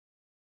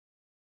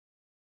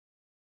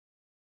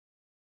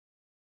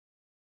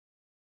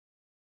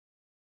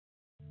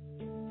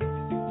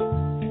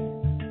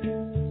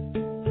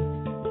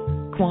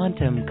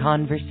Quantum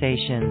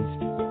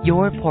Conversations,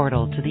 your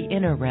portal to the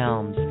inner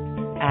realms.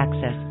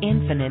 Access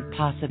infinite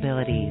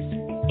possibilities,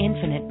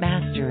 infinite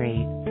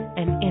mastery,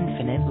 and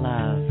infinite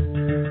love.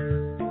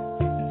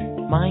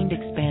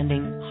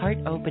 Mind-expanding,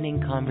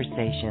 heart-opening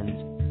conversations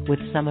with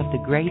some of the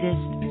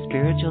greatest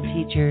spiritual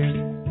teachers,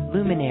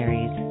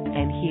 luminaries,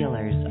 and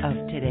healers of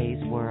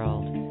today's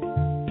world.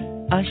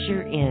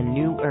 Usher in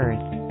new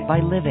earth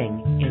by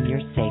living in your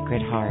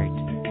sacred heart.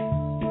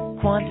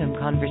 Quantum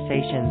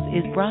Conversations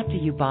is brought to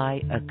you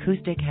by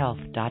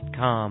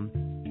AcousticHealth.com,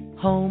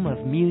 home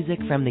of music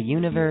from the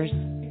universe,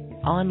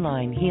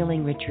 online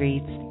healing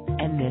retreats,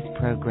 and this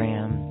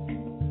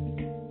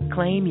program.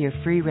 Claim your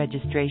free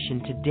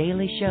registration to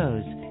daily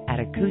shows at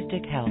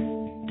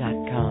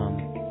AcousticHealth.com.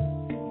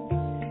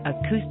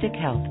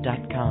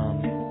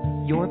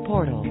 AcousticHealth.com, your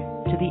portal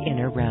to the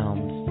inner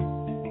realms.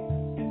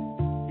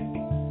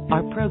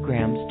 Our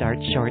program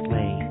starts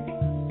shortly.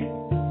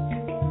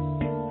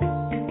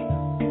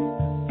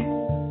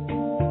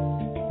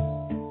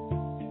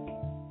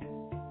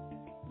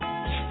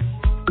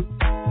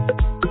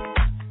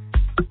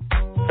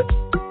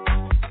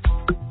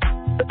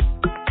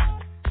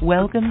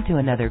 Welcome to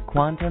another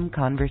Quantum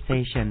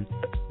Conversation,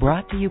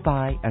 brought to you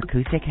by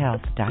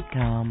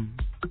AcousticHealth.com.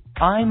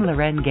 I'm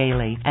Loren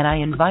Gailey, and I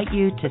invite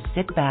you to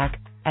sit back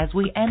as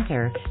we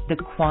enter the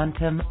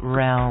quantum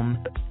realm,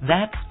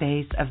 that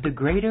space of the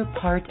greater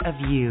part of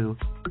you.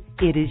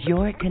 It is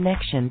your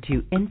connection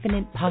to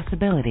infinite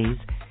possibilities,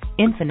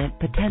 infinite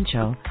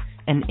potential,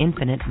 and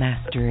infinite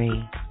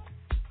mastery.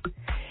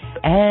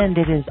 And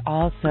it is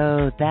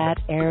also that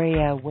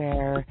area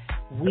where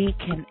we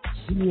can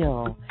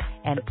heal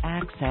and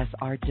access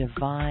our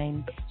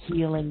divine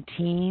healing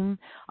team,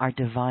 our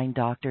divine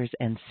doctors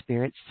and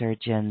spirit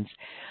surgeons.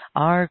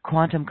 Our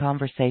quantum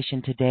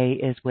conversation today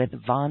is with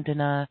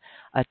Vandana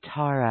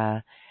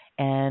Attara,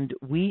 and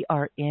we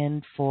are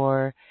in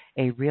for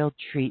a real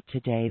treat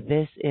today.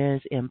 This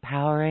is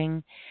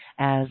empowering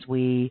as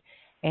we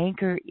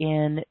anchor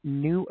in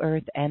new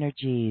earth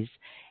energies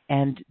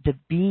and the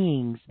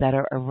beings that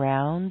are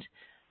around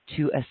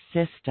to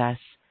assist us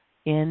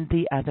in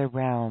the other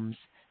realms,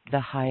 the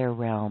higher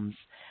realms.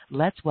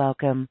 Let's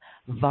welcome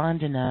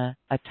Vandana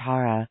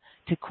Attara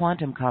to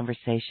Quantum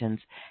Conversations.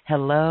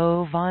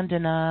 Hello,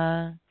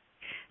 Vandana.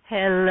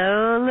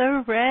 Hello,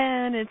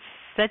 Loren. It's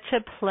such a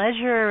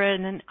pleasure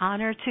and an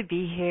honor to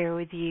be here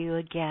with you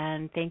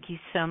again. Thank you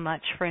so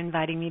much for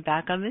inviting me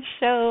back on the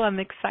show. I'm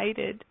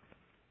excited.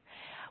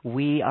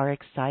 We are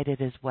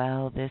excited as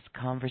well. This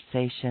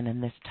conversation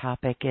and this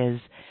topic is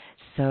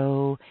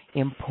so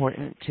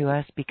important to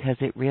us because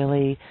it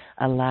really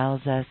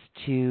allows us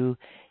to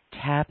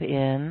tap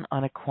in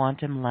on a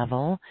quantum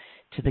level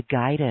to the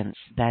guidance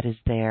that is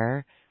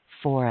there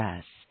for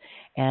us.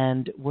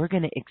 And we're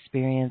going to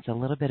experience a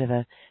little bit of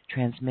a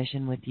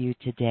transmission with you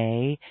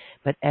today,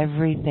 but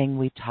everything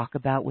we talk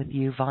about with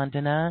you,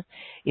 Vandana,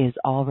 is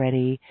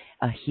already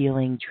a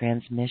healing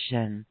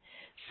transmission.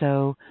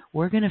 So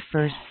we're going to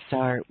first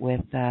start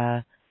with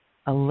a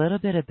little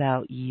bit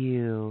about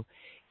you.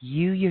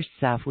 You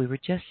yourself, we were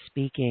just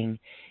speaking,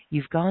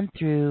 you've gone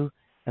through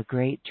a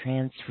great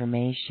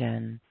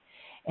transformation,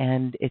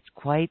 and it's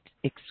quite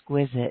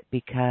exquisite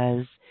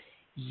because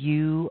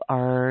you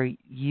are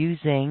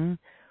using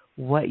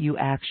what you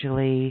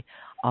actually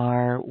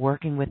are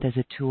working with as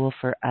a tool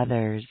for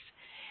others.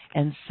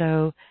 And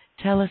so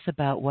tell us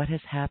about what has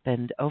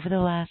happened over the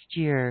last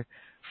year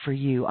for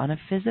you on a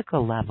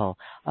physical level.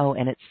 Oh,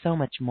 and it's so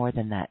much more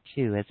than that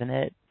too, isn't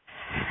it?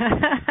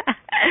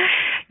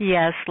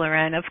 Yes,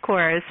 Loren, of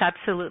course,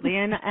 absolutely.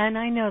 And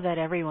I know that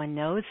everyone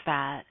knows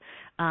that.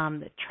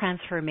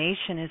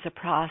 Transformation is a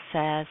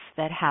process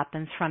that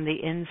happens from the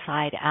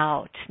inside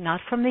out, not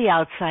from the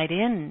outside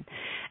in,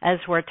 as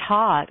we're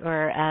taught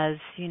or as,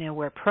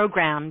 we're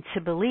programmed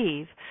to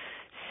believe.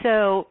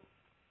 So,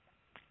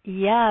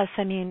 yes,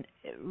 I mean,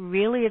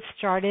 really it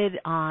started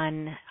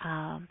on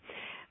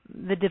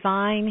the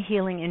Divine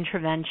Healing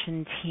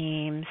Intervention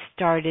team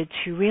started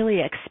to really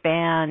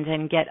expand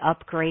and get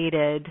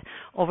upgraded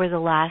over the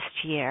last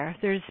year.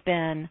 There's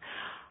been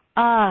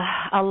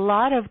a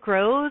lot of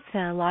growth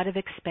and a lot of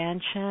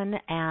expansion,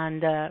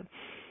 and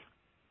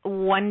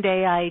one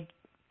day,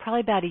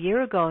 probably about a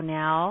year ago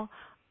now,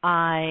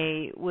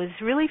 I was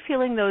really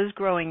feeling those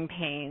growing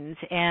pains.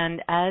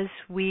 And as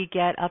we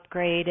get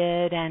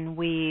upgraded and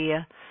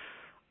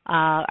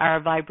our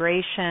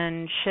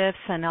vibration shifts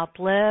and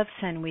uplifts,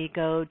 and we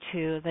go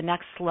to the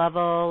next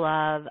level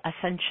of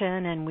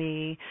ascension, and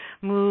we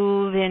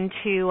move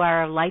into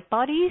our light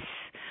bodies,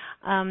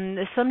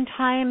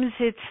 sometimes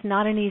it's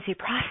not an easy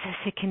process.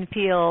 It can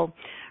feel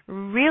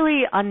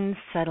really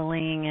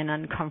unsettling and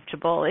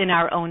uncomfortable in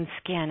our own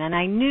skin. And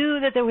I knew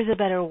that there was a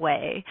better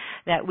way,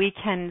 that we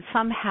can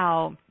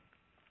somehow,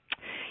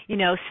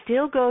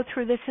 still go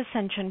through this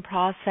ascension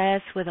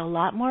process with a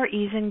lot more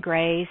ease and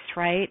grace,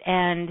 right?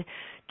 And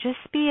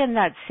just be in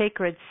that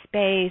sacred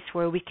space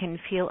where we can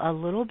feel a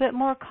little bit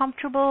more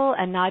comfortable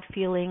and not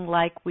feeling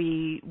like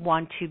we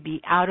want to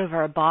be out of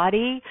our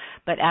body,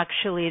 but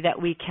actually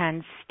that we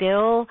can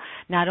still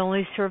not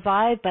only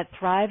survive but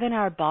thrive in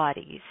our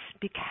bodies.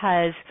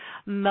 Because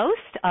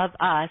most of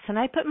us, and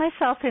I put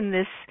myself in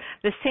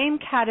the same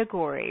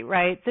category,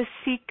 right? The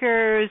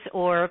seekers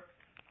or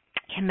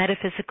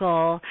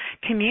metaphysical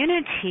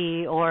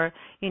community, or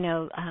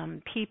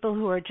people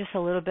who are just a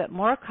little bit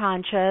more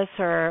conscious,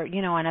 or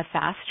on a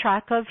fast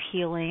track of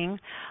healing.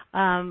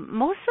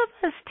 Most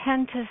of us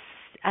tend to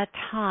at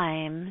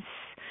times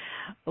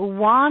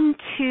want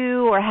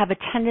to or have a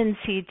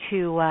tendency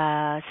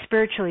to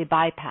spiritually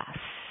bypass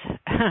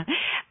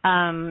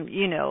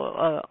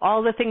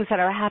all the things that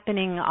are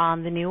happening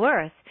on the new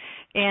earth.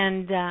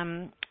 And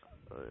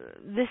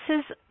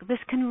this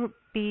can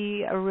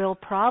be a real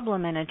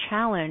problem and a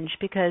challenge,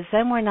 because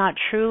then we're not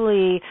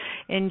truly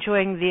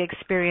enjoying the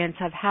experience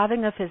of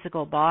having a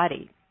physical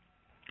body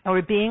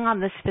or being on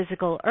this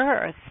physical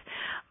earth.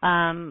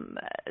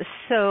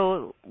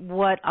 So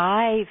what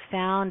I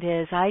found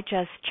is I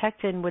just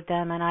checked in with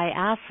them and I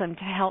asked them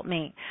to help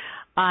me.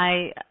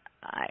 I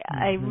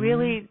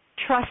really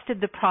trusted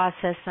the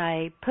process.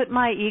 I put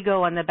my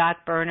ego on the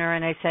back burner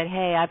and I said,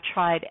 hey, I've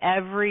tried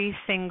every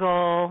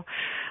single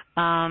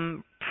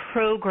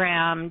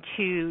program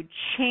to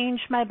change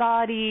my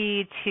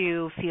body,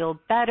 to feel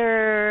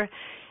better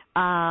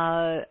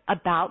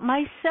about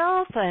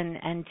myself,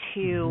 and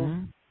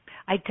to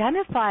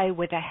identify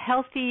with a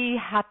healthy,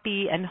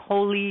 happy, and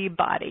holy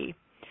body.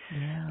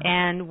 Yeah.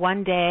 And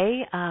one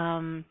day,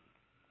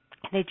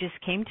 they just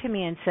came to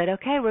me and said,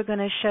 okay, we're going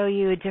to show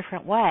you a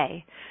different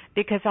way.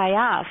 Because I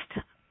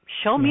asked,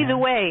 show me the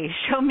way,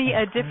 show me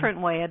a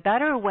different way, a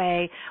better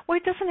way, where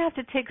it doesn't have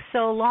to take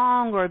so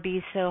long or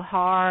be so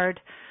hard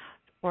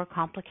or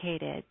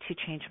complicated to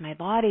change my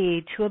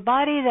body to a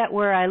body that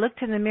where I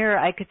looked in the mirror,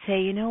 I could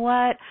say, you know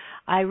what,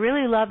 I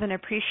really love and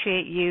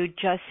appreciate you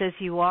just as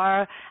you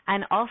are,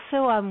 and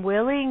also I'm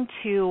willing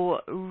to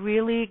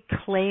really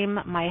claim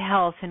my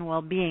health and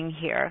well-being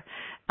here.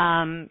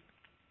 And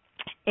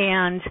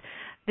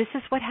this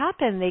is what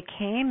happened. They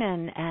came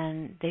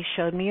and they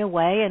showed me a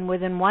way, and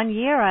within 1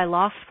 year I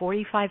lost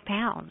 45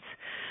 pounds.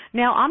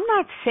 Now, I'm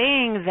not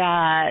saying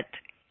that,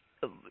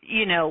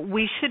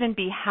 we shouldn't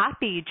be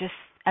happy just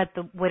at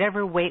the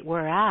whatever weight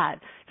we're at.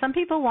 Some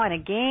people want to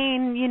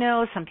gain,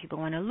 some people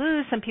want to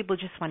lose, some people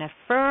just want to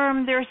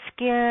firm their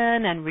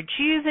skin and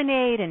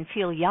rejuvenate and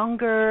feel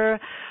younger.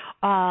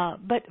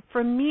 But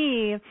for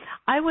me,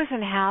 I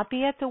wasn't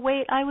happy at the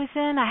weight I was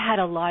in. I had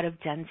a lot of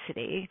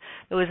density.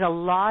 There was a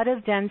lot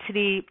of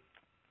density,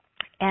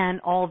 and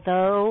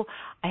although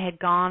I had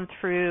gone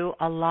through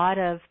a lot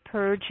of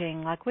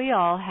purging, like we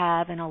all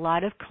have, and a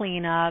lot of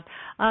cleanup,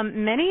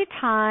 many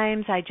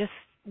times I just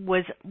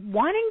was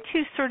wanting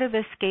to sort of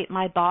escape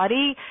my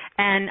body,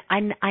 and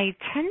I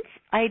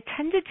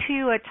tended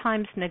to at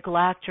times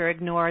neglect or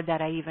ignore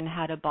that I even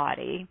had a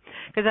body,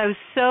 because I was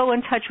so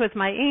in touch with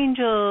my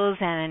angels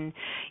and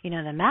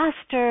the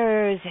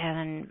masters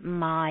and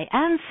my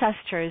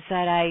ancestors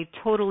that I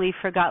totally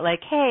forgot,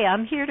 like, hey,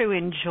 I'm here to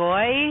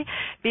enjoy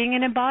being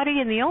in a body,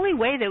 and the only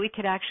way that we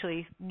could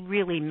actually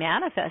really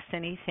manifest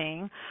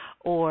anything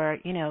or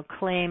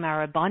claim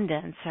our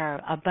abundance,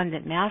 our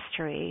abundant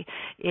mastery,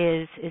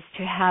 is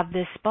to have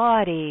this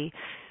body.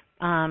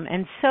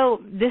 And so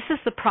this is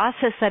the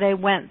process that I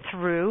went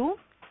through.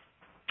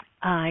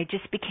 I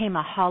just became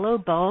a hollow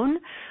bone.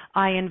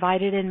 I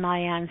invited in my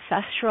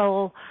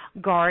ancestral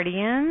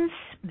guardians,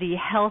 the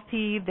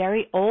healthy,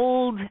 very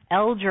old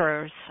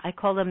elders. I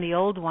call them the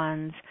old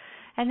ones.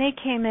 And they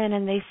came in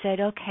and they said,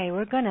 okay,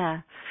 we're going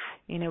to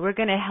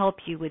help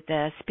you with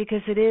this,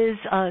 because it is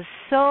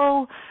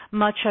so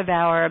much of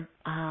our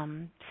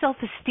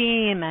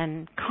self-esteem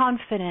and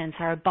confidence,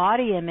 our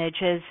body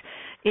image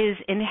is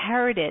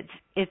inherited.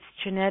 It's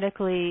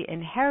genetically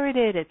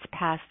inherited. It's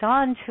passed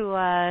on to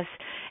us.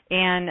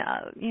 And,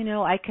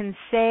 I can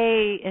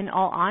say in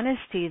all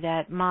honesty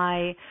that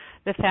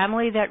the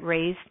family that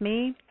raised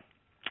me,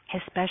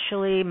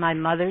 especially my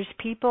mother's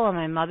people on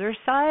my mother's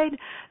side,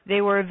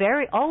 they were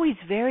always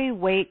very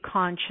weight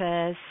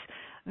conscious,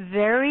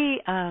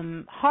 very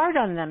hard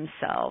on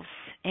themselves,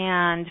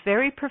 and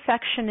very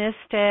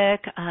perfectionistic,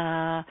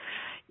 and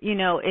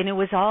it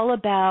was all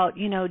about,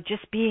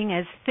 just being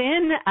as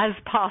thin as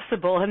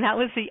possible, and that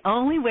was the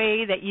only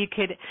way that you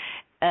could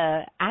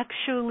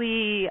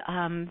actually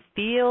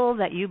feel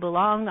that you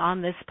belonged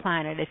on this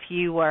planet, if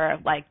you were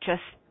like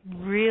just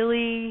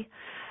really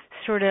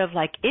sort of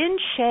like in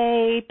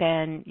shape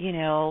and,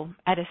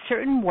 at a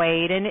certain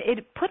weight. And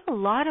it put a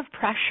lot of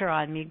pressure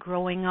on me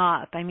growing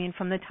up. I mean,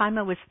 from the time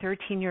I was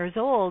 13 years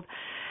old.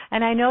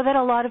 And I know that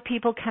a lot of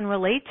people can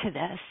relate to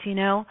this,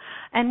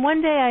 And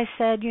one day I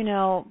said,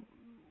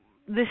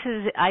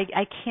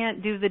 I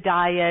can't do the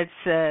diets,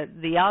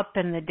 the up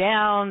and the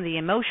down, the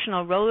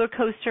emotional roller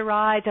coaster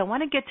rides. I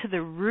want to get to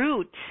the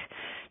root,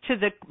 to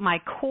my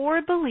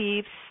core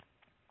beliefs.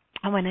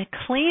 I want to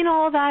clean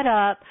all that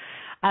up.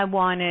 I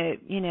want to,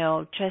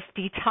 just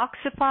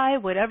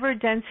detoxify whatever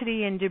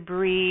density and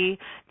debris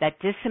that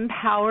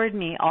disempowered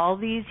me all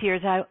these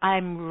years.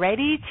 I'm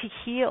ready to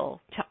heal,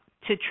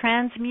 to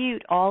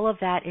transmute all of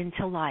that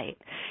into light,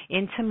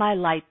 into my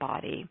light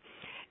body.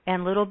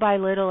 And little by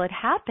little it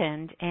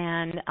happened,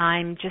 and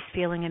I'm just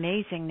feeling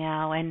amazing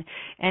now. And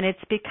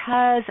it's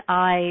because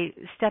I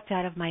stepped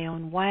out of my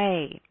own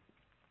way.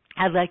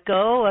 I let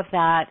go of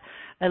that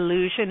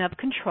illusion of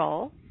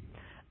control.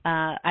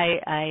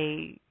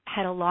 I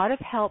had a lot of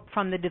help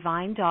from the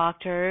divine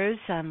doctors,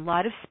 a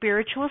lot of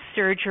spiritual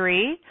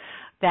surgery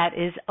that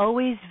is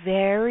always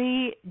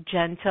very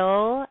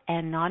gentle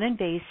and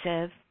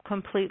non-invasive,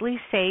 completely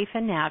safe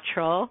and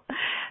natural,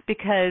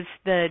 because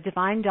the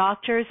divine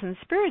doctors and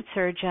spirit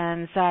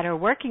surgeons that are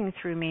working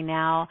through me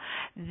now,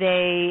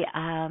 they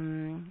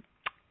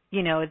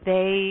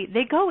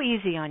they go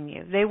easy on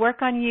you. They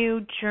work on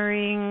you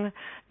during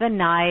the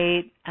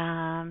night.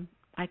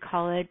 I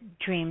call it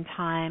dream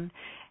time.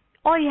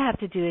 All you have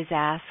to do is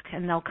ask,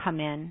 and they'll come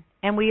in.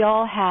 And we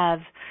all have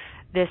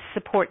this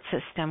support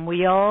system.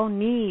 We all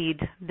need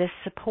this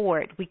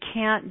support. We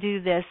can't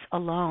do this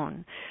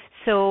alone.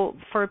 So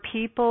for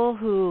people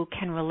who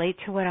can relate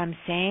to what I'm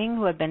saying,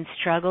 who have been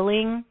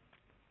struggling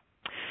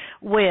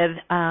with,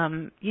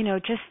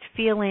 just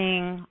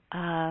feeling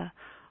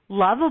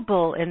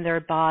lovable in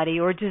their body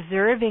or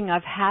deserving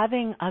of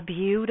having a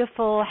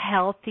beautiful,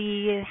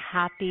 healthy,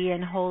 happy,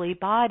 and holy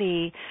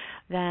body,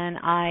 then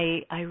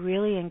I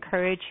really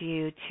encourage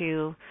you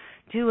to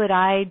do what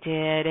I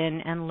did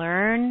and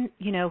learn,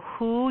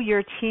 who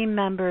your team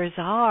members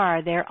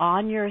are. They're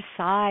on your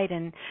side,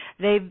 and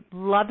they've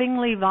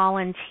lovingly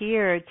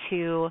volunteered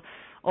to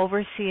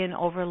oversee and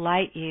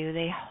overlight you.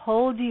 They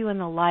hold you in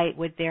the light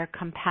with their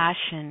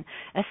compassion,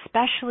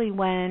 especially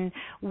when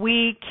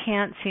we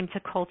can't seem to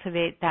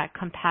cultivate that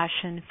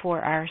compassion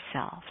for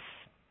ourselves.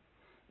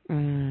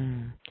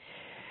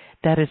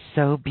 That is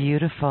so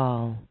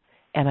beautiful.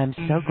 And I'm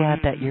so glad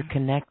that you're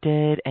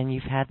connected and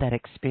you've had that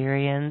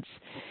experience.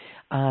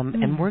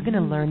 And we're going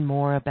to learn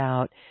more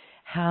about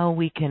how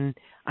we can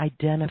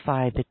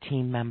identify the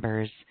team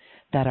members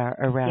that are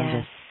around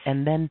us,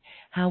 and then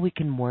how we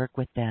can work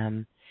with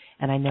them.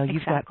 And I know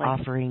you've got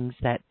offerings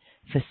that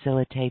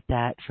facilitate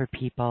that for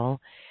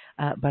people.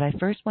 But I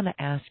first want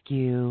to ask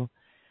you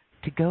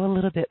to go a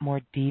little bit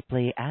more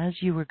deeply as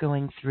you were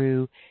going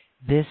through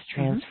this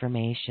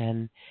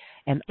transformation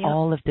and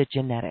all of the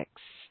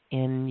genetics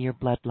in your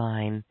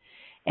bloodline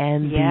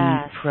and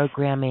the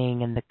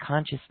programming and the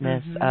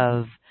consciousness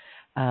of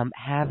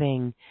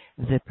having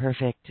the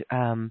perfect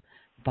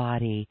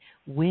body.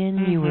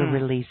 When you were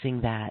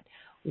releasing that,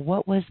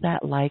 what was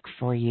that like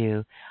for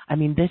you? I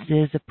mean, this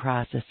is a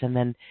process, and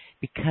then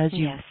because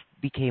you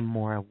became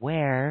more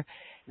aware,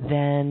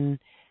 then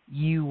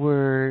you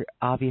were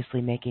obviously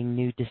making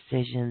new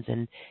decisions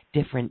and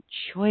different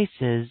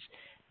choices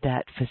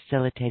that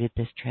facilitated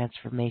this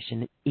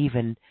transformation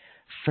even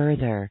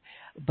further.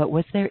 But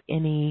was there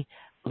any,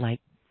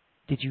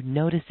 did you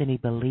notice any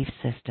belief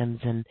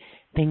systems and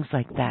things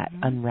like that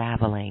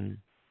unraveling?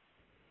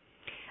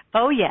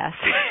 Oh, yes,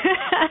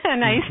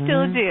 and I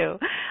still do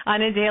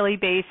on a daily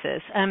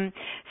basis.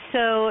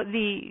 So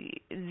the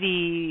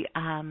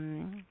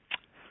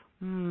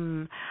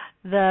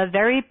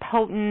very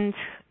potent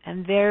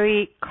and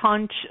very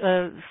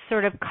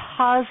sort of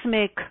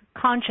cosmic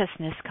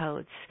consciousness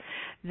codes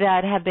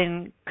that have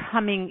been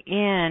coming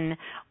in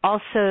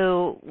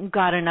also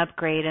got an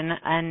upgrade,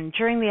 and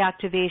during the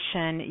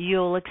activation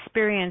you'll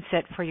experience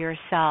it for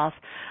yourself.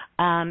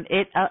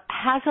 It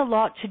has a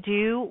lot to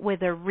do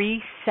with a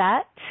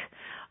reset,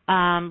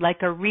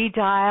 like a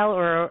redial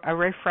or a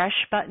refresh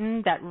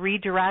button that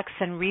redirects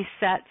and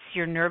resets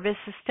your nervous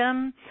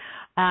system.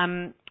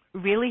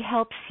 Really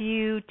helps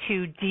you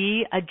to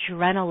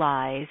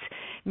de-adrenalize,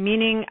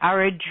 meaning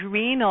our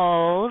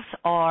adrenals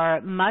are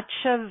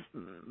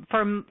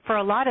for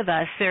a lot of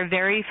us, they're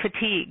very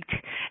fatigued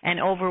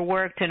and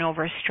overworked and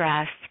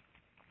overstressed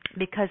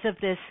because of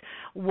this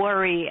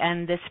worry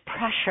and this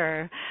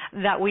pressure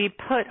that we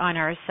put on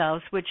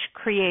ourselves, which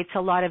creates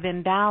a lot of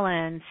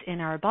imbalance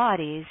in our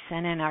bodies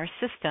and in our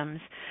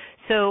systems.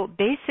 So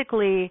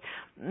basically,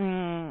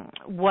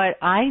 what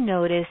I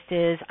noticed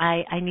is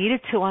I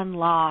needed to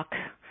unlock.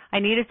 I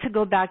needed to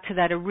go back to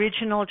that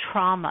original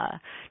trauma,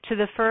 to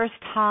the first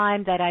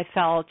time that I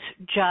felt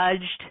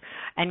judged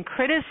and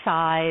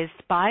criticized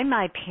by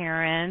my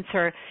parents,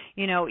 or,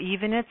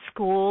 even at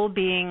school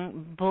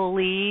being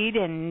bullied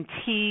and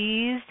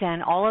teased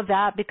and all of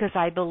that, because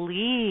I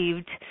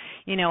believed,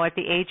 at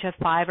the age of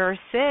 5 or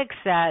 6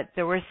 that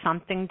there was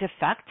something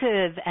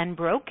defective and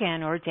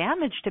broken or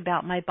damaged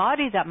about my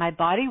body, that my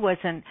body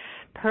wasn't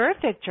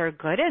perfect or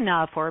good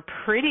enough or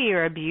pretty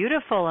or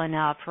beautiful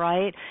enough,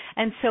 right?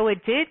 And so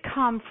it did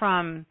come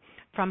from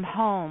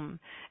home,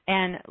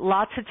 and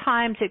lots of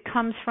times it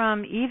comes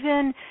from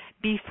even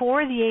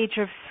before the age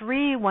of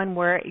 3, when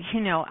we're,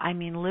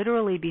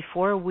 literally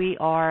before we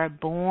are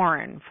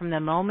born, from the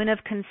moment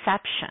of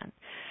conception.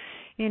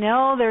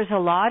 There's a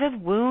lot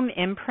of womb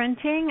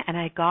imprinting, and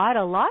I got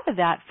a lot of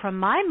that from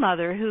my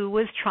mother, who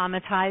was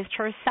traumatized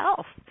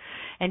herself.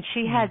 And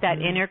she had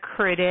that inner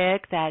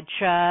critic, that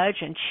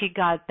judge, and she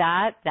got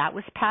that. That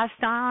was passed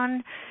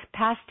down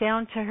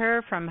to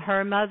her from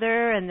her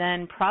mother, and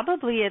then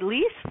probably at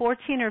least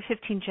 14 or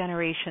 15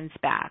 generations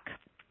back.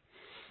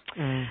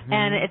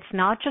 And it's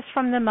not just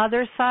from the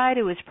mother's side,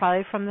 it was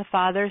probably from the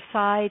father's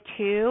side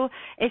too.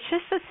 It's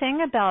just the thing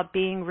about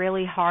being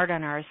really hard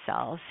on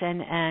ourselves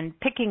and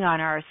picking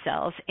on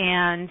ourselves.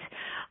 And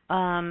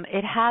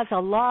it has a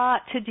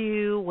lot to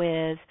do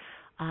with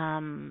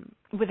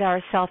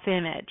our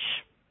self-image.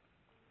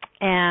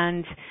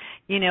 And,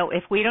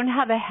 if we don't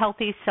have a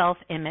healthy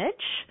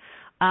self-image,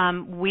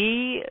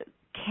 we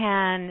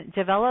can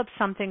develop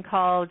something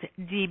called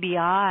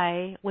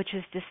DBI, which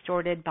is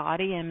distorted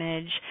body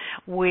image,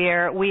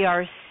 where we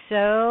are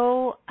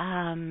so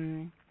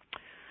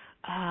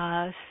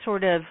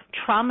sort of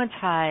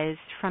traumatized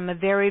from a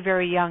very,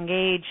 very young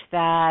age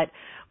that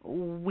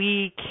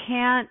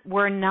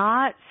we're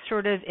not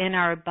sort of in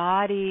our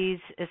bodies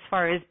as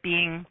far as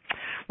being,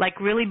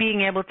 really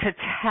being able to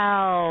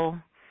tell.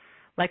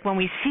 Like when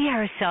we see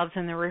ourselves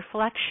in the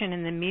reflection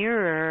in the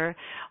mirror,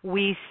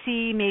 we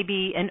see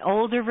maybe an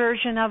older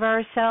version of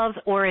ourselves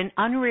or an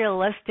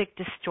unrealistic,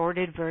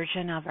 distorted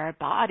version of our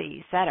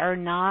bodies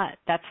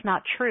that's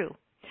not true.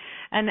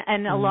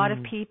 And a lot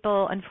of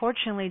people,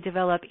 unfortunately,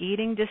 develop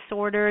eating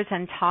disorders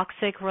and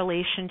toxic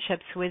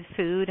relationships with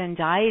food and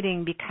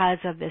dieting because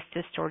of this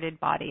distorted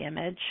body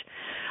image.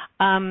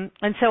 And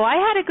so I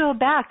had to go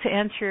back to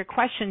answer your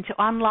question, to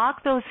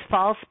unlock those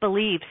false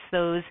beliefs,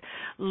 those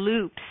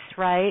loops,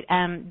 right?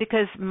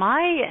 Because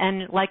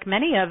like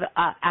many of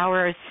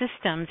our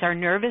systems, our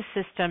nervous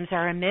systems,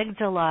 our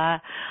amygdala,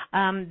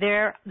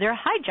 they're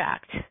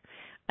hijacked.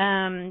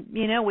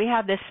 We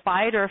have this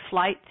fight or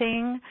flight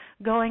thing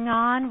going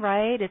on,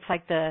 right? It's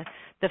like the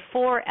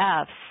 4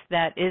 F's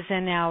that is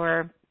in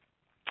our,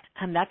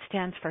 that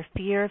stands for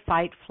fear,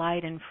 fight,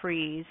 flight, and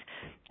freeze.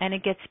 And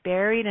it gets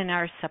buried in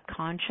our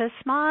subconscious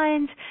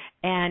mind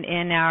and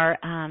in our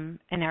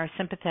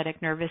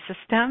sympathetic nervous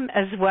system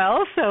as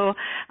well. So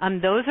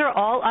those are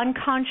all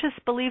unconscious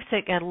beliefs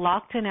that get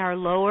locked in our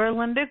lower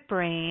limbic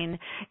brain.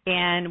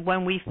 And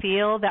when we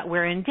feel that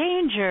we're in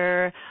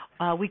danger,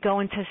 we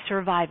go into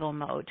survival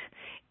mode.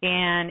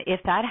 And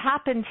if that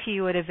happened to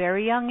you at a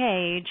very young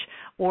age,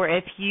 or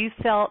if you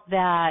felt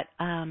that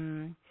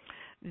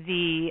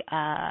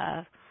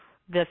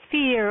the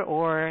fear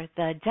or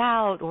the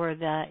doubt or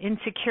the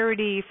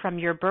insecurity from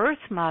your birth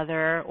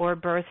mother or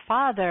birth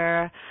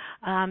father,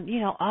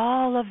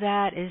 all of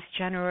that is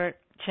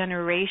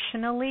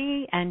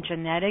generationally and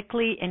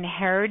genetically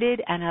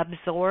inherited and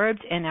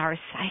absorbed in our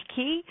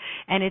psyche,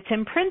 and it's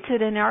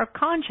imprinted in our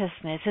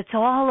consciousness. It's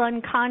all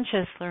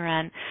unconscious,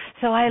 Loren.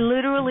 So I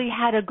literally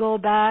had to go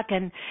back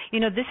and,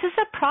 this is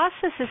a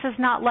process. This is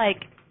not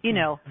like,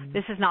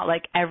 this is not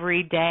like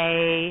every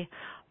day,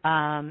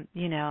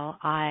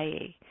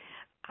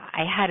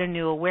 I had a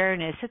new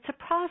awareness. It's a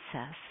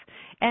process.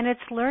 And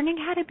it's learning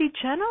how to be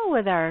gentle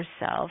with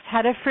ourselves,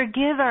 how to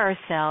forgive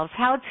ourselves,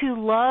 how to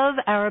love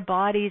our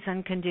bodies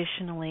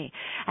unconditionally.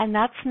 And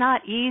that's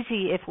not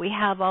easy if we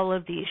have all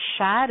of these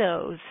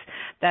shadows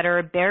that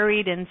are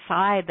buried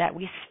inside that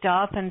we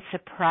stuff and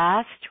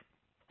suppressed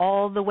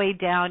all the way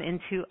down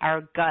into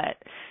our gut.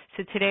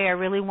 So today I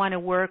really want to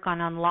work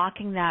on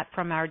unlocking that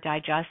from our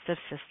digestive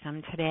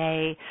system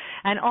today,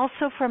 and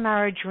also from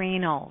our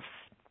adrenals,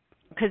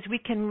 because we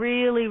can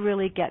really,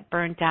 really get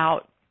burnt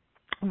out,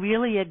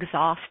 really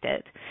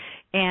exhausted.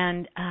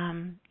 And,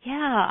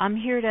 I'm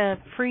here to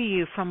free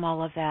you from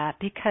all of that,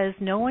 because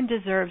no one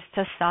deserves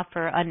to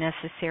suffer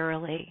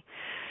unnecessarily.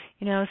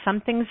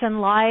 Some things in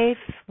life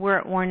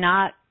we're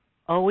not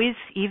always,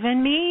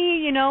 even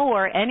me,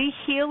 or any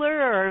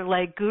healer or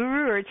like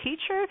guru or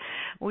teacher,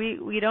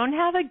 we don't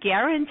have a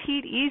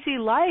guaranteed easy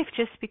life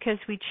just because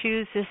we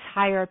choose this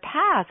higher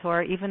path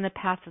or even the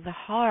path of the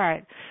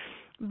heart.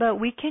 But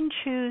we can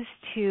choose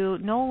to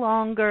no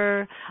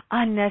longer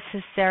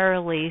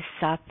unnecessarily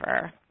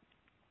suffer.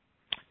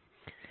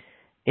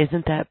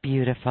 Isn't that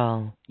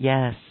beautiful?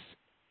 Yes,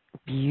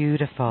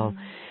 beautiful.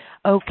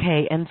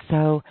 Okay, and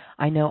so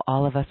I know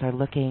all of us are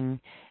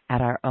looking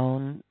at our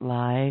own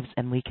lives,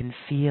 and we can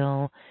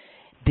feel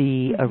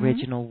the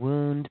original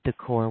wound, the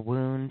core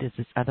wound, as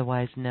it's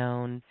otherwise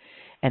known,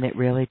 and it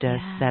really does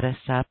set us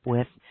up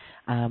with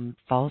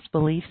false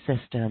belief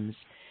systems.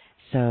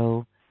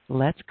 So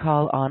let's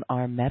call on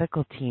our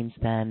medical teams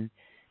then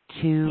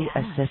to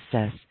assist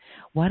us.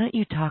 Why don't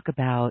you talk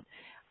about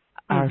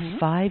our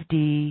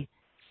 5D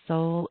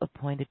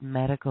soul-appointed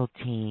medical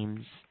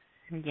teams?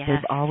 Yes,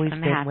 they've always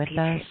I'm been with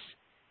us.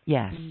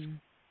 Yes.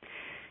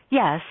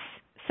 Yes.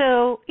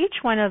 So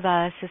each one of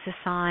us is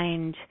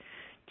assigned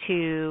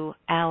to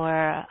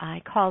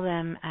I call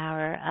them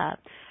our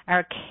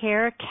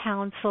Care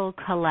Council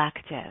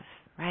Collective,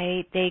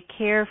 right? They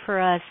care for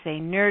us, they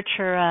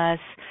nurture us,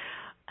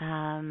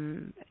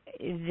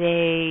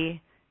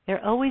 they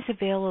They're always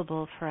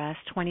available for us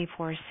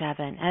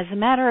 24/7. As a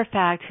matter of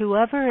fact,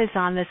 whoever is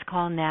on this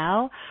call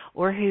now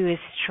or who is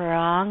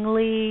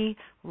strongly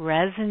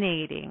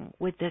resonating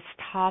with this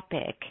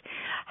topic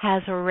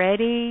has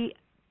already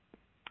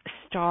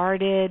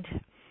started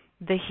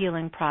the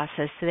healing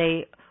process.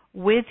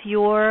 With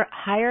your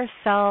higher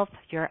self,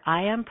 your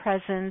I am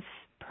presence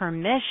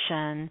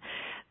permission,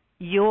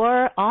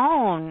 your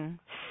own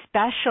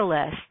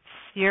specialists,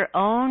 your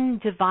own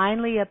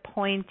divinely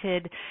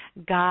appointed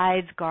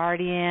guides,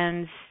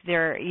 guardians,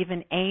 there are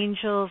even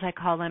angels, I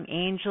call them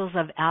angels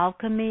of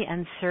alchemy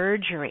and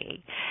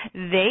surgery.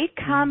 They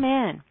come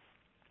in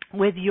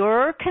with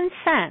your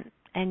consent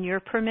and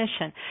your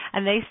permission,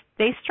 and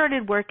they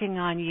started working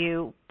on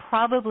you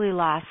probably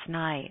last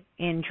night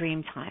in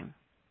dream time.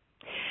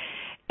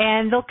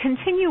 And they'll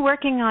continue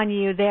working on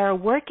you. They are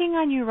working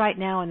on you right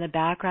now in the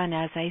background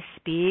as I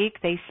speak.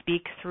 They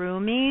speak through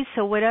me.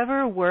 So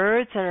whatever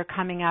words that are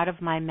coming out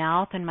of my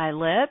mouth and my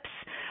lips,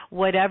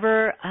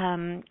 whatever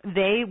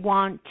they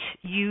want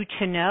you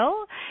to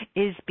know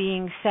is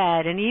being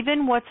said. And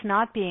even what's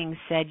not being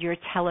said, you're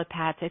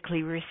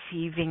telepathically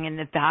receiving in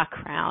the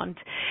background.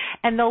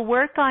 And they'll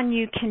work on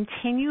you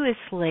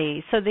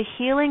continuously. So the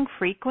healing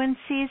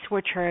frequencies,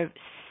 which are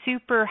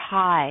super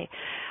high,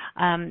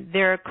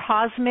 they're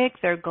cosmic,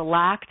 they're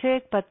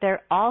galactic, but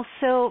they're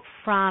also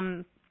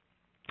from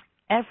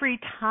every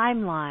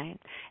timeline,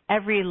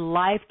 every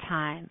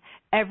lifetime,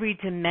 every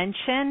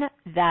dimension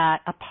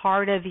that a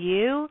part of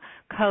you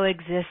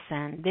coexists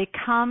in. They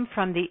come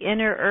from the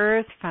inner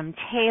earth, from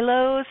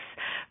Talos,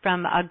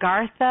 from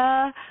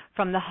Agartha,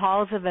 from the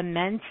halls of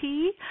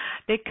Amenti.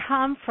 They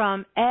come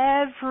from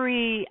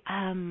every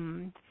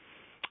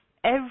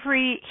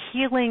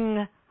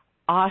healing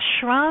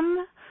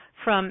ashram,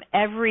 from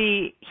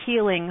every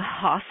healing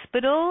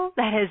hospital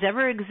that has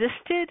ever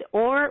existed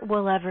or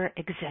will ever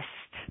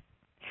exist.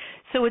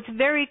 So it's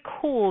very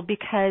cool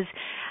because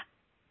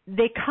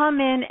they come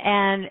in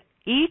and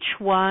each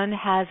one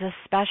has a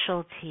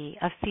specialty,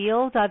 a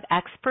field of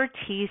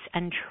expertise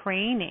and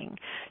training.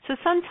 So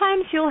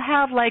sometimes you'll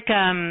have like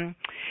an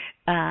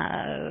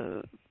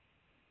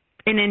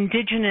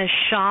indigenous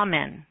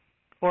shaman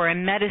or a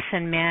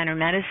medicine man or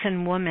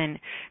medicine woman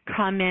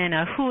come in,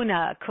 a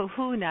huna,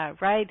 kahuna,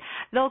 right?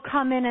 They'll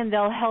come in and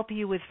they'll help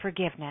you with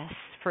forgiveness,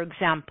 for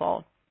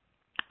example.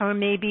 Or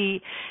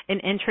maybe an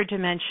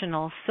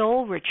interdimensional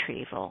soul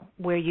retrieval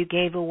where you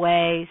gave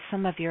away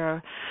some of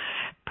your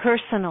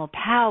personal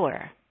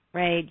power,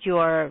 right?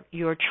 Your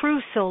true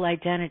soul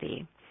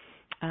identity.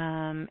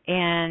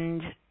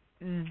 And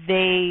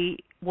they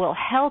will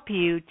help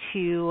you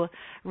to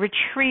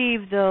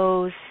retrieve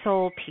those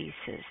soul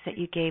pieces that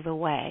you gave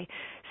away.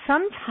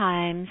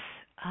 Sometimes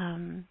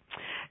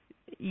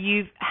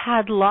you've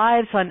had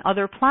lives on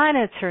other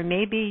planets, or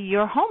maybe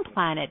your home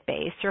planet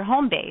base, your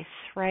home base,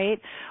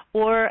 right?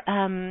 Or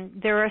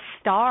there are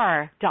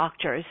star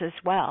doctors as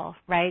well,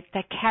 right,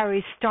 that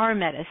carry star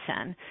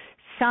medicine.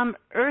 Some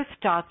earth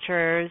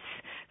doctors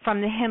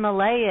from the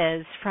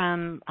Himalayas,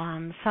 from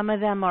some of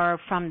them are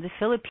from the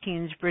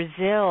Philippines,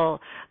 Brazil,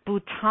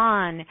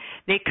 Bhutan.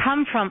 They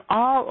come from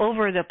all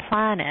over the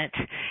planet,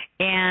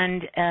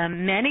 and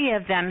many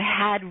of them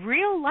had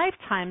real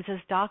lifetimes as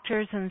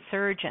doctors and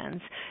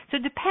surgeons. So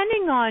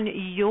depending on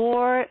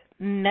your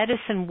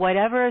medicine,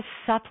 whatever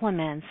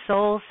supplements,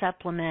 soul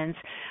supplements,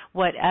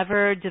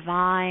 whatever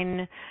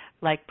divine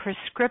like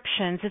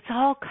prescriptions, it's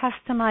all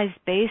customized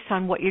based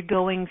on what you're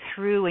going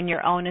through in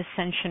your own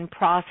ascension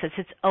process.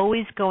 It's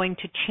always going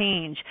to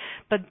change.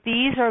 But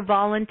these are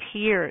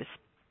volunteers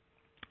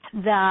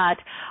that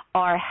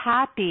are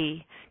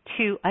happy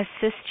to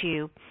assist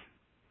you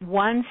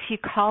once you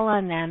call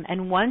on them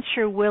and once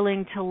you're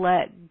willing to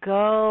let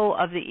go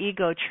of the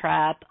ego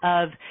trap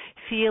of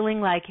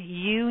feeling like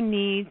you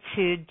need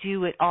to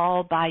do it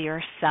all by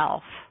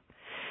yourself.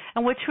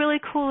 And what's really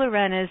cool,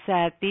 Loren, is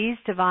that these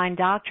divine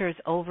doctors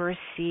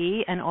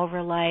oversee and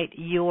overlight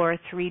your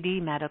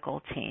 3D medical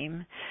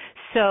team.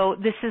 So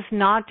this is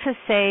not to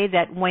say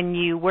that when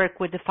you work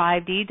with the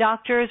 5D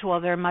doctors, well,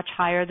 they're much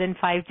higher than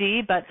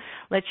 5D, but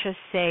let's just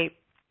say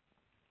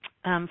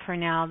for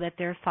now that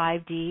they're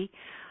 5D.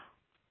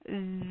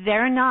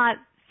 They're not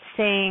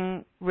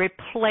saying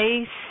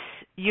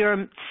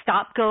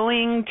stop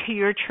going to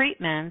your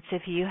treatments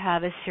if you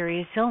have a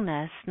serious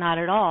illness, not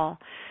at all.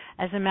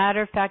 As a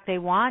matter of fact, they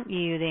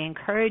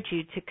encourage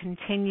you to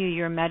continue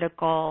your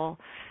medical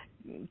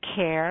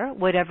care,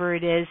 whatever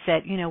it is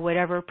that,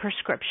 whatever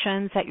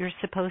prescriptions that you're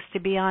supposed to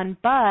be on,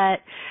 but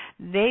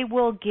they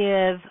will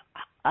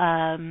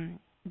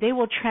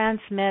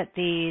transmit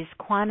these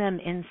quantum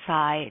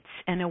insights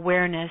and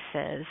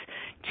awarenesses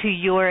to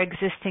your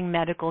existing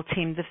medical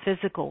team, the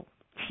physical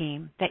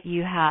team that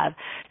you have,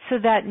 so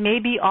that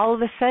maybe all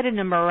of a sudden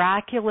a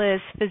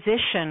miraculous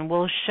physician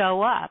will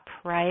show up,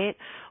 right?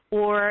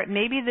 Or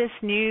maybe this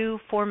new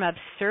form of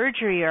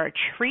surgery or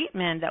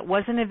treatment that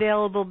wasn't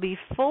available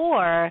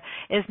before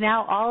is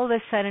now all of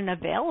a sudden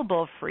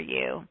available for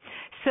you.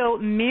 So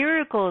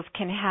miracles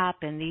can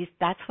happen.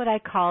 That's what I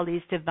call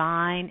these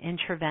divine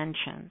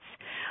interventions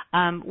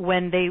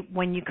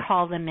when you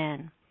call them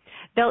in.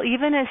 They'll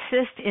even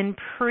assist in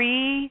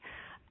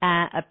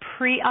a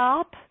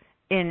pre-op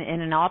in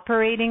an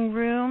operating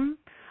room,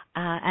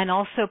 and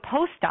also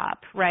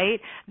post-op, right?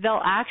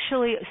 They'll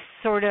actually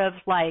sort of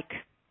like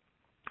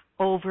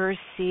oversee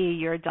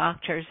your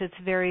doctors. It's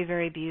very,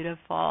 very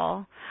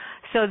beautiful.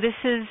 So this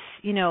is,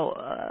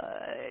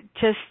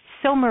 just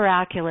so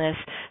miraculous.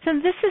 So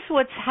this is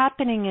what's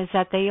happening, is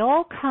that they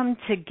all come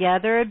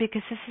together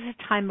because this is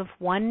a time of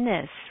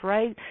oneness,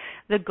 right?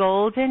 The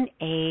golden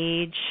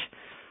age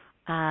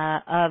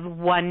of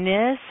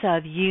oneness,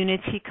 of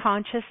unity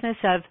consciousness,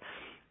 of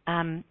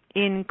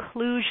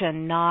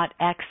inclusion, not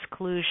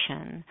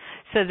exclusion.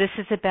 So this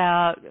is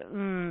about,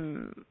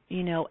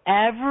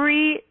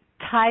 every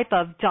type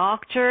of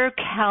doctor,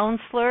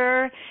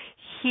 counselor,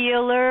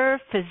 healer,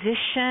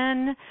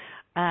 physician,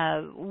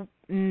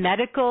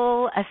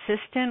 medical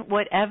assistant,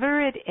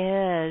 whatever it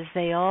is,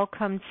 they all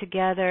come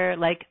together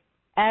like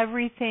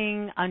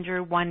everything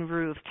under one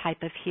roof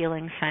type of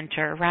healing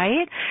center,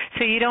 right?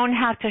 So you don't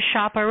have to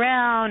shop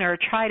around or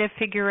try to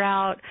figure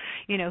out,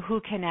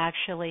 who can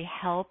actually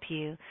help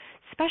you.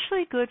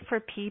 Especially good for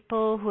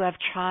people who have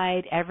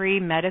tried every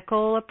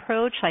medical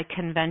approach, like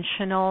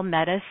conventional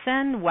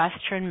medicine,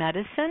 Western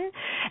medicine,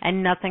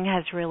 and nothing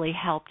has really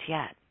helped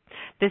yet.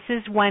 This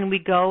is when we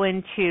go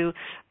into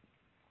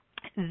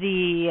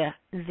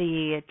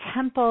the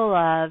temple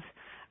of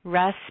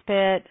rest,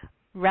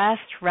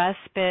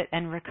 respite,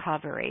 and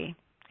recovery.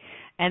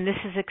 And this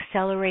is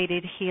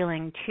accelerated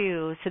healing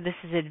too. So this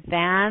is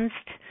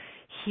advanced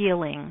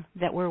healing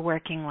that we're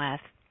working with.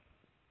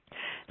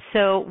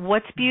 So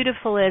what's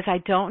beautiful is I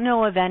don't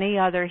know of any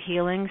other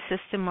healing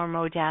system or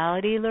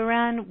modality,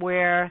 Loren,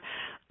 where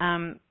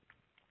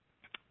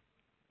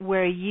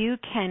you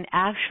can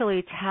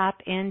actually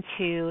tap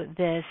into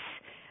this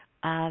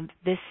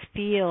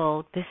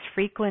field, this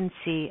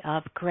frequency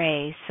of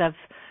grace,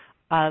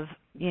 of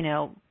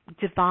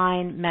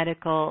divine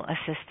medical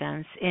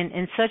assistance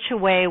in such a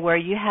way where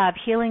you have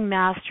healing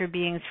master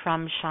beings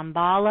from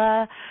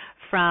Shambhala,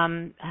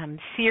 from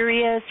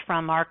Sirius,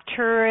 from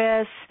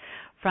Arcturus,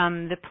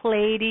 from the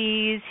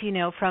Pleiades,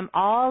 from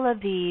all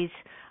of these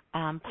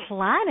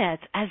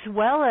planets, as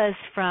well as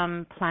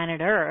from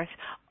planet Earth,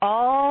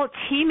 all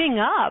teaming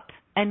up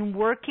and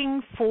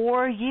working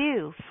for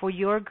you, for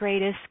your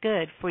greatest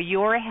good, for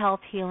your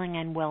health, healing,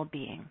 and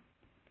well-being.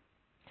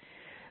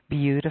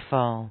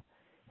 Beautiful.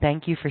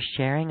 Thank you for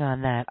sharing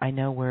on that. I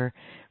know we're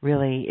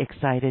really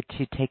excited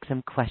to take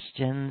some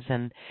questions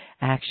and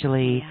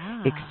actually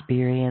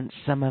experience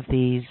some of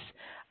these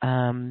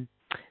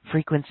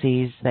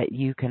frequencies that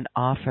you can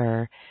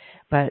offer.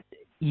 But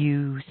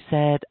you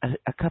said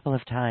a couple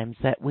of times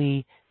that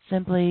we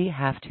simply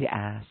have to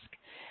ask.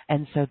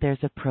 And so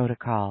there's a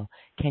protocol.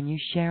 Can you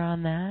share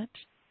on that?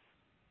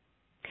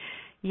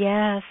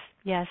 Yes,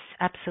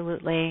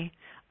 absolutely.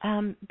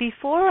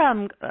 Before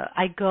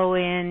I go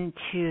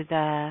into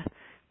the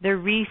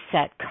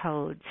reset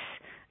codes,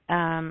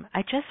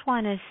 I just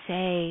want to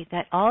say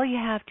that all you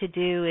have to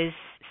do is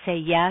say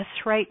yes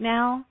right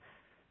now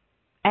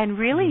and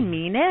really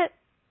mean it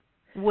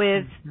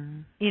with,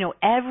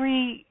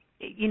 every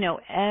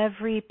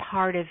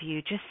part of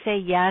you. Just say,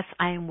 yes,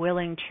 I am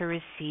willing to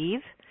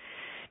receive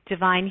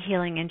divine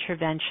healing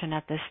intervention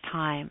at this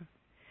time.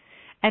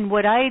 And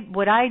what I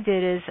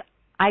did is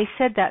I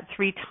said that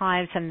 3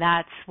 times, and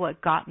that's what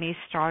got me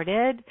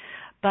started.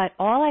 But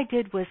all I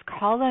did was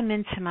call them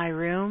into my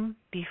room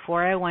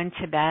before I went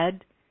to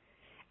bed.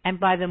 And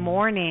by the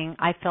morning,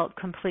 I felt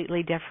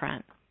completely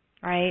different,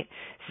 right?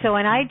 So,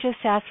 and I just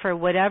asked for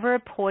whatever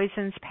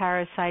poisons,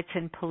 parasites,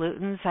 and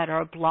pollutants that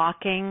are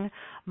blocking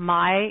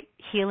my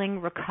healing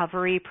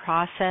recovery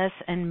process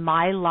and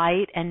my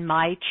light and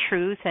my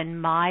truth and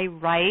my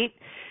right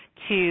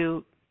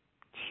to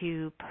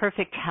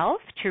perfect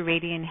health, to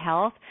radiant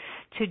health,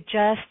 to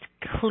just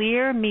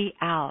clear me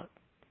out,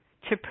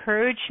 to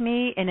purge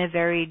me in a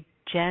very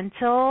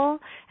gentle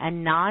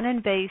and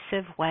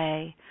non-invasive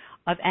way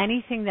of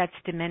anything that's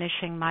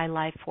diminishing my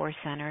life force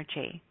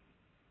energy.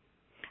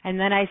 And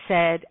then I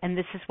said, and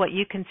this is what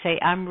you can say,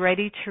 I'm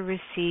ready to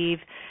receive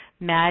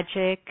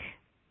magic,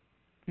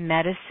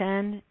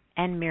 medicine,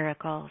 and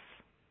miracles.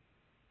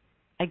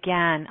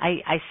 Again,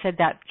 I said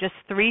that just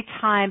 3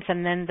 times,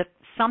 and then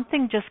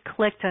something just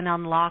clicked and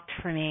unlocked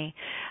for me.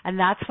 And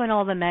that's when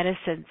all the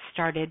medicine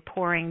started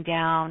pouring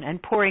down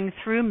and pouring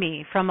through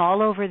me from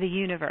all over the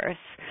universe.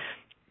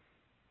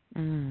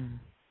 And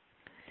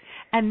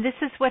this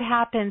is what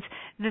happens.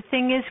 The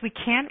thing is, we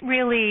can't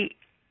really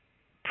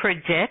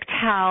predict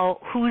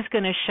who's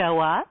going to show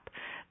up,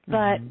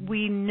 but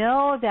we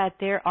know that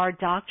there are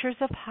doctors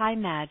of high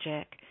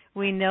magic.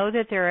 We know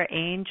that there are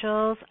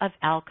angels of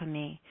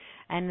alchemy.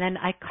 And then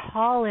I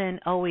call in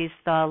always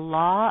the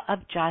law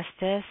of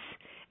justice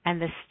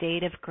and the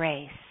state of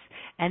grace.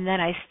 And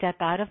then I step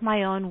out of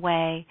my own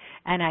way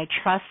and I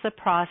trust the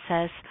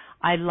process.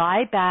 I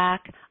lie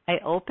back, I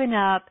open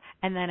up,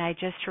 and then I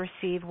just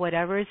receive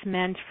whatever is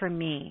meant for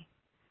me,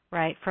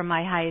 right, for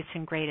my highest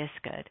and greatest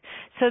good.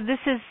 So this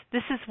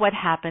is what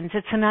happens.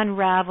 It's an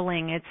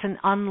unraveling, it's an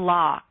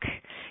unlock,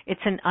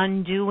 it's an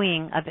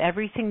undoing of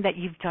everything that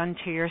you've done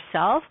to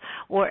yourself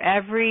or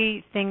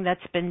everything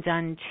that's been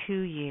done to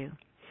you,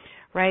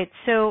 right?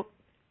 So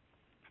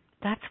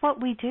that's what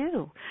we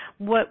do.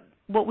 What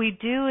we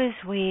do is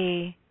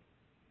we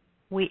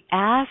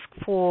ask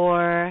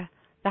for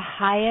the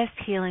highest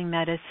healing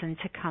medicine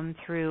to come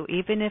through,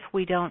 even if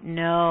we don't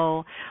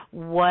know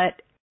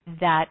what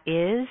that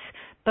is.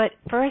 But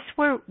first,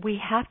 we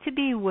have to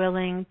be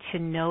willing to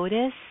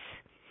notice,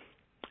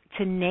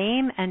 to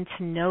name and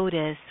to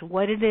notice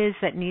what it is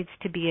that needs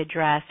to be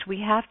addressed. We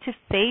have to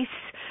face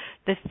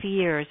the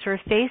fears or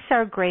face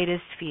our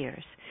greatest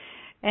fears.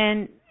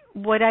 And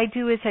what I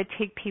do is I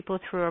take people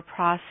through a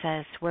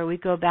process where we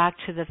go back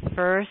to the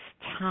first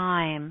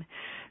time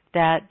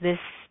that this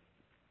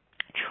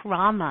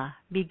trauma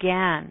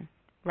began,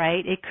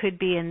 right? It could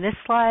be in this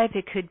life,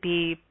 it could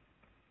be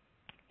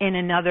in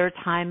another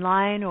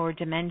timeline or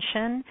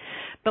dimension,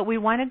 but we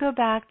want to go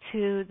back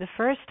to the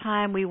first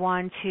time. We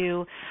want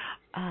to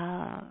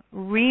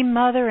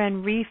remother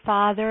and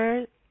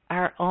refather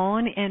our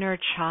own inner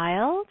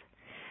child.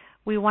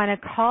 We want to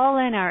call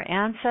in our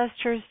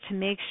ancestors to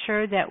make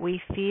sure that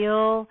we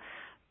feel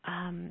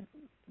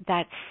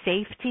that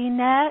safety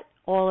net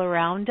all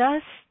around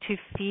us, to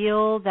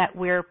feel that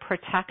we're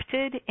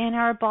protected in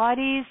our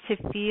bodies, to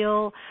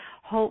feel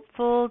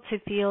hopeful, to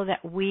feel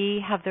that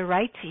we have the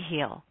right to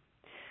heal.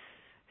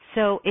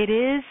 So it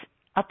is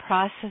a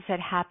process that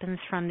happens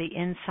from the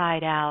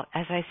inside out,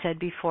 as I said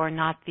before,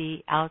 not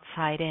the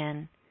outside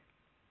in.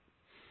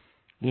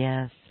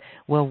 Yes.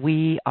 Well,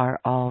 we are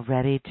all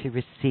ready to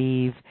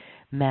receive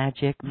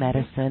magic,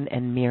 medicine,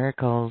 and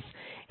miracles.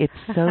 It's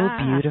so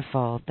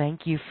beautiful.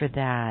 Thank you for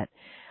that.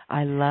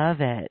 I love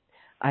it.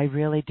 I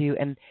really do.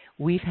 And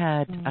we've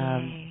had,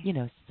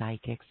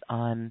 psychics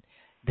on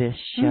this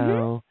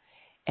show,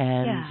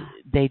 and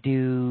they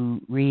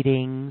do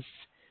readings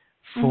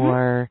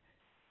for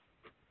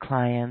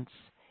clients.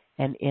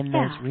 And in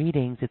those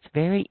readings, it's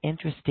very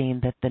interesting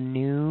that the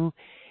new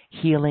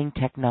healing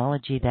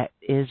technology that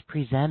is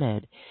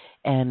presented,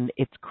 and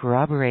it's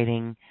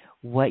corroborating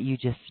what you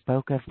just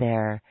spoke of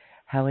there,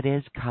 how it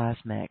is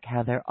cosmic,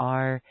 how there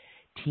are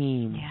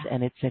teams,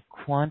 and it's a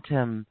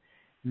quantum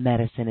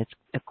medicine, it's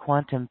a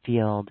quantum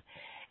field.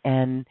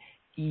 And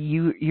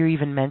you're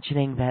even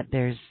mentioning that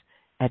there's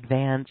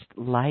advanced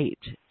light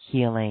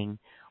healing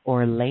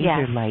or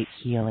laser light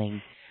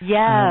healing.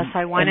 Yes,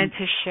 I wanted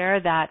to share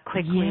that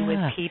quickly with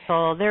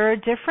people. There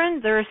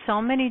are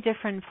so many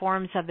different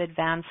forms of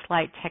advanced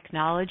light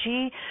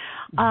technology.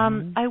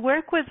 I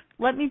work with,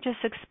 let me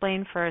just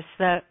explain first,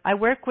 that I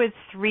work with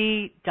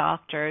 3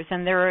 doctors,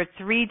 and there are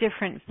 3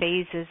 different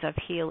phases of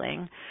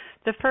healing.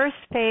 The first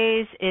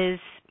phase is,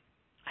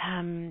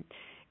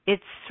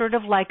 it's sort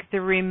of like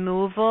the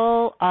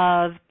removal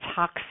of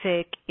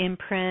toxic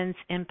imprints,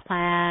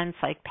 implants,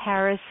 like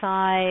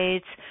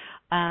parasites,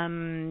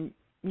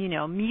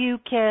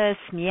 mucus,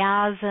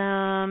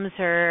 miasms,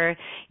 or,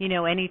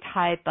 any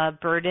type of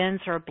burdens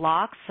or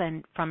blocks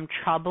and from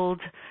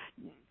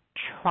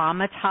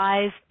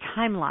traumatized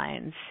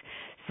timelines.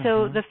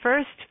 So the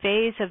first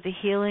phase of the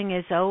healing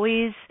is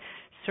always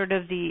sort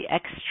of the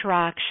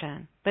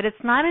extraction. But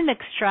it's not an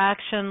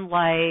extraction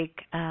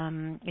like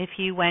if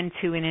you went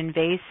to an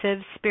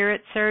invasive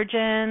spirit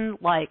surgeon,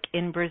 like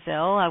in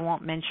Brazil, I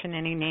won't mention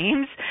any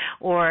names,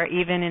 or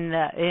even in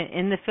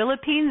the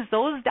Philippines.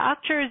 Those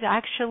doctors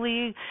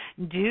actually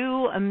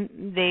do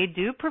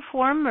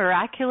perform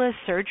miraculous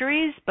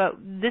surgeries, but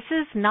this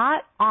is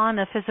not on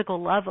a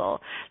physical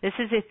level. This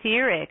is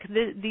etheric.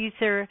 These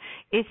are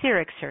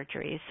etheric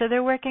surgeries. So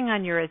they're working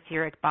on your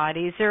etheric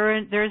bodies.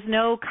 There's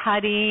no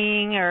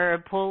cutting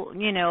or pull,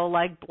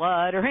 like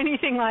blood or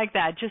anything like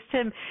that, just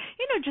to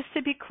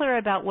be clear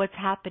about what's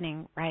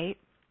happening, right?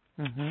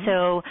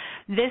 So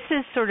this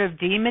is sort of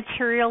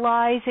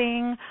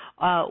dematerializing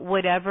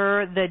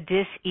whatever the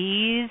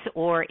dis-ease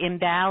or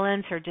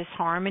imbalance or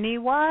disharmony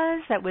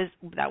was that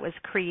was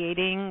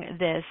creating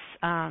this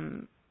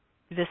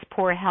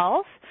poor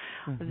health,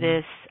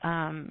 this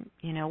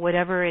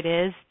whatever it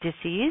is,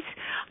 disease.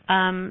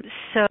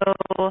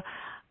 So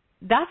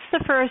that's the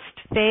first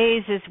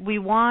phase, is we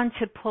want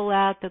to pull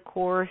out the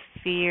core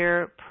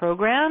fear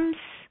programs,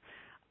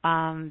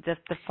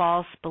 the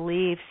false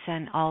beliefs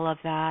and all of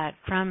that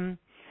from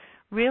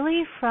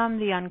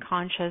the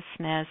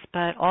unconsciousness,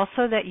 but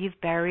also that you've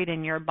buried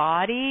in your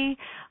body,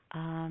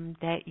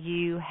 that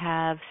you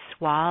have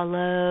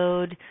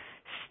swallowed,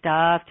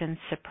 stuffed, and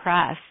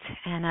suppressed.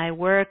 And I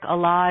work a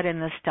lot in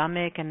the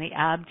stomach and the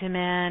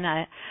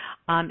abdomen,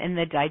 in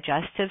the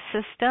digestive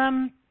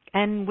system,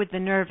 and with the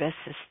nervous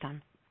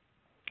system.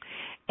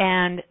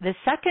 And the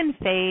second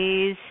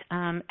phase,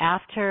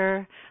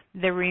 after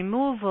the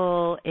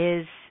removal,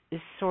 is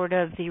sort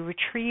of the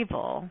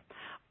retrieval,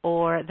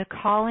 or the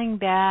calling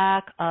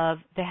back of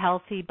the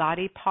healthy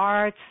body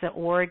parts, the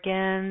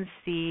organs,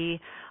 the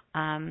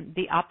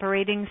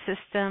operating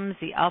systems,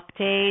 the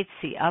updates,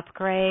 the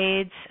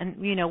upgrades, and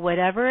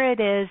whatever it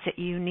is that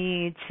you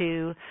need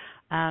to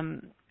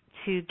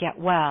to get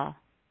well.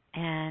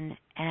 And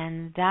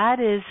that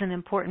is an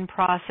important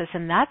process,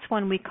 and that's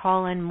when we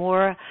call in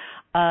more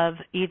of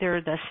either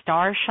the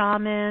star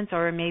shamans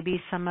or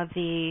maybe some of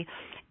the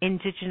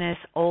indigenous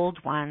old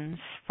ones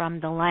from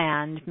the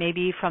land,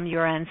 maybe from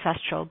your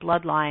ancestral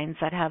bloodlines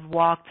that have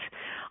walked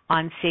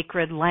on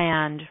sacred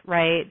land,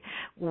 right,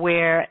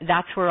 where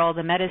that's where all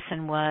the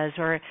medicine was,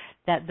 or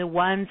that the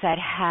ones that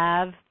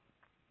have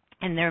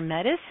in their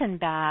medicine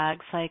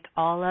bags, like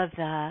all of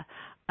the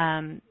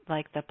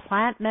like the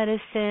plant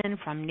medicine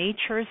from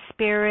nature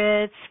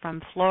spirits, from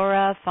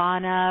flora,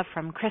 fauna,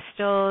 from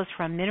crystals,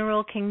 from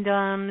mineral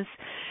kingdoms,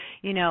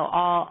 you know,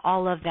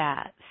 all of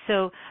that.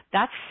 So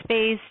that's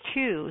phase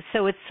 2.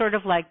 So it's sort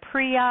of like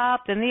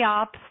pre-op and the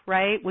op,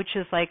 right, which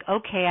is like,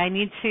 okay, I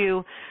need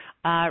to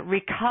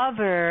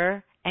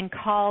recover and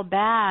call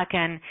back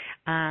and,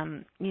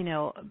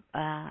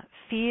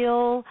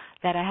 feel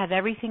that I have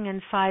everything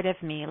inside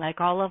of me, like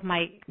all of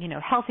my,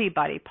 healthy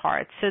body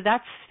parts. So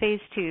that's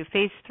phase 2.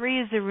 Phase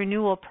 3 is the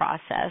renewal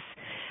process.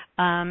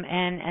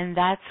 And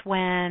that's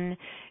when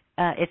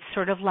it's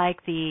sort of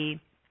like the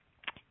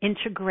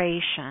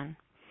integration.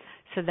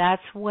 So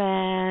that's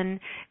when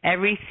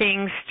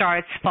everything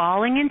starts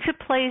falling into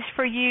place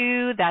for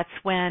you. That's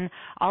when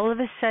all of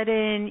a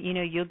sudden,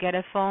 you'll get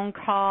a phone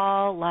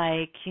call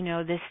like,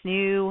 this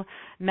new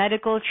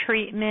medical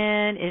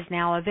treatment is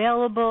now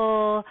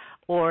available,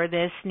 or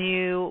this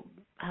new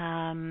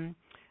healthcare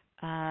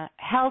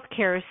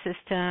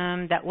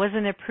system that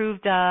wasn't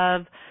approved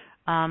of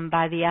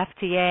by the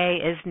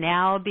FDA is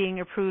now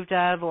being approved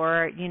of,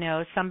 or,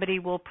 somebody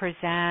will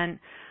present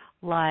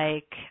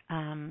like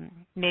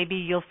maybe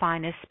you'll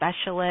find a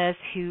specialist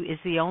who is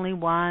the only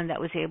one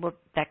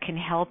that can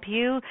help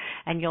you,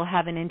 and you'll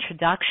have an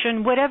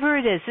introduction, whatever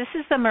it is. This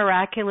is the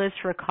miraculous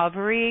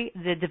recovery,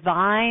 the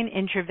divine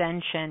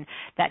intervention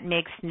that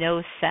makes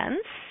no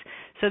sense.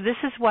 So this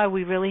is why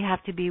we really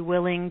have to be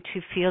willing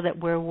to feel that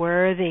we're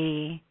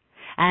worthy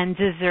and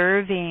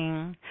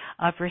deserving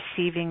of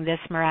receiving this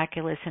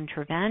miraculous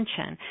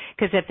intervention.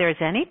 Because if there's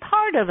any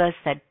part of us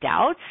that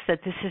doubts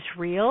that this is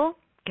real,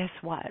 guess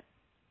what?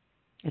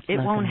 It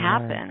won't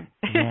happen.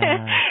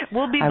 Yeah.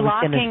 We'll be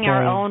blocking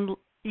our own.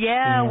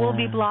 Yeah, we'll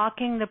be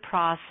blocking the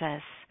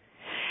process.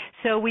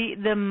 So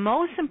the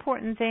most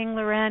important thing,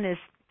 Loren, is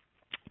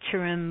to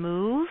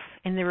remove,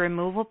 in the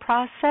removal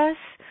process,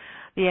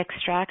 the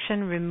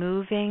extraction,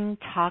 removing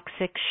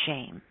toxic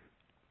shame.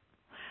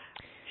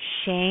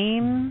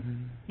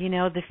 Shame,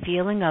 the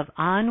feeling of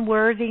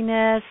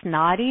unworthiness,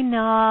 not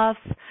enough,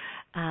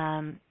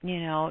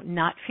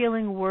 not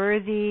feeling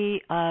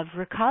worthy of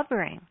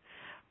recovering.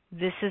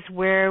 This is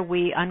where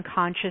we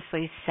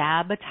unconsciously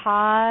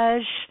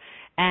sabotage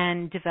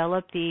and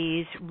develop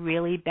these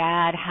really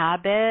bad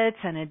habits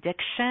and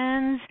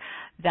addictions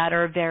that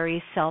are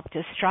very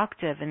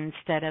self-destructive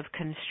instead of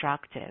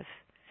constructive.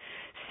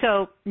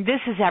 So this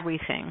is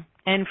everything.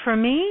 And for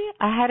me,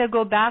 I had to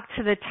go back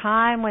to the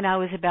time when I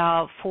was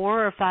about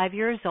 4 or 5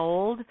 years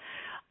old,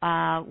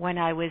 when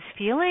I was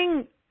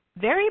feeling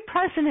very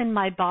present in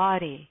my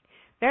body,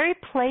 very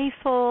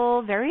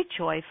playful, very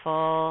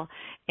joyful,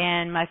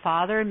 and my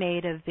father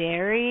made a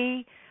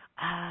very,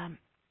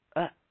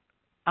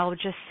 I'll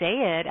just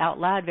say it out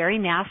loud, very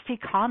nasty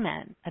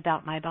comment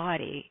about my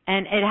body.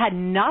 And it had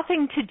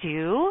nothing to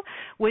do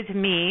with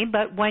me,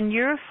 but when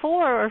you're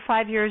 4 or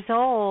 5 years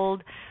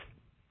old,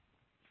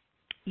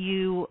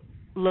 you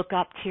look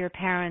up to your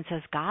parents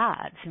as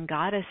gods and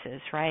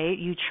goddesses, right?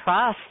 You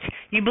trust,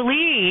 you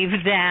believe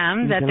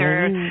them that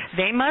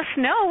they must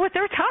know what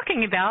they're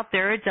talking about.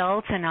 They're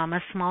adults and I'm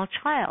a small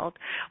child.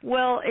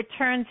 Well, it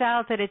turns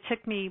out that it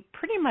took me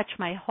pretty much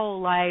my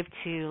whole life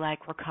to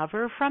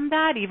recover from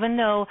that, even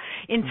though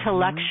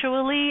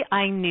intellectually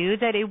I knew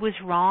that it was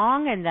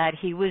wrong and that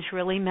he was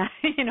really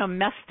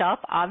messed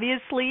up,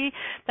 obviously,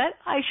 that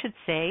I should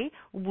say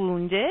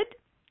wounded,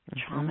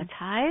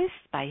 traumatized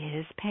by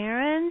his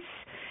parents.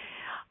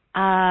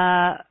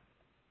 I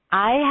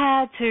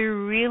had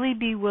to really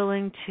be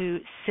willing to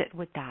sit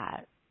with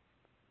that.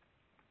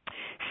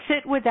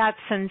 Sit with that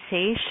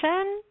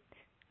sensation,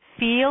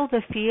 feel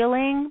the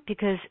feeling,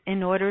 because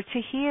in order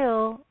to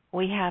heal,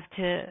 we have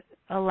to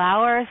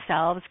allow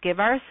ourselves, give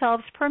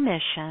ourselves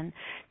permission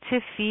to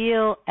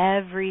feel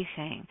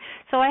everything.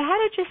 So I had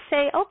to just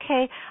say,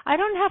 okay, I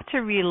don't have to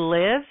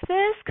relive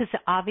this, because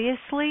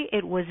obviously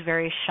it was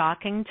very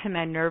shocking to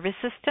my nervous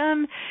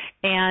system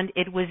and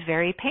it was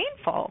very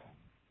painful.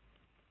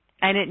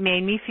 And it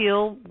made me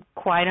feel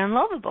quite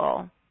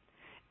unlovable.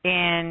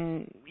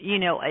 And,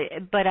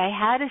 but I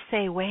had to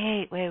say,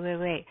 wait.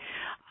 I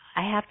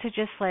have to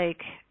just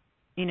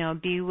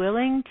be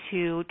willing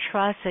to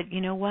trust that,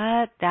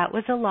 what, that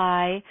was a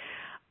lie.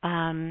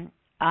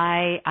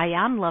 I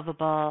am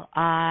lovable.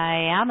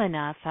 I am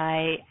enough.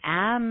 I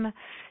am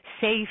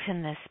safe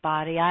in this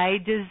body. I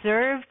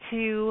deserve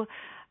to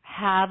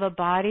have a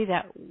body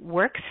that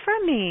works for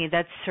me,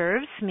 that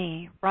serves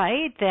me,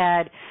 right?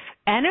 That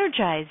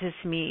energizes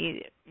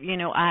me.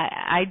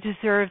 I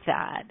deserve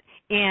that.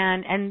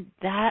 And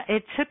that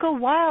it took a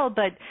while,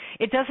 but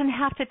it doesn't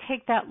have to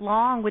take that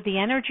long with the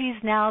energies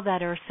now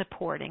that are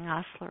supporting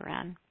us,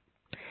 Loren.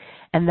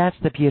 And that's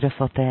the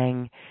beautiful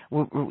thing.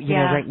 You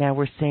know, right now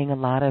we're seeing a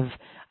lot of,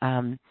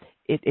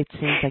 it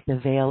seems like the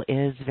veil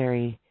is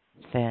very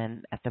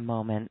thin at the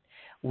moment.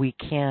 We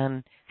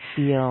can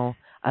feel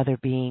other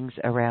beings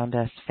around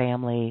us,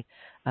 family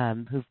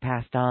who've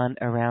passed on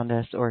around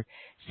us, or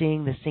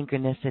seeing the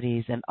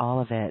synchronicities and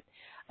all of it.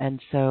 And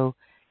so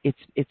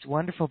it's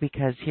wonderful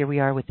because here we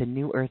are with the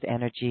new earth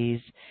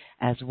energies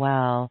as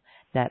well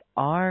that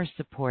are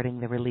supporting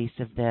the release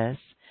of this.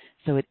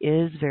 So it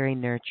is very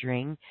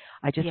nurturing.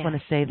 I just want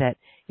to say that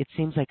it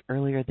seems like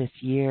earlier this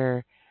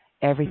year,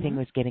 everything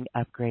was getting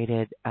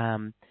upgraded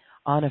on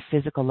a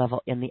physical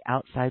level in the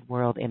outside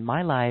world in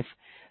my life,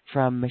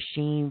 from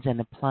machines and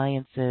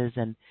appliances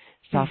and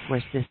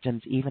software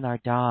systems, even our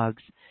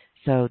dogs.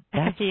 So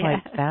that's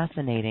quite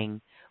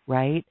fascinating,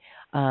 right?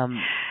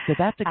 So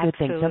that's a good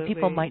thing. Some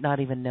people might not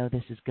even know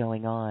this is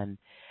going on.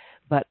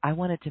 But I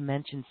wanted to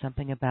mention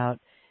something about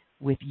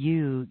with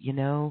you, you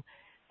know,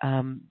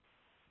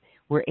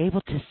 we're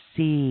able to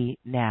see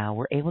now,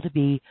 we're able to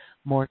be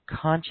more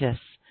conscious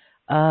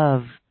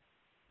of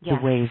the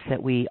ways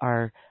that we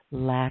are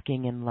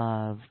lacking in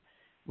love,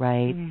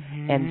 right?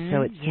 And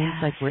so it seems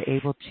like we're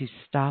able to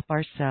stop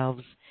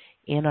ourselves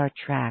in our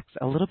tracks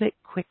a little bit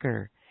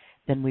quicker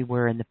than we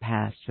were in the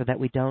past, so that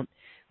we don't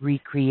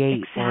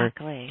recreate or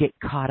get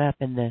caught up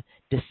in the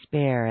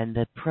despair and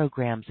the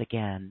programs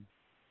again.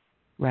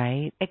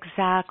 Right?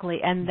 Exactly.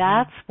 And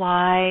that's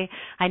why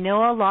I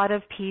know a lot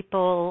of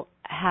people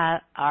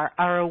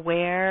are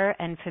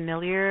aware and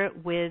familiar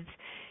with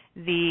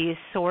the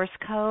source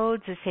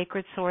codes, the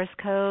sacred source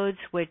codes,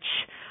 which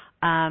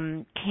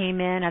came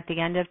in at the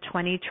end of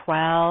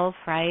 2012,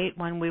 right,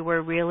 when we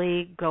were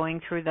really going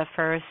through the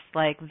first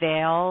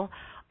veil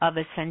of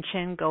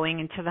ascension, going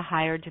into the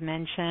higher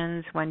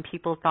dimensions, when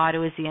people thought it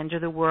was the end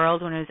of the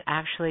world, when it was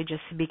actually just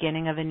the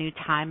beginning of a new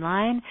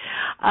timeline.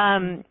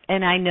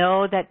 And I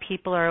know that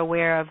people are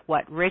aware of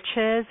what RICH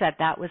is,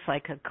 that was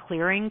like a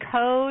clearing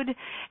code,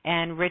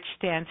 and RICH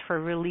stands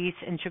for Release,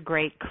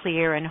 Integrate,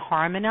 Clear, and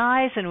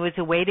Harmonize, and it was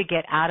a way to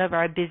get out of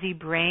our busy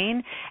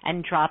brain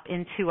and drop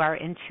into our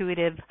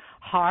intuitive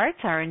heart,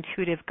 our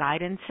intuitive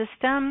guidance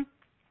system.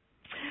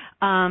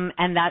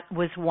 And that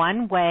was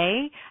one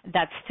way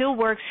that still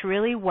works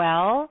really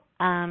well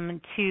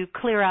to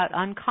clear out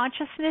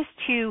unconsciousness,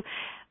 to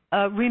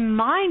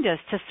remind us,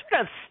 to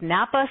sort of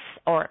snap us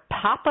or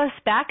pop us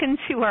back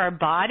into our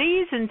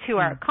bodies, into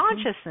our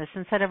consciousness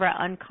instead of our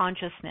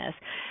unconsciousness.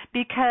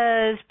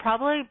 Because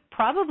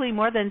probably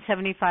more than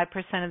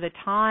 75% of the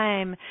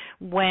time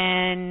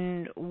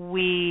when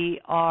we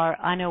are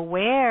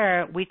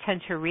unaware, we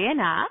tend to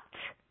reenact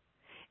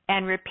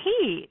and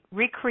repeat,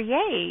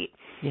 recreate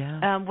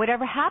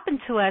whatever happened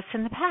to us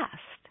in the past.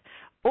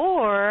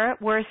 Or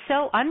we're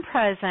so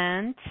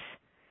unpresent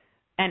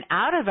and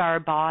out of our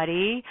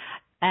body,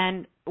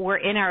 and we're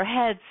in our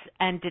heads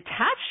and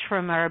detached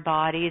from our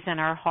bodies and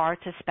our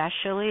hearts,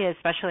 especially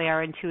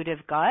our intuitive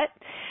gut,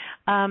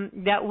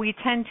 that we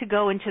tend to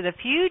go into the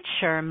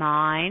future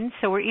mind.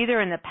 So we're either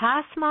in the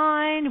past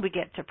mind, we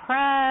get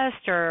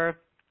depressed, or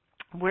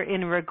we're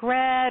in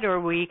regret, or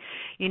we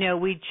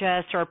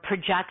just are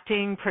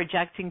projecting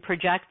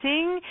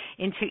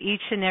into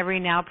each and every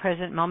now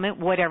present moment,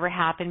 whatever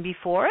happened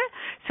before.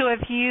 So if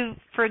you,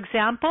 for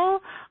example,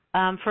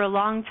 for a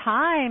long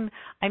time,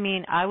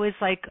 I was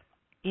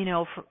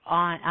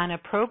on a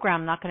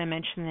program, I'm not going to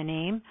mention the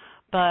name,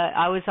 but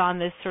I was on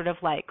this sort of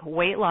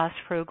weight loss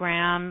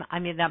program,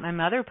 that my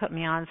mother put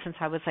me on since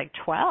I was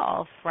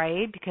 12,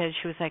 right? Because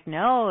she was like,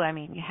 no,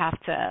 you have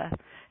to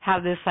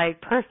have this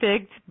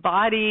perfect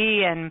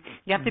body, and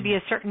you have to be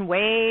a certain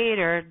weight,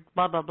 or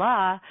blah, blah,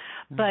 blah.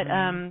 But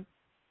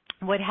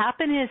what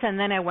happened is, and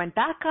then I went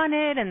back on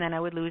it, and then I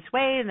would lose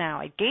weight, and then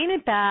I would gain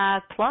it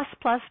back, plus,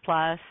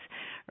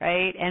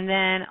 right? And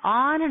then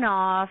on and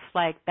off,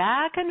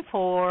 back and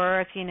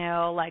forth,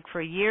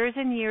 for years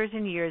and years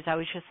and years, I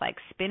was just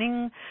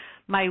spinning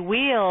my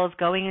wheels,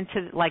 going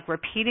into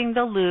repeating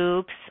the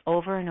loops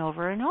over and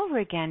over and over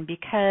again,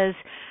 because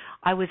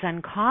I was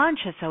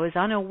unconscious. I was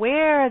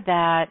unaware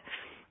that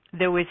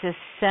there was a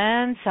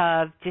sense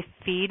of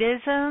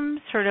defeatism,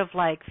 sort of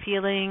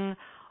feeling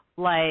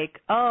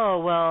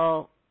oh,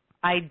 well,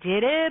 I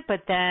did it,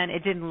 but then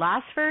it didn't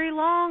last very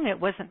long. It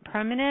wasn't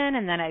permanent,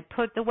 and then I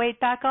put the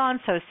weight back on.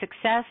 So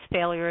success,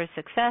 failure,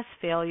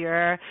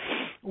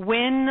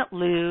 win,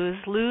 lose,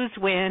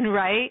 win,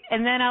 right?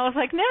 And then I was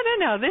like,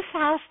 no, this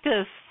has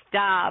to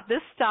stop.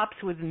 This stops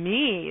with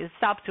me. It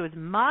stops with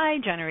my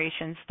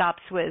generation,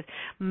 stops with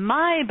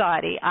my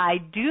body. I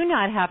do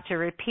not have to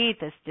repeat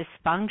this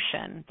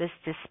dysfunction, this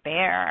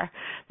despair,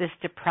 this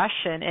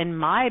depression in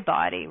my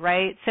body,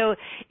 right? So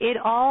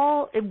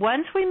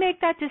once we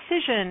make that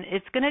decision,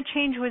 it's going to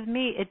change with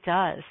me. It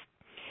does.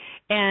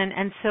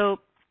 And so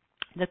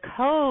the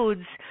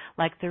codes,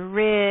 like the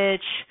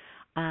rich,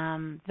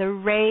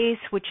 the race,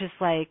 which is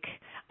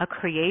a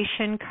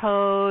creation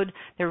code,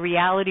 the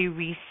reality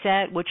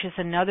reset, which is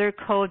another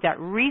code that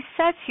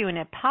resets you and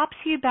it pops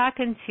you back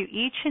into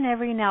each and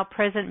every now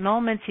present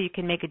moment so you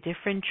can make a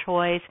different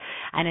choice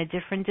and a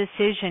different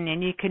decision,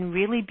 and you can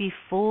really be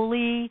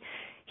fully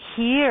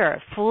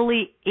here,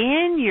 fully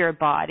in your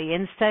body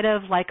instead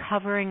of like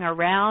hovering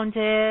around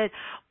it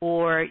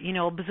or,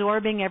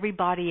 absorbing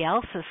everybody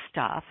else's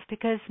stuff,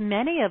 because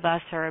many of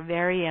us are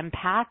very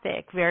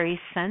empathic, very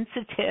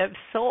sensitive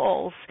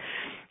souls.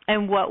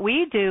 And what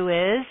we do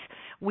is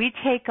we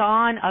take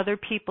on other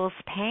people's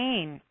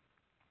pain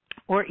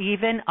or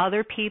even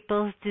other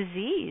people's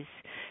disease.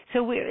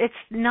 So it's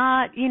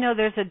not,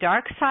 there's a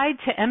dark side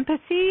to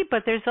empathy,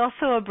 but there's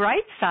also a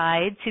bright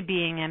side to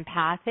being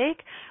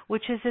empathic,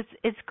 which is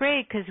it's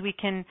great because we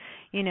can,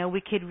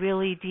 we could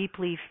really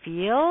deeply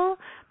feel,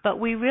 but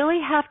we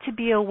really have to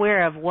be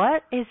aware of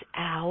what is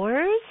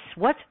ours,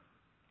 what's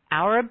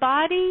our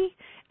body,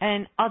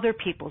 and other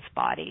people's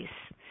bodies.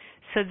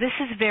 So this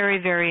is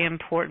very, very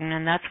important,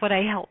 and that's what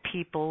I help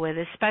people with,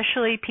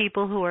 especially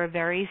people who are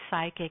very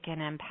psychic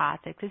and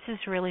empathic. This is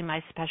really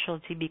my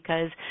specialty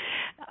because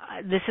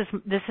this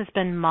has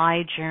been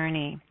my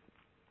journey.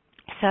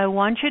 So I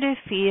want you to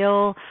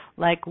feel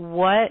like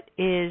what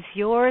is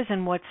yours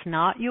and what's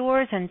not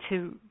yours, and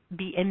to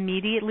be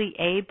immediately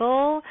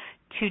able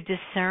to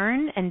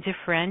discern and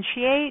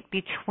differentiate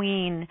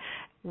between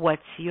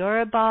what's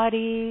your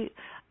body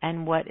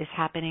and what is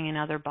happening in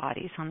other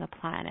bodies on the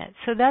planet.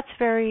 So that's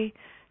really,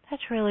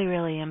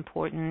 really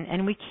important,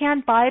 and we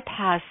can't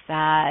bypass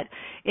that.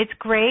 It's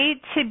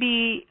great to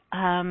be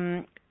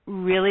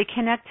really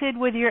connected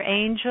with your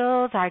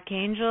angels,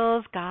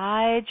 archangels,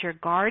 guides, your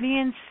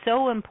guardians,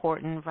 so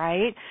important,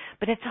 right?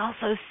 But it's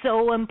also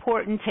so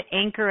important to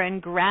anchor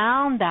and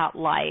ground that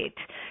light,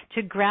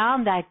 to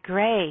ground that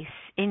grace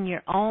in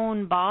your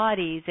own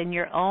bodies, in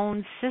your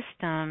own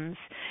systems,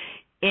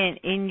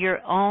 in your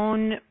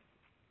own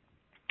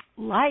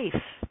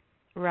life,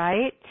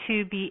 right?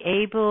 To be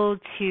able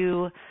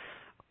to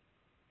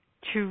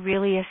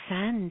really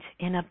ascend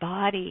in a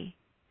body.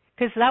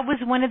 Because that was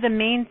one of the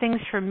main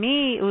things for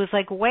me. It was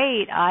like,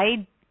 wait,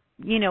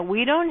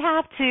 we don't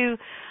have to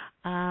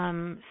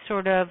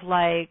sort of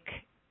like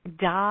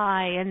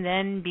die and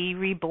then be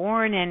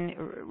reborn and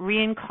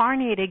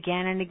reincarnate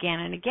again and again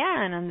and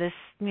again on this,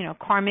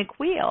 karmic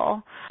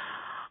wheel.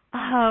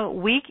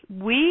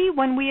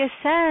 When we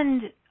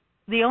ascend,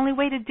 the only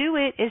way to do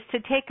it is to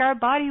take our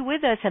body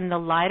with us, and the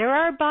lighter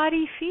our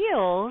body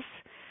feels,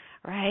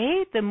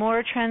 right, the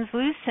more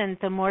translucent,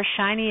 the more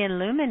shiny and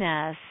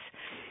luminous,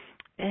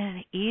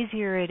 and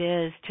easier it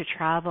is to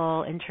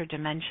travel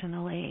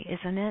interdimensionally,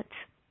 isn't it?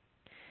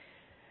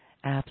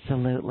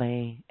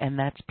 Absolutely, and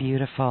that's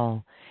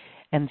beautiful.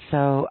 And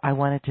so I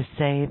wanted to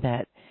say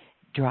that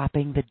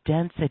dropping the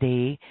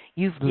density,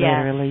 you've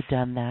literally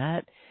done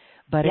that,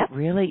 but it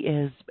really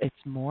is,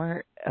 it's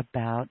more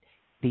about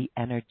the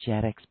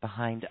energetics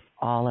behind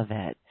all of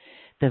it,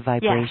 the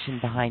vibration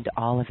behind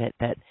all of it,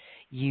 that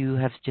you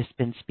have just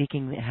been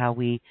speaking, how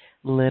we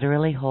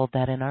literally hold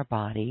that in our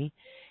body,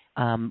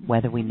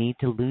 whether we need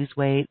to lose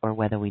weight or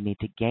whether we need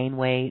to gain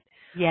weight,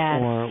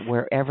 or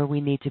wherever we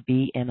need to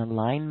be in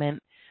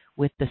alignment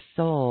with the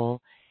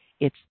soul.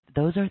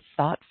 Those are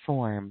thought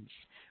forms,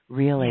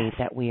 really,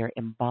 that we are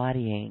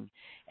embodying.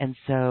 And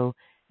so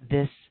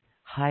this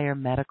higher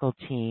medical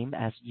team,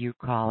 as you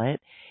call it,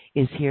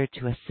 is here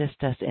to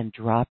assist us in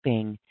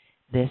dropping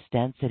this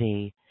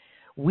density.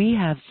 We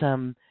have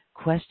some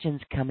questions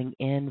coming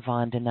in,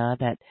 Vandana,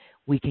 that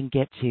we can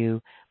get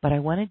to, but I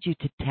wanted you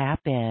to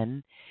tap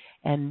in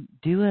and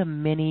do a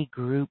mini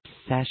group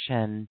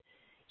session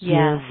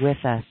here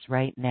with us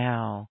right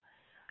now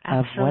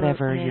of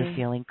whatever you're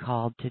feeling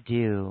called to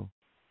do.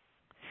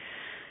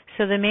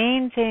 So the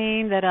main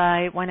thing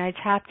that when I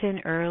tapped in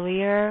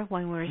earlier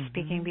when we were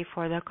speaking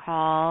before the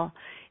call,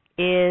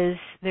 is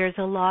there's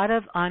a lot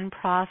of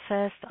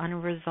unprocessed,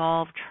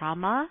 unresolved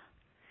trauma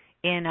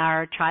in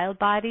our child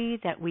body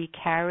that we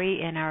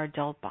carry in our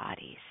adult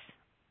bodies.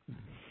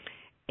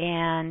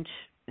 And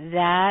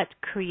that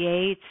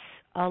creates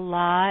a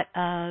lot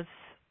of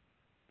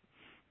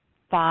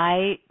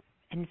fight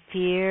and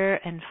fear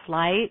and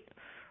flight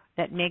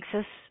that makes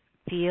us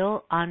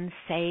feel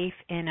unsafe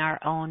in our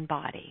own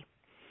body.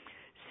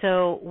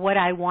 So what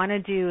I want to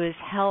do is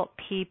help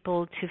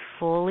people to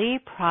fully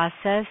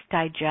process,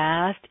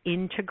 digest,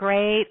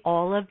 integrate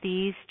all of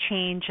these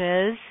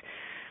changes,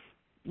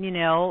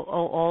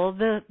 all of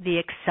the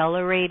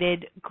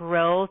accelerated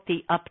growth,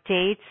 the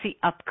updates, the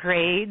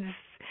upgrades,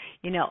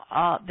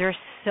 there's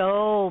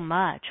so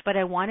much. But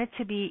I want it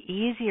to be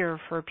easier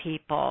for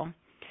people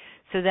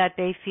so that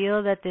they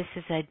feel that this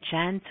is a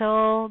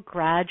gentle,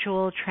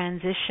 gradual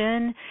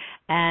transition,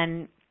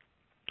 and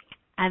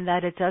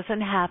that it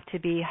doesn't have to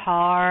be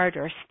hard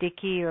or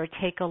sticky or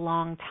take a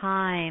long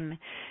time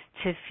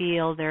to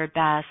feel their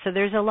best. So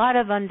there's a lot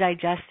of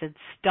undigested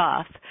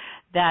stuff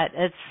that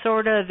it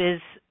sort of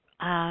is,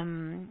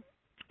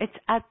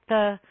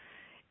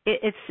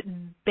 it's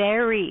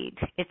buried.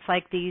 It's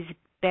like these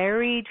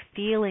buried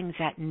feelings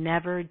that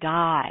never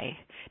die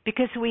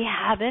because we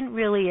haven't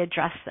really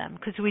addressed them,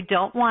 because we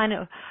don't want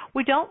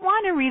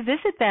to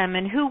revisit them.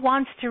 And who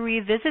wants to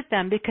revisit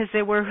them, because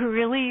they were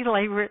really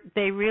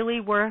they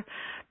really were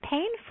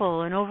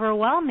painful and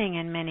overwhelming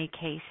in many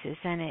cases,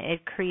 and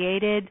it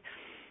created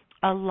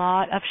a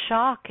lot of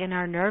shock in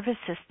our nervous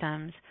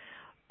systems.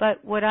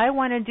 But what I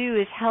want to do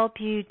is help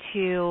you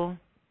to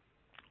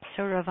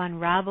sort of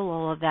unravel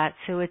all of that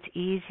so it's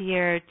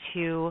easier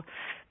to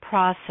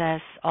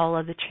process all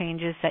of the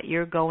changes that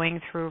you're going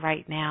through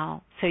right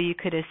now, so you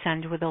could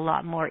ascend with a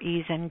lot more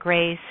ease and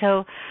grace.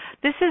 So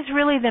this is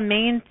really the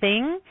main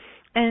thing.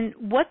 And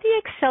what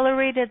the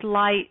accelerated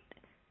light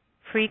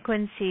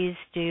frequencies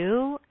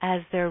do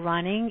as they're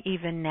running,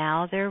 even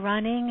now they're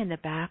running in the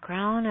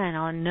background, and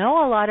I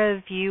know a lot of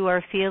you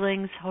are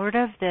feeling sort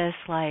of this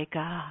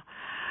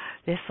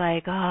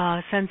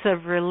sense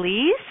of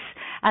release,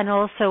 and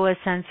also a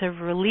sense of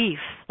relief,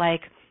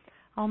 like,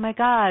 oh my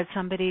God,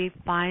 somebody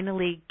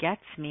finally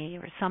gets me,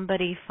 or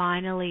somebody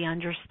finally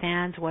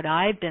understands what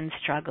I've been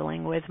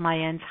struggling with my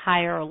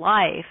entire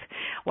life.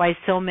 Why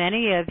so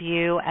many of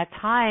you at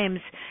times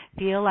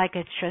feel like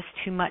it's just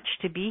too much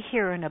to be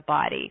here in a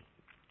body.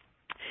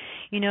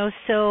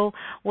 So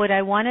what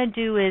I want to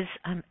do is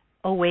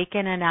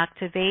awaken and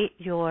activate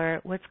your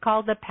what's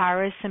called the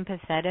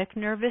parasympathetic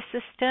nervous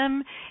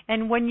system.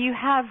 And when you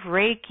have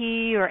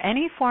Reiki or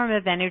any form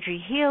of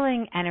energy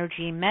healing,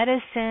 energy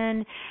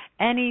medicine,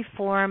 any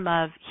form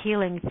of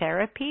healing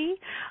therapy,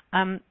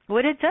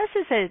 what it does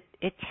is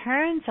it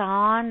turns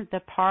on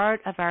the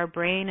part of our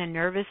brain and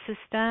nervous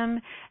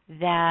system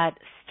that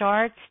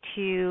starts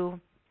to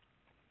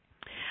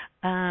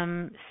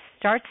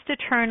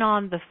turn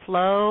on the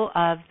flow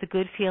of the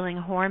good feeling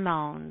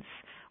hormones,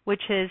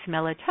 which is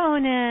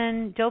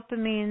melatonin,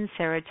 dopamine,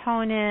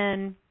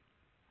 serotonin,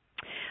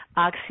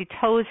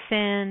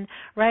 oxytocin,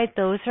 right?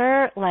 Those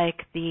are like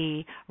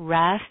the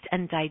rest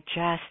and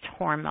digest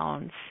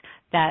hormones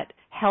that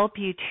help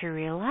you to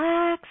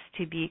relax,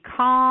 to be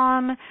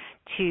calm,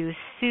 to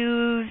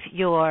soothe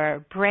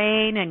your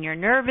brain and your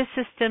nervous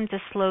system, to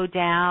slow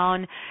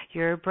down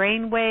your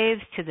brain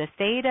waves to the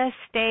theta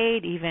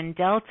state, even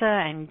delta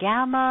and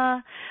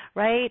gamma,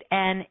 right?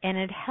 And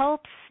it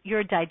helps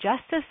your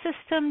digestive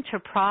system to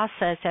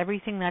process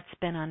everything that's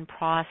been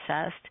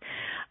unprocessed.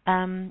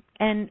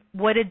 And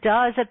what it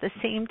does at the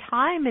same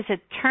time is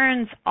it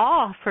turns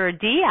off or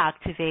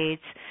deactivates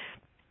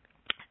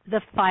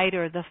the fight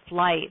or the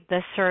flight, the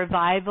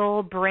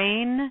survival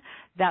brain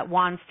that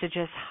wants to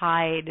just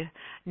hide,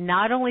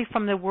 not only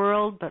from the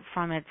world, but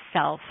from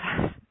itself,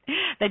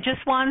 that just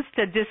wants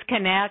to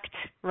disconnect,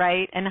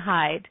 right, and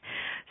hide.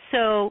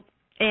 So,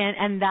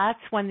 and that's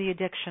when the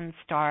addictions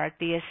start,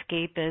 the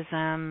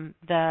escapism,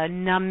 the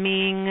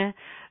numbing,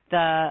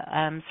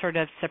 the sort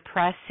of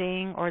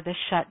suppressing, or the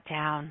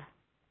shutdown.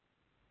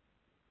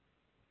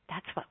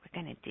 That's what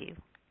we're going to do.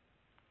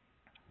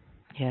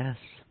 Yes.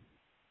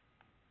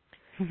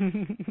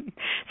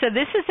 So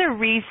this is a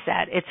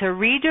reset. It's a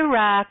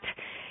redirect.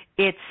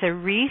 It's a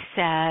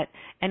reset.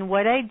 And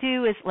what I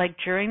do is, like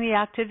during the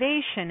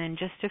activation in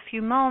just a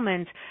few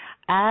moments,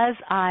 as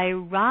I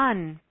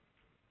run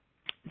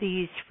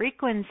these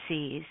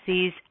frequencies,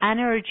 these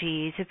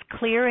energies, it's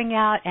clearing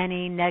out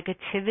any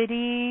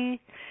negativity,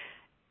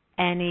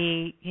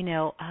 any,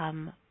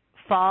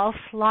 false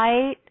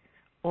light,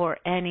 or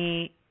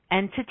any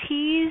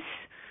entities,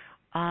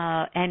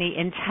 any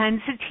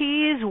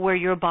intensities where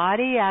your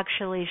body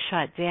actually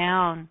shut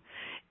down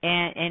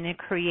and it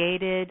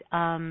created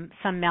some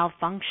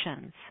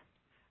malfunctions,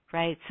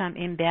 right? Some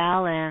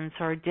imbalance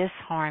or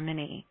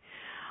disharmony.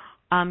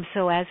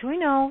 So as we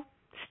know,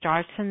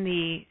 starts in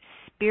the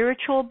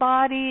spiritual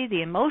body,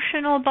 the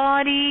emotional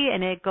body,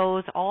 and it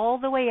goes all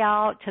the way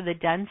out to the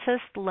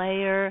densest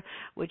layer,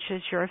 which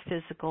is your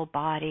physical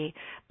body.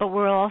 But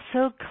we're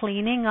also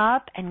cleaning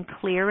up and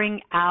clearing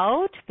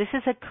out. This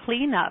is a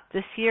cleanup.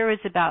 This year is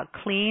about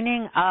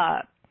cleaning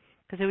up,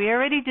 because we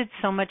already did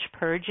so much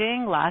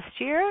purging last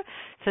year.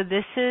 So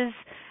this is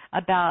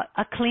about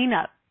a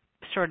cleanup,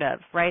 sort of,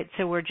 right?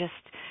 So we're just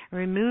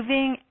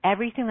removing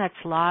everything that's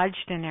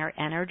lodged in our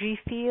energy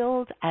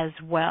field as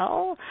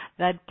well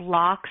that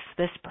blocks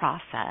this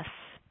process.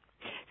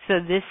 So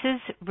this is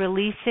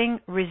releasing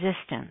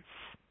resistance.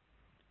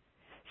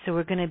 So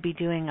we're going to be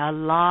doing a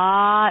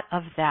lot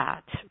of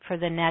that for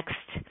the next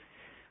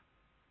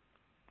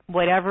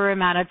whatever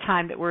amount of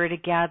time that we're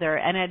together,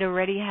 and it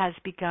already has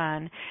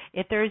begun.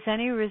 If there's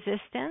any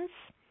resistance,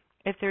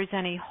 if there's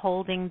any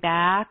holding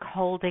back,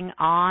 holding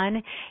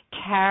on,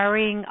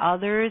 carrying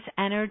others'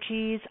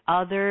 energies,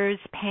 others'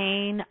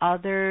 pain,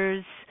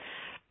 others'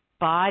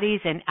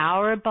 bodies in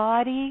our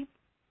body,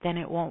 then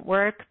it won't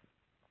work.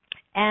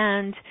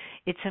 And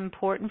it's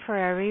important for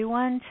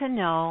everyone to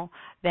know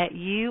that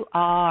you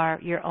are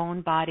your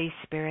own body's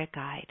spirit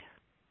guide.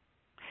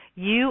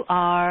 You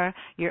are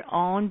your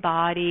own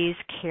body's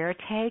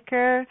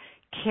caretaker,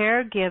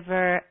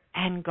 caregiver,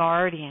 and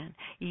guardian.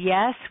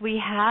 Yes,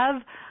 we have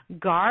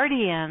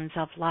guardians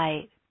of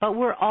light, but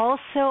we're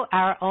also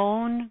our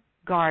own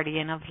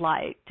guardian of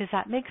light. Does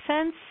that make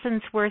sense,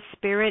 since we're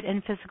spirit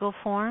in physical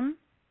form?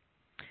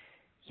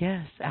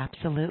 Yes,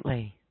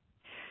 absolutely.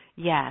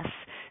 Yes.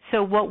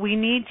 So what we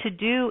need to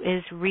do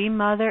is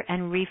remother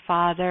and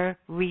refather,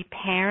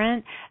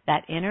 reparent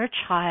that inner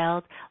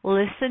child,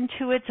 listen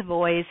to its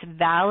voice,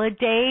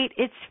 validate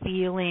its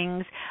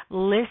feelings,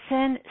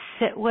 listen,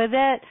 sit with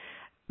it,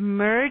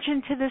 merge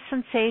into the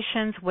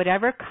sensations,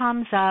 whatever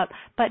comes up,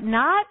 but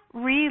not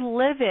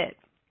relive it.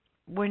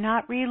 We're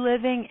not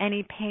reliving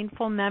any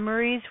painful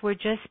memories. We're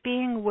just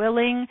being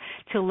willing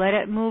to let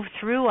it move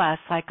through us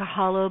like a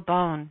hollow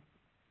bone.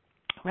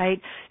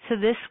 Right? So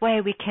this way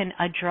we can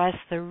address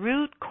the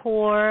root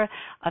core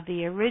of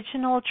the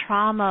original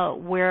trauma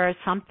where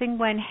something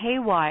went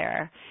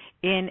haywire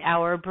in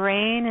our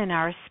brain, in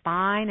our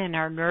spine, in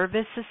our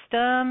nervous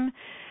system,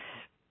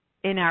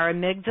 in our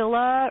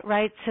amygdala,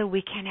 right? So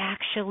we can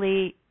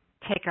actually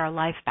take our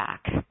life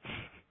back.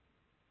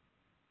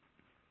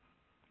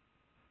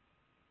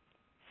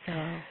 So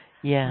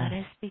let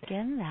us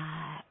begin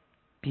that.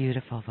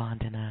 Beautiful,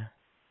 Vandana.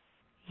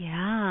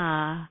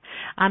 Yeah.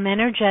 I'm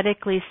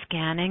energetically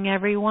scanning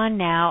everyone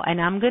now, and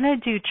I'm going to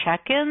do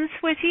check-ins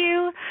with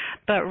you.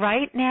 But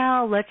right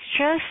now, let's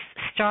just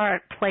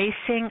start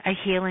placing a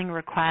healing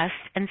request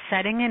and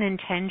setting an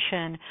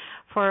intention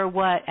for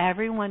what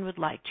everyone would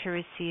like to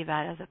receive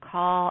out of the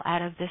call,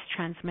 out of this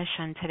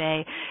transmission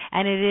today.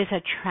 And it is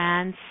a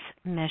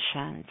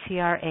transmission,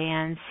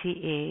 Trance,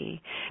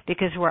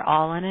 because we're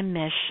all on a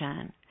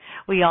mission.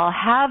 We all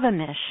have a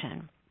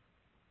mission.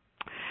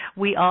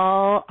 We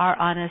all are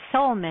on a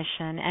soul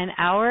mission, and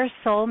our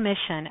soul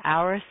mission,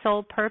 our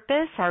soul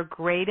purpose, our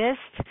greatest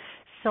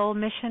soul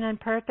mission and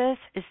purpose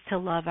is to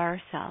love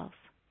ourselves,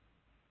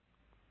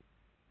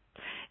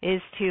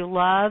 is to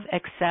love,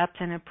 accept,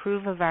 and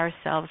approve of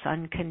ourselves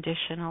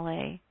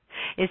unconditionally,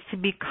 is to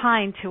be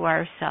kind to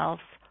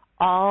ourselves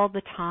all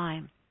the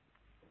time,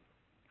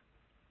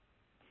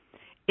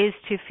 is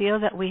to feel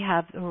that we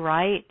have the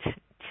right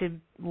to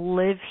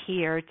live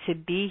here, to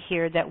be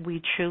here, that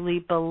we truly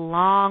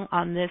belong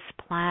on this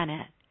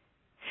planet.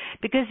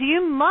 Because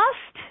you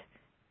must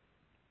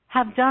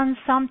have done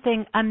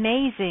something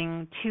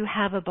amazing to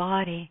have a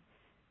body.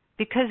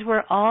 Because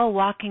we're all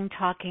walking,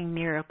 talking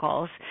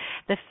miracles.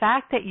 The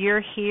fact that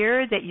you're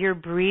here, that you're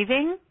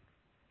breathing,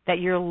 that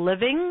you're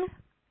living,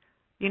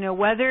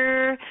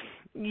 whether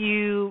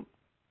you,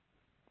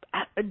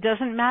 it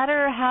doesn't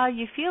matter how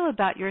you feel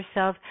about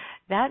yourself,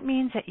 that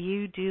means that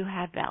you do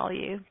have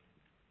value.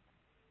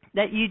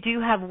 That you do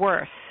have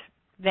worth,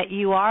 that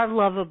you are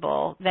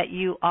lovable, that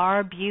you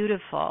are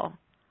beautiful.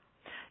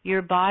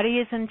 Your body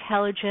is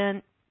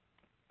intelligent.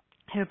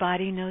 Your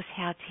body knows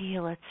how to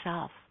heal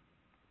itself.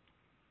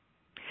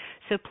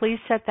 So please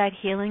set that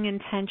healing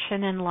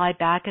intention and lie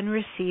back and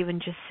receive,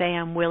 and just say,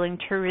 I'm willing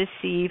to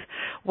receive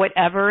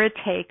whatever it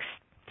takes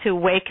to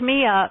wake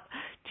me up,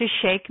 to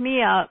shake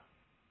me up,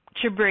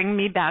 to bring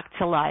me back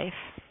to life.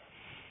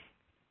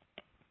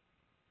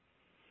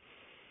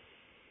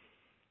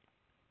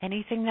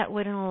 Anything that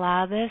wouldn't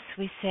allow this,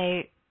 we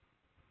say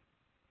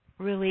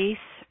release,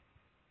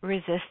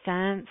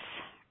 resistance,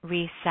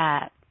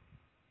 reset.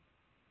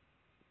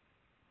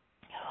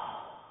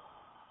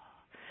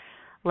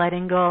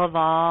 Letting go of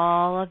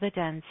all of the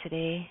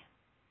density,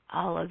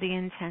 all of the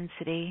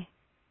intensity.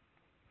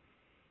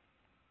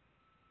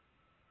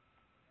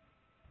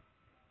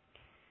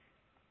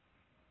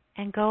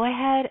 And go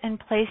ahead and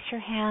place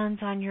your hands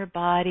on your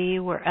body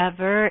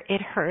wherever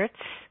it hurts,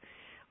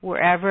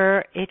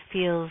 wherever it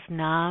feels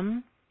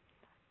numb,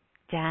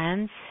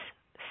 dense,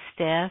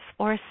 stiff,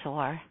 or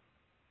sore.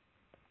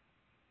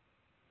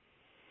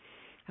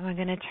 And we're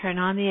going to turn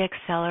on the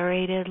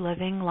accelerated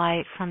living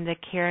light from the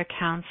Kira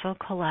Council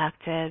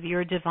Collective,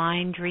 your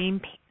Divine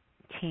Dream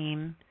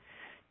Team.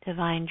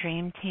 Divine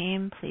Dream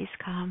Team, please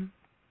come.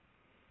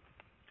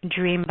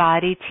 Dream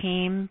Body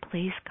Team,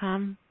 please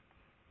come.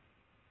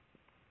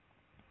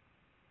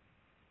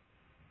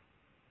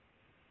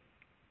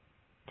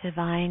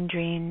 Divine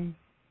Dream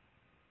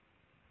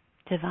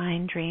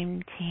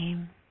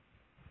Team.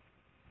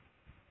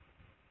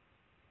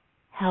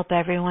 Help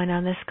everyone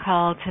on this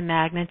call to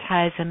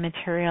magnetize and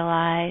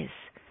materialize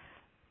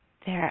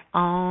their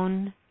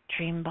own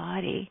dream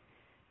body,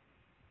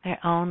 their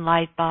own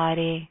light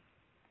body.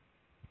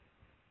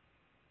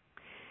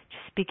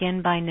 Just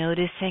begin by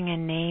noticing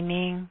and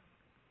naming,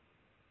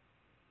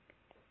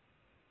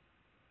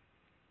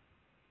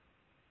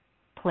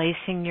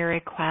 placing your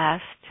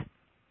request.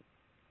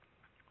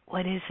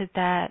 What is it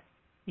that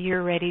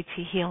you're ready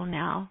to heal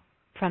now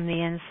from the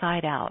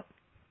inside out?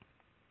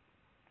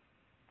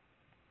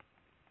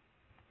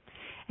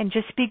 And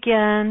just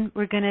begin.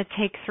 We're going to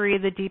take 3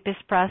 of the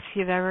deepest breaths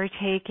you've ever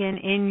taken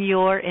in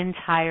your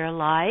entire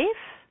life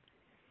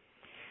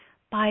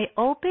by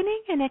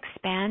opening and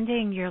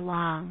expanding your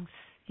lungs,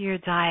 your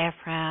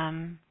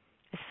diaphragm,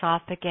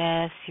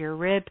 esophagus, your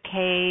rib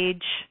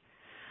cage.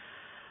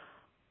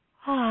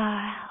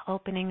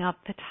 Opening up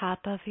the top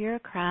of your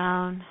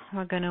crown.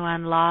 We're going to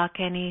unlock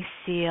any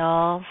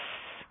seals.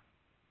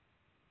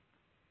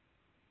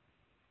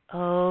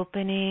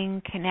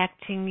 opening,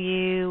 connecting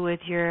you with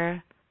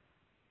your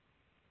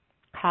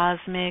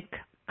cosmic,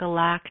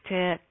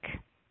 galactic,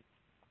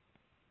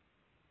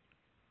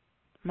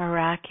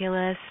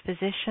 miraculous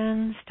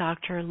physicians,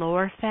 Dr.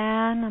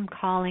 Lorfan. I'm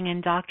calling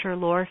in Dr.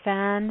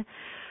 Lorfan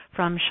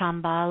from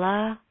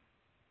Shambhala,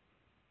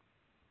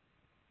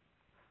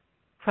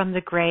 from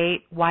the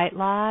Great White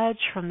Lodge,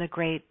 from the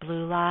Great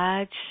Blue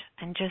Lodge,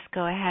 and just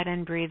go ahead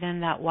and breathe in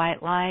that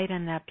white light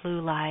and that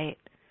blue light.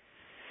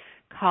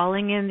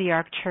 Calling in the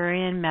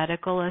Arcturian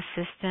medical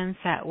assistants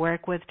that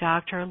work with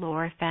Dr.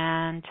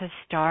 Lorfan to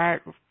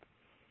start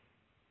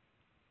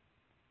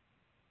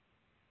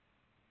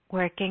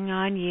working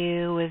on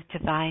you with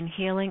divine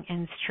healing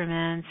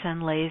instruments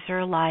and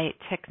laser light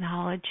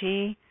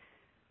technology.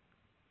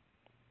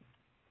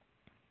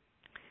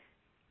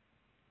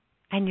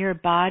 And your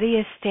body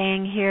is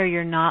staying here.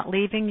 You're not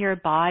leaving your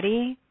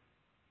body.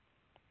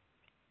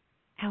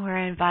 And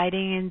we're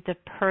inviting in the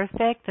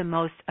perfect, the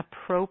most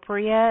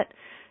appropriate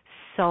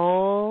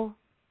soul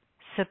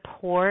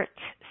support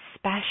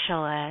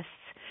specialists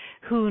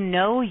who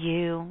know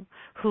you,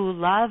 who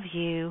love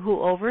you, who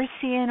oversee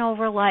and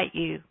overlight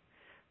you,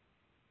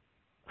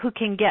 who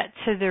can get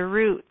to the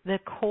root, the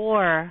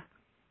core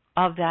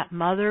of that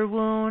mother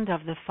wound,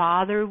 of the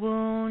father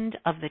wound,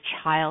 of the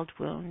child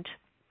wound.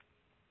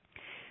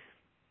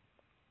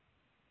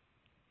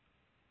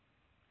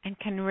 And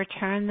can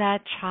return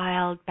that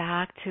child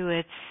back to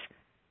its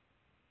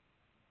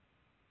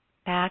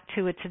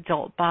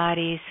adult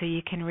body so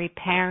you can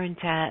reparent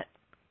it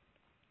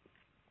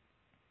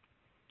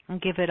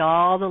and give it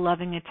all the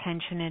loving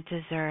attention it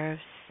deserves.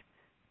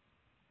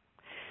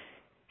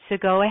 So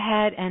go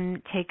ahead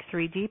and take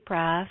 3 deep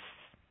breaths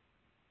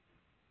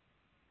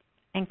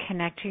and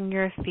connecting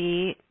your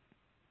feet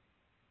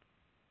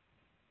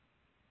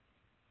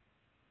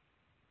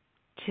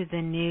to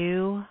the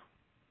new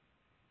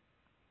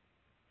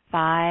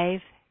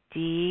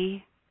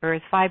 5D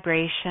earth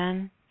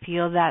vibration.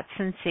 Feel that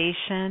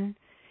sensation,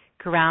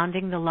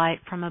 grounding the light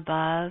from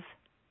above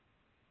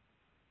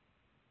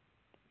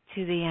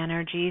to the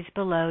energies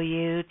below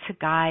you, to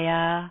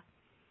Gaia,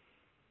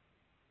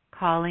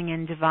 calling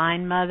in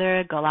Divine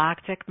Mother,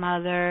 Galactic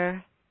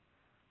Mother,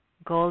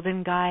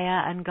 Golden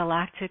Gaia, and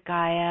Galactic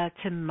Gaia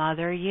to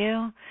mother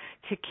you,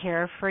 to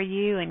care for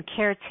you and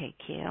caretake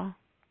you,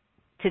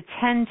 to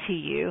tend to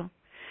you,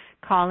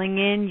 calling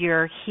in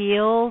your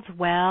healed,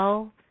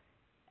 well,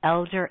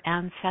 elder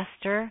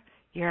ancestor,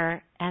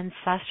 your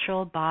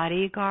ancestral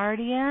body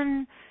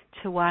guardian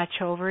to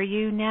watch over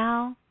you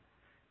now.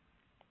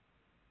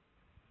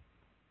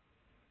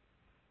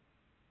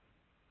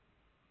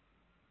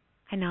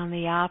 And on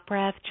the out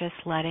breath, just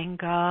letting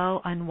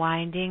go,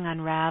 unwinding,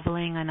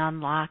 unraveling, and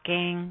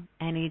unlocking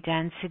any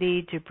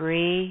density,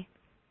 debris,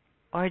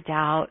 or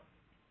doubt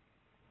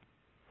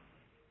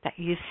that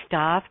you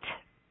stopped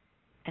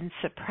and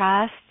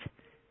suppressed,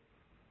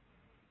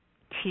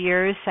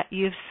 tears that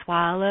you've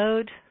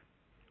swallowed,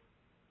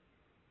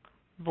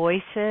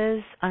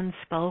 voices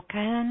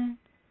unspoken.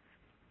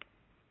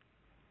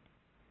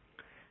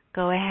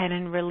 Go ahead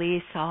and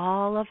release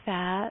all of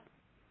that,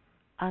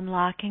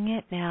 unlocking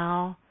it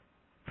now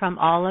from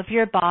all of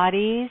your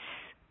bodies,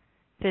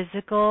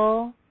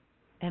 physical,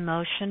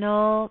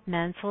 emotional,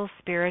 mental,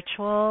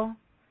 spiritual,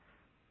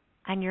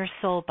 and your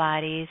soul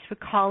bodies.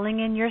 We're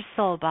calling in your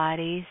soul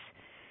bodies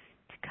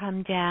to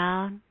come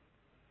down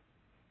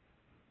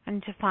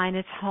and to find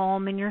its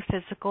home in your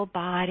physical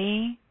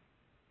body.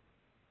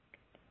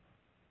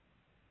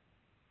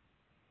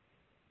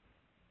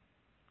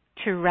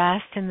 To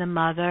rest in the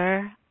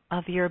mother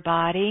of your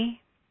body,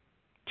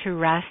 to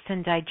rest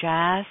and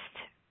digest,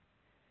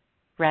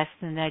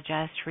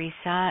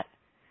 reset,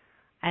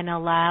 and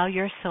allow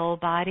your soul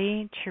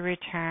body to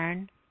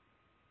return,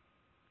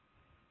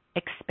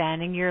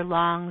 expanding your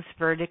lungs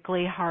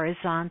vertically,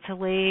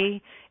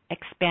 horizontally,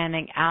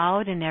 expanding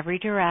out in every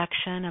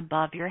direction,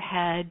 above your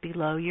head,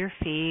 below your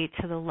feet,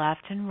 to the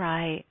left and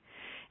right,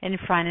 in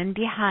front and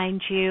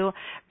behind you,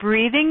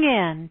 breathing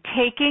in,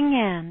 taking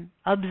in,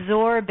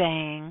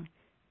 absorbing,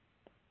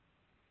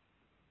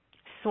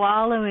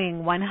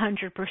 swallowing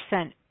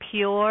 100%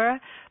 pure,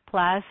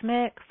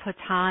 plasmic,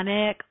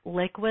 photonic,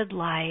 liquid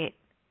light,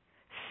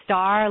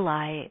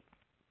 starlight,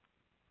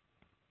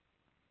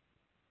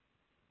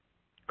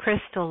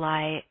 crystal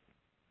light,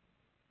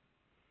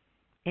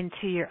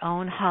 into your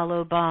own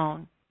hollow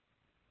bone,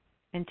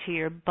 into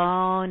your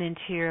bones,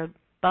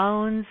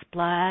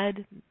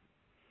 blood,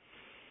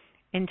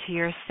 into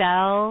your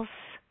cells,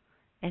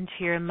 into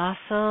your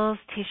muscles,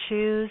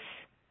 tissues,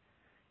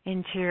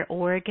 into your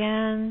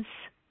organs,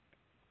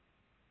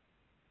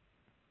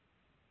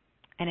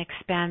 and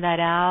expand that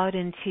out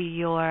into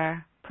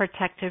your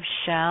protective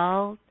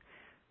shell,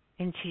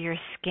 into your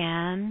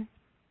skin.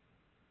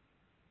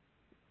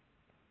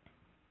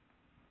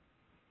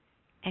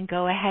 And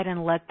go ahead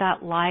and let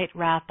that light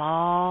wrap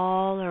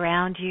all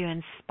around you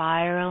and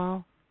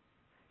spiral,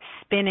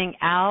 spinning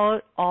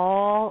out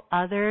all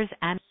others'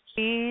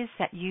 energies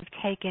that you've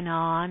taken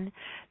on,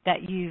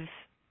 that you've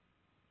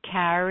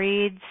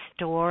carried,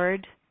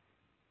 stored,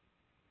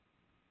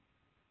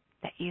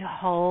 you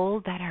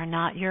hold that are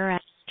not your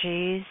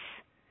energies.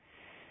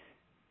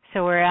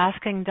 So we're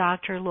asking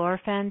Dr.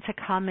 Lorfen to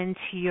come into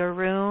your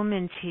room,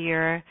 into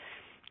your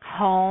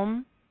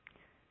home,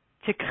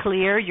 to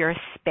clear your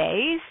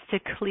space, to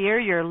clear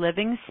your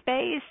living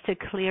space, to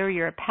clear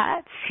your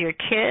pets, your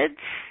kids,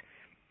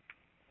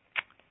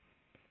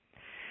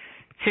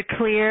 to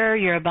clear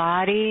your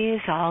bodies,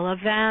 all of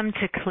them,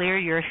 to clear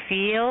your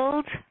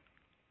field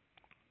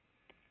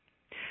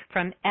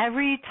from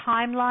every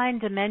timeline,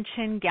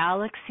 dimension,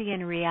 galaxy,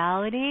 and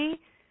reality.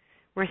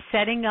 We're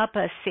setting up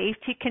a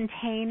safety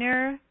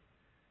container.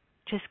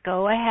 Just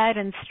go ahead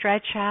and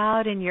stretch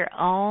out in your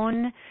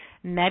own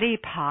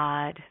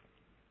Medipod.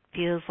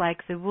 Feels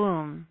like the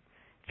womb.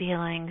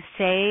 Feeling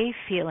safe,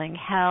 feeling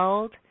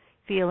held,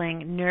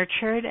 feeling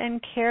nurtured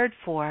and cared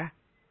for.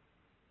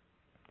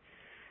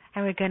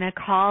 And we're going to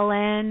call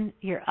in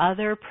your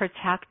other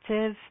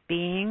protective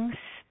beings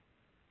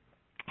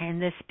in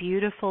this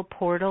beautiful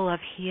portal of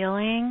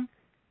healing,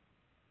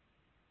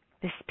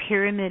 this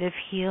pyramid of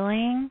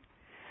healing.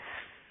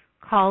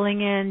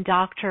 Calling in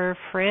Dr.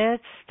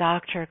 Fritz,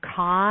 Dr.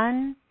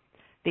 Khan,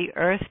 the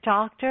Earth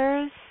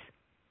Doctors,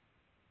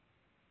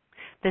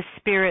 the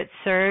Spirit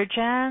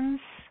Surgeons,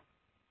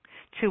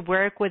 to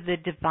work with the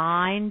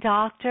Divine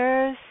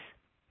Doctors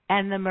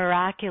and the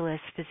Miraculous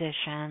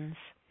Physicians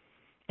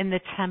in the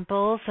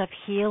temples of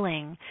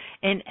healing.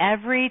 In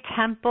every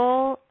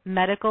temple,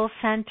 medical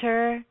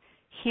center,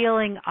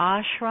 healing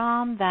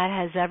ashram that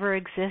has ever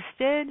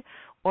existed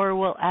or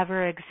will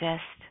ever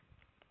exist.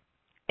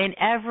 In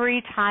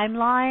every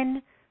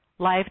timeline,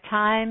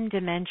 lifetime,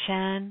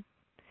 dimension,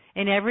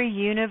 in every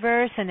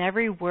universe and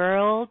every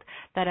world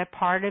that a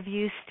part of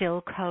you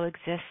still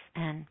coexists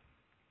in.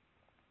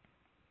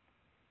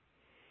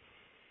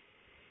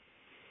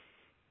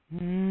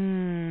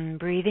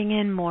 Breathing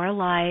in more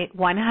light,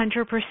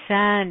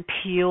 100%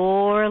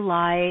 pure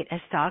light,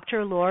 as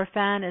Dr.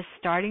 Lorfen is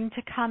starting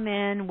to come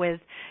in with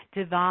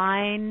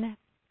divine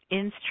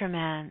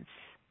instruments,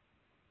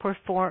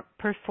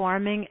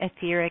 performing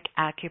etheric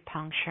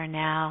acupuncture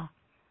now.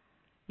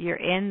 You're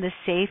in the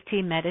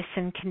safety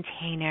medicine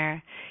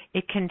container.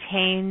 It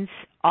contains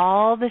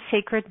all the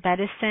sacred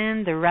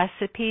medicine, the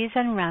recipes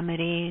and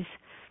remedies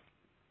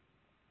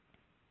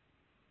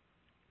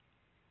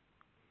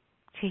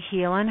to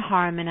heal and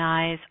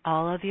harmonize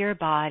all of your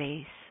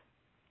bodies.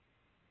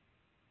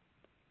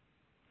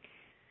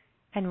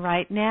 And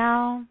right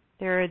now,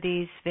 there are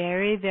these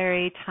very,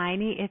 very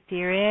tiny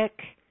etheric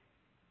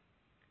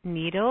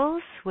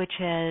needles, which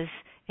is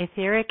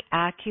etheric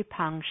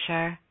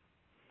acupuncture.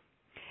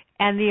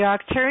 And the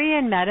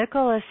Arcturian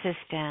medical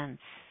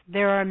assistants,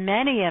 there are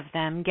many of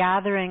them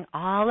gathering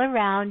all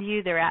around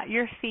you. They're at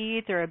your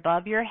feet, they're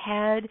above your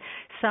head.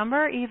 Some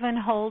are even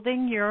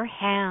holding your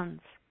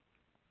hands.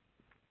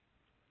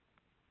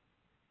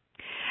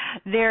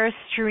 They're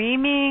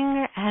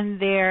streaming and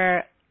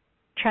they're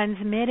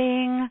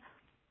transmitting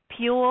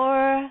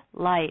pure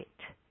light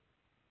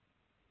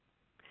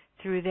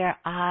through their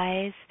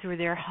eyes, through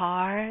their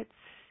hearts,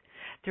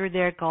 through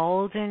their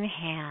golden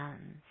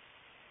hands.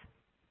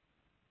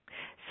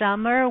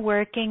 Some are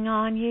working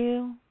on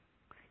you,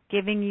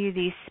 giving you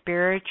these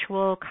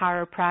spiritual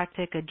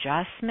chiropractic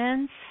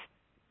adjustments,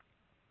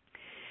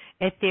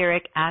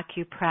 etheric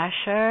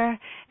acupressure,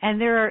 and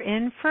there are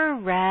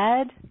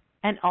infrared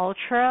and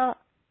ultraviolet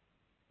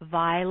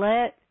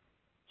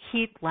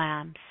heat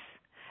lamps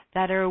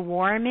that are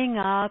warming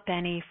up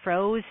any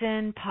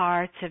frozen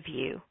parts of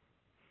you,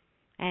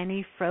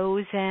 any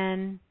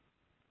frozen,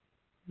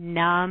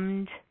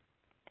 numbed,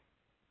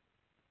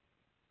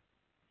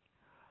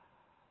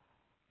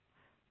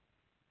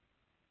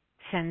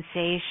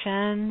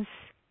 sensations,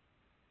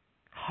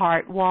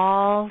 heart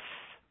walls,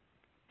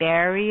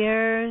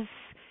 barriers,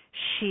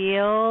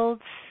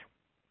 shields,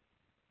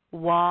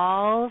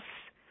 walls,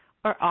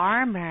 or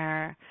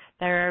armor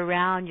that are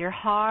around your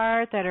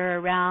heart, that are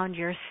around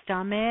your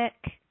stomach,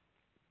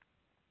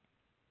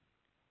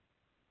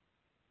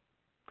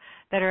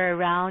 that are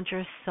around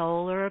your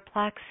solar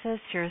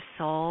plexus, your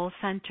soul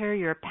center,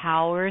 your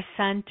power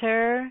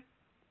center.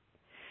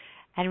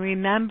 And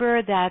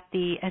remember that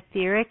the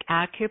etheric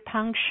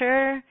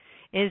acupuncture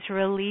is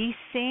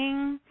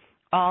releasing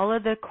all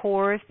of the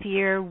core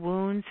fear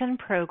wounds and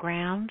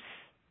programs,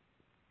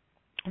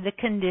 the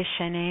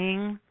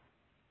conditioning.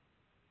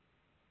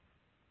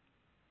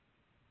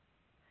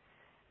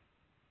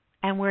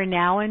 And we're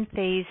now in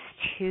phase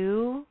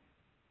 2,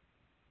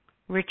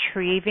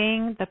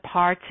 retrieving the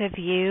parts of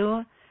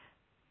you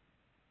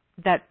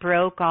that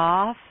broke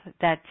off,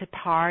 that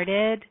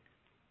departed,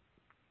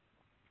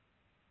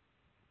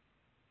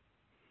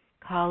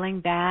 calling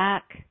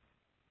back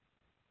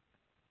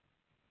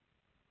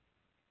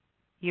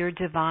your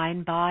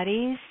divine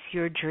bodies,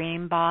 your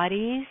dream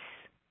bodies,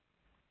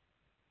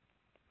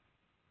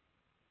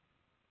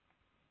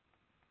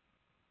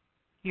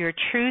 your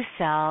true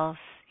selves,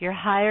 your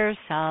higher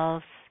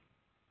selves,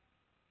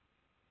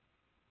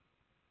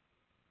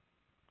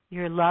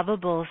 your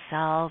lovable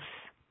selves,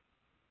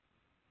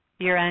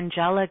 your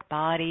angelic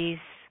bodies.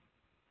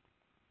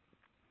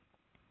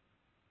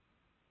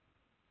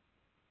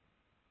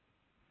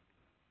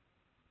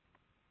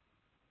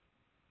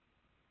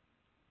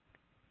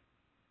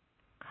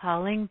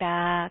 Calling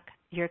back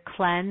your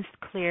cleansed,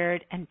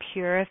 cleared, and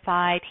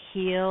purified,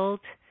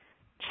 healed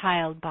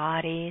child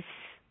bodies,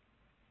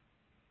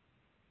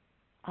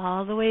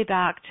 all the way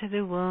back to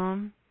the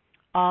womb,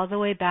 all the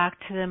way back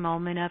to the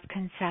moment of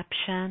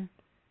conception.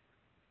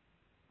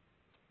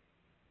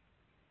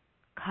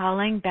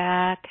 Calling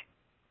back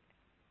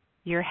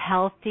your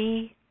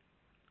healthy,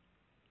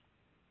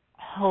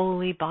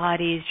 holy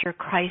bodies, your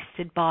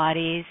Christed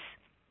bodies,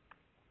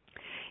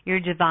 your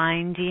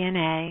divine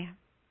DNA,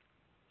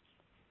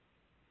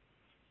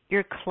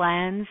 your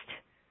cleansed,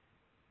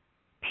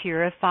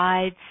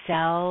 purified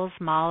cells,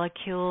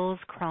 molecules,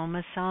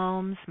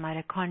 chromosomes,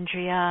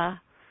 mitochondria,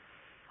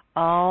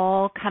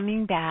 all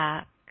coming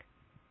back.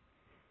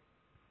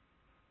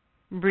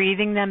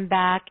 Breathing them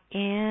back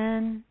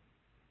in.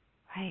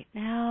 Right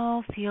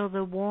now, feel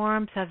the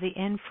warmth of the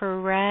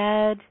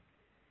infrared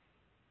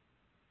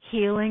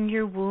healing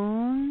your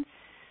wounds.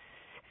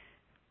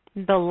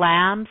 The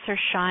lamps are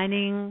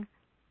shining.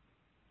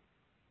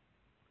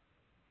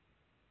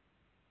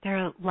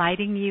 They're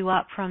lighting you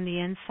up from the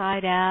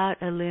inside out,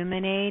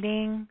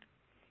 illuminating,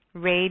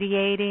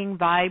 radiating,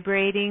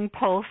 vibrating,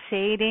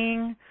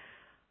 pulsating,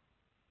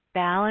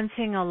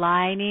 balancing,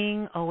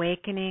 aligning,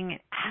 awakening, and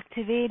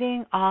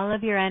activating all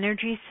of your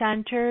energy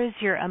centers,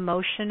 your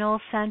emotional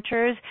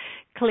centers,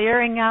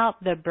 clearing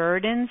out the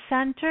burden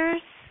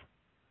centers.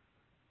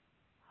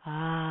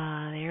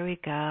 There we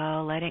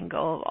go. Letting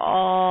go of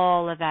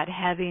all of that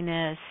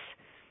heaviness,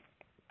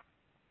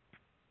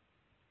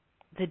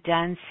 the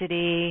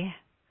density,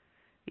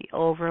 the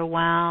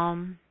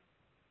overwhelm.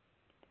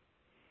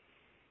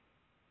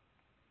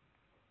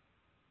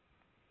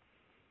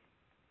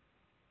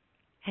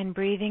 And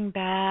breathing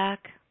back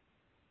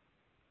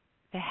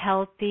the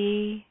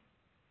healthy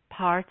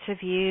parts of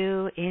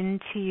you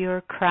into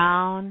your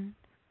crown.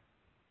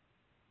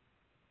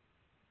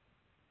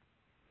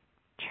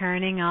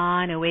 Turning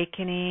on,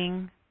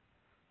 awakening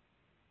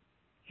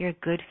your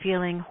good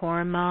feeling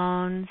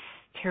hormones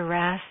to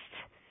rest,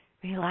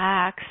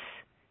 relax,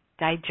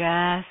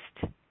 digest,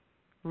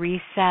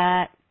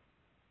 reset,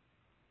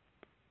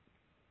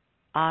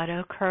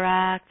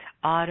 autocorrect,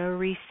 auto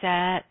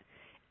reset,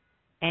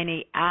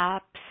 any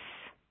apps,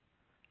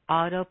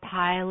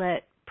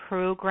 autopilot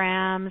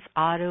programs,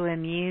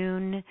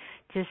 autoimmune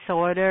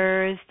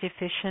disorders,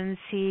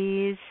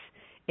 deficiencies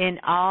in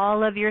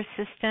all of your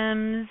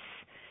systems,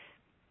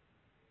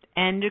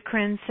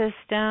 endocrine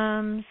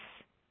systems,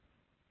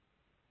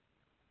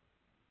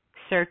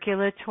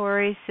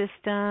 circulatory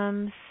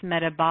systems,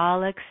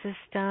 metabolic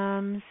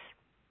systems,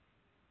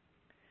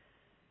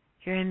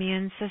 your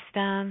immune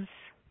systems.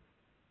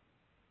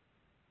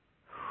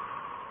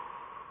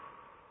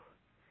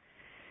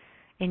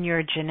 In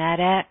your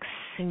genetics,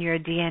 in your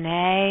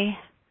DNA.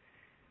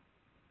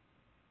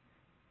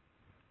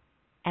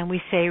 And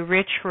we say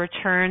rich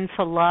return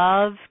to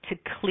love to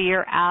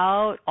clear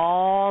out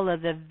all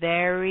of the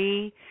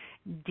very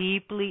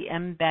deeply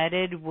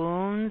embedded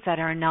wounds that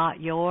are not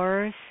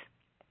yours,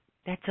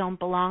 that don't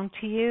belong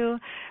to you,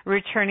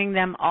 returning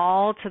them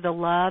all to the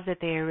love that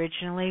they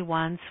originally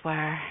once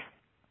were.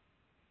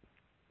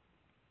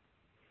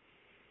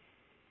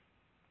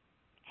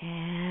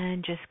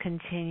 And just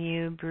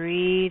continue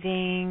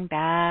breathing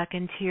back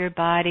into your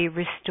body,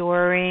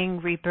 restoring,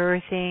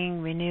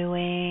 rebirthing,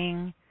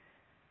 renewing.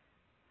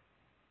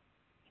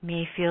 You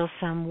may feel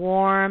some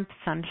warmth,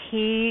 some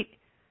heat,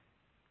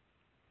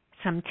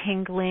 some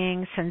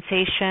tingling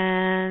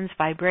sensations,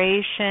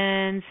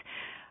 vibrations.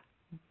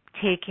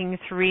 Taking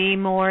 3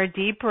 more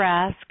deep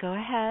breaths. Go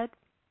ahead.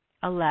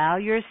 Allow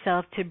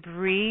yourself to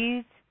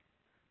breathe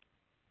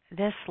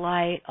this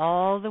light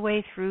all the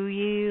way through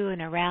you and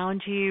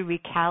around you,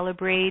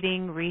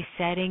 recalibrating,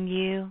 resetting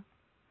you.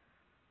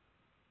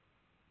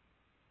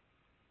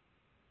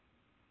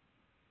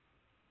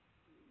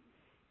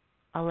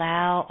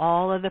 Allow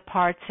all of the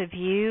parts of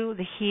you,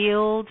 the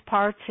healed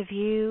parts of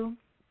you,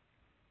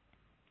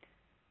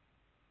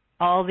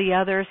 all the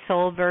other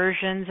soul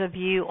versions of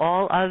you,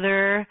 all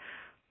other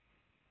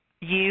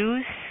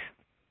yous,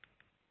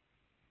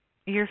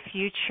 your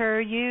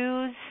future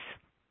yous,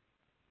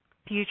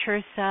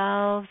 future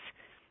selves,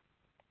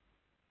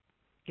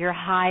 your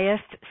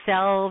highest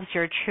selves,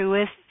 your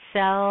truest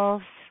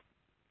selves.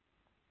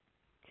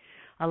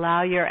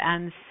 Allow your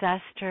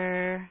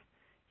ancestor,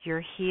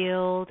 your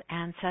healed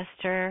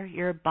ancestor,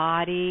 your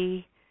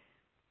body,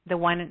 the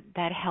one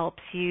that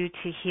helps you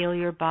to heal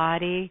your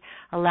body.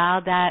 Allow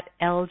that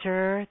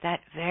elder, that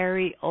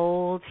very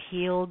old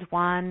healed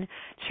one,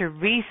 to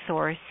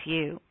resource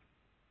you.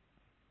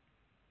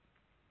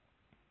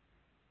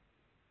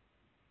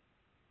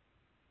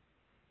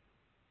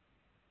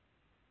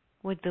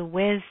 With the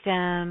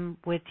wisdom,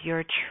 with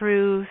your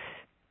truth,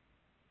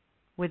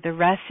 with the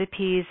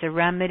recipes, the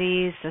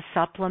remedies, the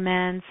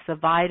supplements, the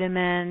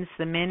vitamins,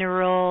 the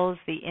minerals,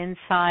 the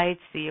insights,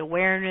 the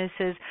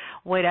awarenesses,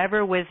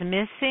 whatever was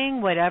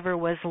missing, whatever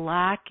was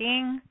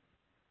lacking.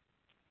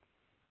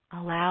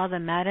 Allow the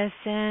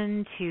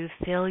medicine to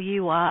fill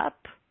you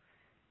up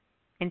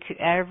into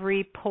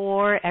every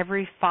pore,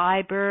 every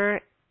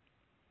fiber,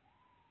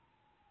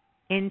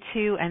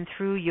 into and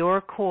through your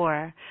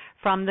core,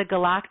 from the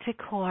galactic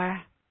core,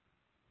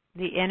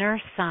 the inner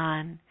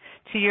sun,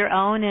 to your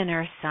own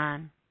inner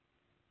sun,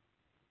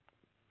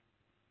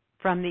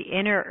 from the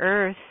inner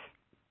earth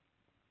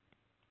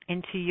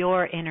into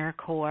your inner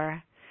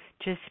core,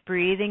 just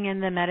breathing in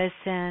the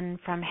medicine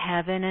from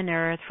heaven and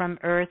earth, from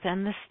earth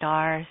and the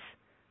stars,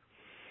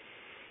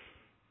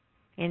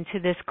 into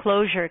this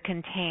closure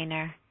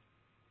container,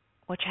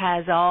 which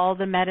has all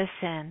the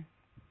medicine,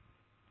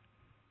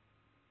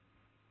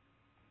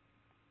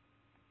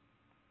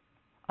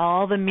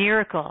 all the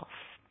miracles.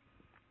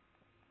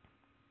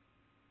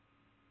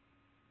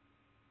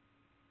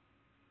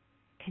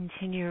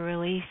 Continue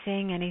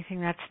releasing anything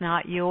that's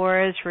not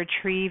yours,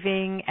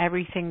 retrieving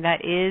everything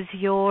that is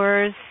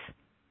yours.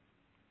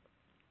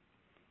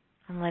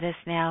 And let us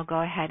now go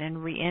ahead and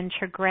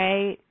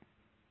reintegrate,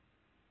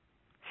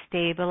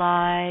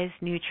 stabilize,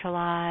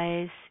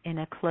 neutralize in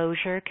a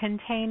closure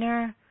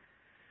container.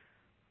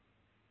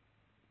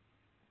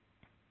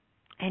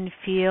 And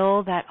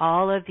feel that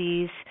all of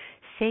these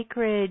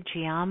sacred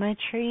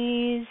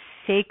geometries,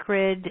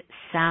 sacred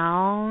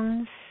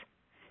sounds,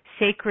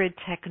 sacred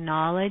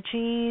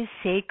technology,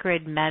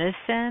 sacred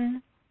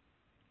medicine,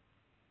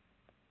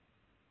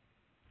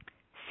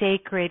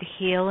 sacred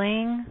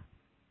healing,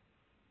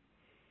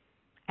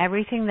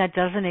 everything that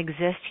doesn't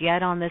exist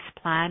yet on this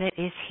planet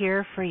is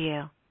here for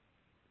you.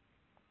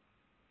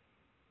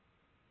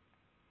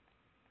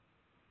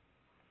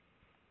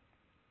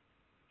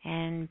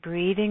 And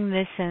breathing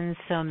this in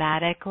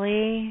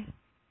somatically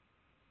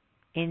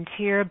into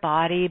your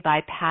body,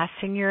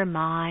 bypassing your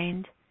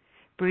mind,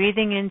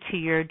 breathing into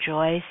your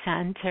joy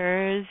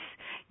centers,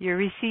 your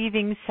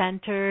receiving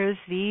centers,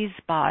 these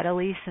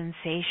bodily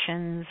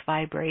sensations,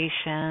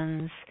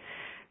 vibrations,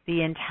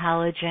 the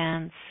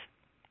intelligence.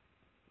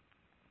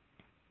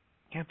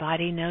 Your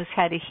body knows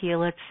how to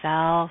heal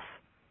itself.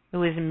 It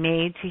was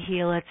made to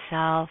heal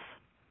itself.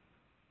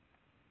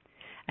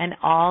 And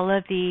all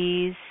of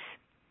these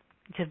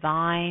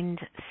divine,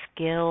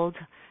 skilled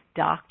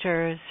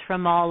doctors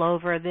from all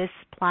over this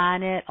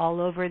planet, all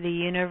over the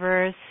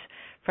universe,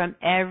 from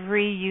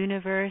every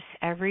universe,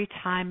 every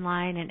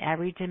timeline, and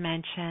every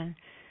dimension,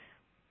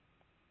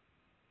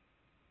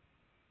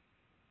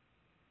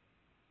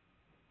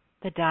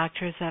 the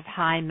doctors of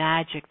high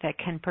magic that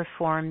can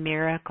perform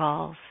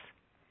miracles,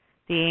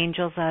 the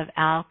angels of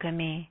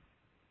alchemy,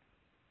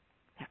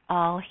 they're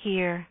all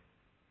here.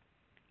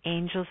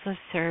 Angels of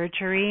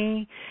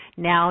surgery,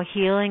 now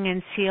healing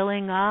and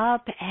sealing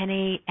up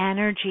any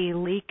energy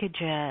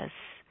leakages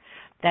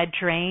that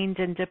drained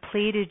and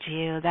depleted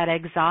you, that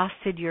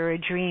exhausted your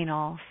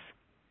adrenals.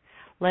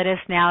 Let us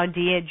now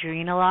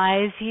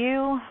de-adrenalize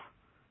you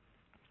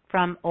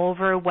from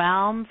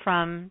overwhelm,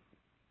 from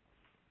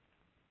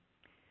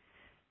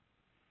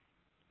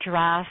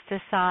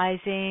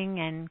drasticizing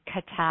and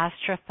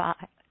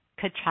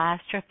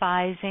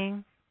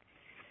catastrophizing.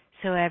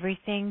 So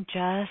everything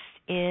just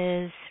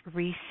is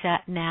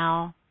reset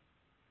now.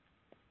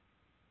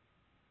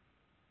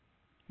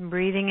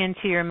 Breathing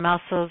into your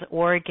muscles,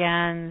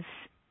 organs,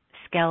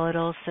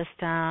 skeletal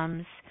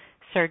systems,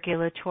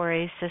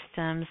 circulatory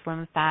systems,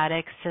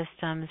 lymphatic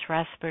systems,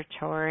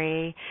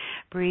 respiratory.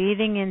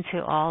 Breathing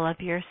into all of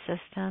your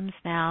systems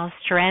now,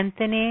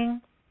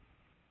 strengthening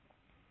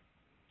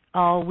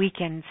all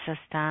weakened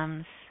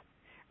systems,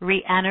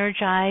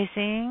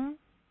 re-energizing,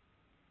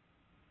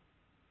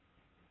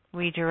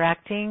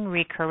 redirecting,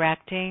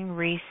 recorrecting,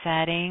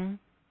 resetting,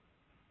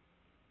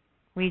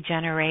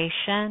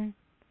 regeneration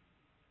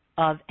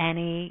of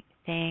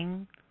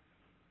anything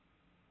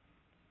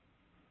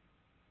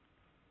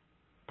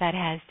that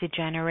has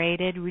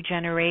degenerated,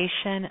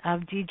 regeneration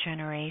of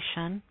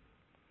degeneration,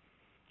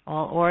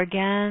 all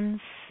organs,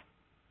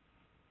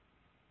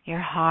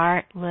 your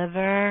heart,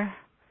 liver,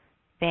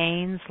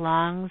 veins,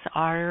 lungs,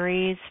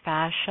 arteries,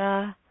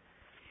 fascia,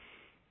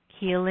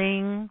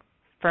 healing,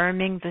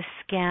 firming the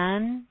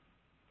skin,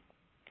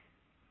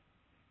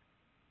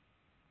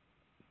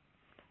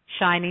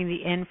 shining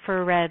the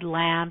infrared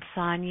lamps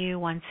on you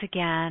once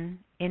again,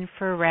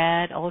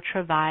 infrared,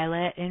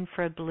 ultraviolet,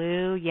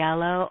 infrablue,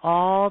 yellow,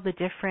 all the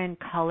different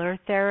color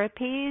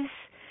therapies.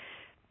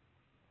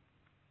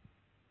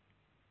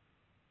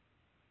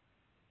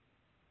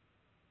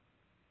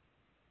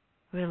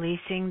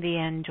 Releasing the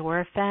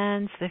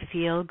endorphins, the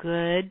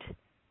feel-good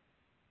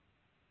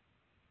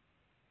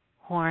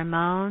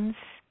hormones,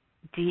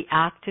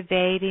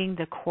 deactivating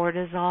the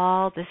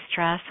cortisol, the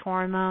stress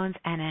hormones,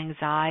 and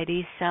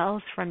anxiety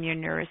cells from your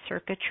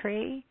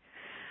neurocircuitry.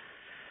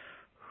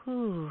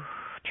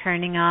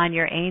 Turning on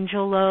your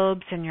angel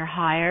lobes and your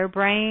higher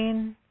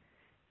brain,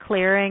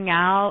 clearing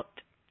out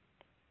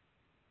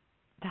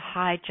the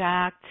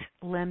hijacked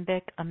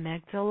limbic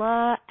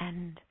amygdala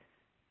and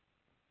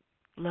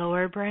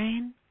lower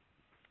brain,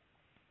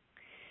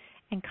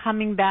 and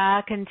coming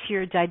back into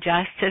your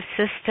digestive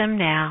system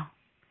now,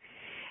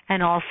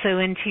 and also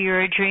into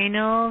your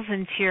adrenals,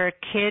 into your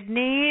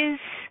kidneys.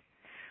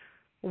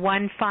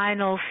 One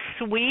final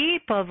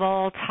sweep of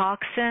all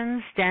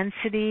toxins,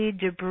 density,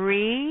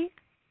 debris.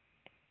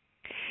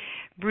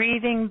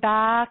 Breathing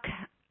back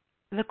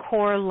the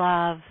core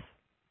love.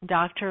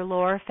 Dr.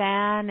 Laura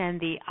Fan and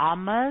the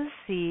AMAs,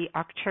 the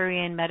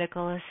Arcturian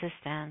medical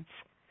assistants,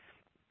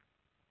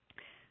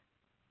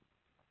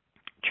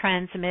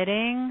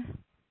 transmitting,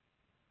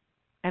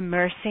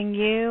 immersing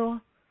you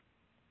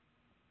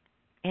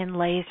in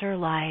laser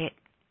light,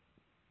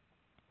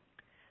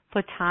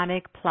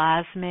 photonic,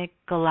 plasmic,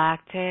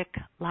 galactic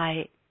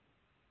light,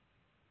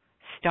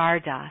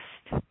 stardust.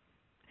 There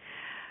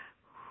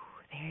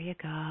you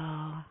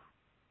go.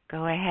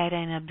 Go ahead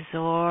and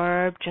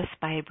absorb just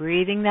by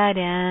breathing that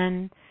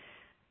in,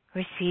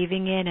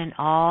 receiving it in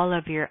all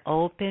of your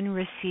open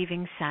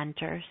receiving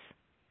centers,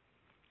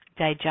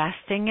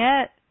 digesting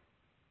it,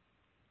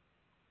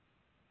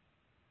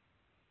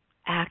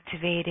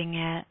 activating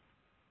it,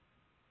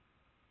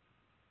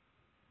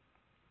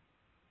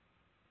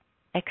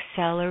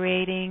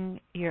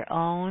 accelerating your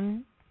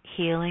own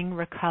healing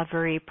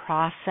recovery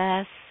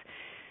process,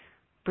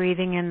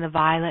 breathing in the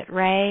violet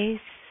rays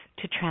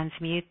to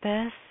transmute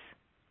this.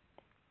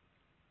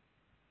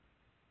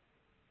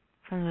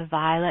 From the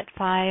violet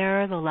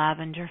fire, the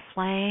lavender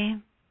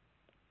flame,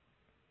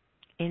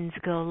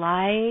 indigo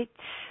light,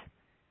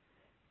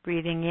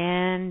 breathing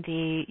in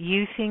the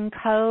youthing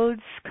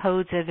codes,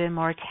 codes of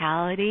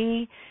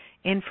immortality,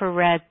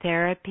 infrared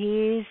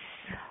therapies,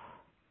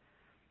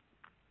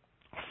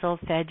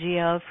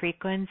 solfeggio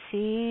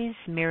frequencies,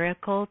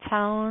 miracle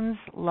tones,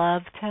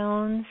 love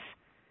tones.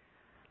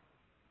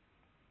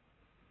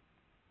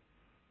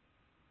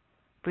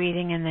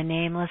 Breathing in the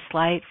nameless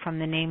light from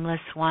the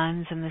nameless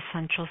ones and the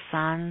central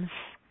suns,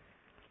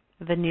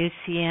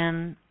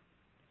 Venusian,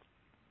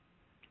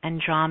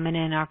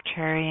 Andromedan,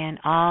 Arcturian,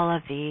 all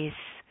of these.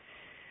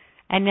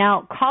 And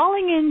now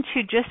calling in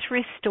to just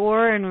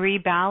restore and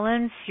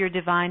rebalance your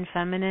divine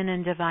feminine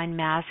and divine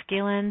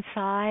masculine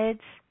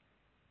sides,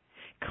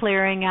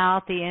 clearing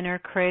out the inner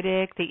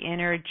critic, the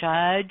inner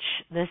judge,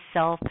 the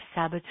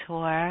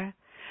self-saboteur,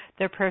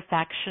 the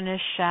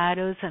perfectionist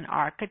shadows and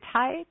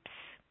archetypes,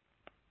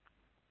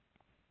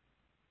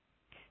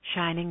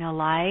 shining a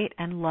light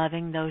and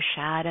loving those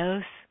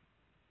shadows,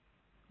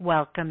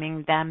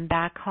 welcoming them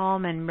back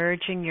home and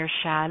merging your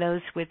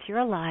shadows with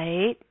your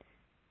light,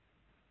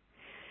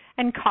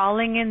 and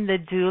calling in the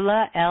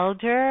doula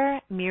elder,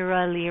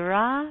 Mira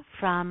Lira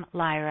from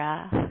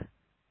Lyra.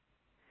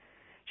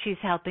 She's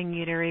helping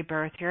you to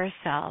rebirth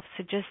yourself.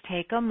 So just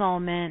take a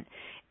moment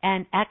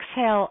and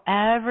exhale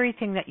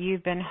everything that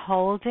you've been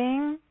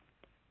holding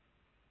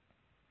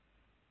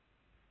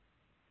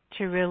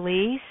to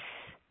release,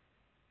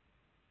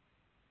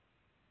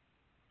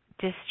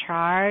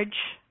 discharge,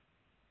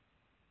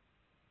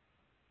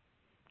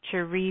 to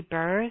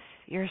rebirth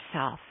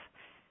yourself,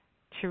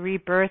 to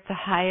rebirth the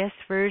highest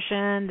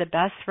version, the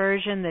best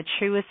version, the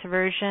truest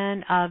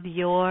version of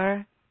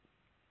your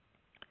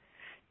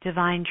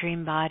divine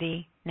dream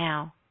body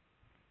now.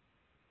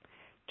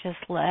 Just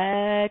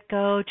let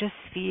go, just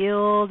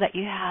feel that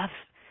you have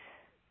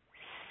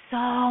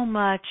so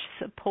much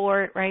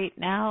support right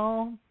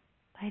now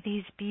by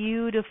these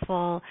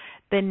beautiful,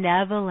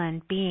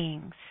 benevolent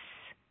beings.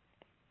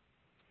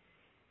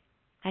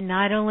 And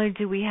not only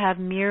do we have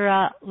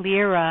Mira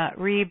Lira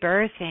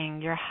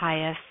rebirthing your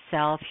highest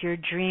self, your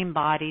dream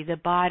body, the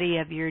body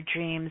of your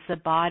dreams, the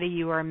body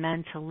you are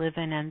meant to live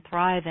in and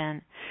thrive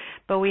in,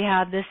 but we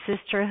have the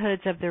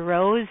sisterhoods of the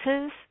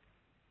roses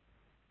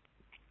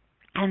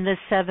and the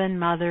seven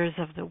mothers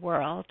of the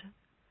world.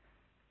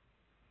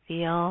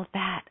 Feel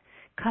that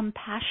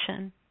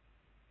compassion,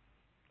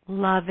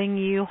 loving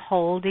you,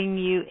 holding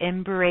you,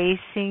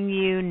 embracing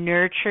you,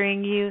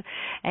 nurturing you,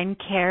 and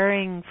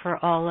caring for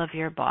all of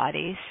your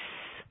bodies.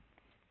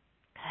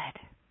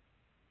 Good.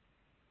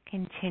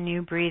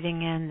 Continue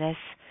breathing in this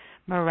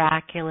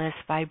miraculous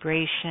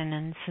vibration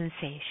and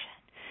sensation,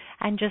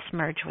 and just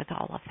merge with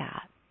all of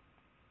that.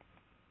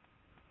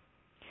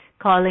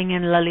 Calling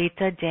in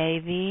Lalita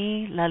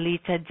Devi,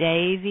 Lalita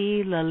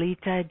Devi,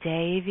 Lalita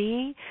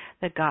Devi,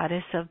 the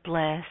goddess of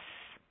bliss.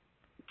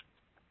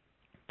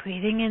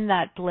 Breathing in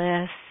that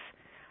bliss,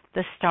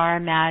 the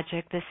star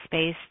magic, the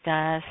space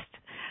dust,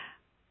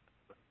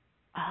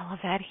 all of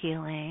that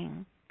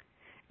healing.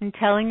 And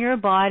telling your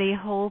body,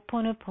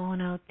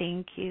 Ho'oponopono,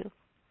 thank you.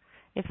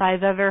 If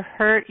I've ever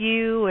hurt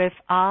you, if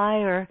I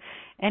or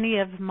any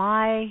of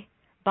my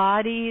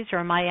bodies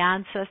or my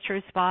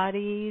ancestors'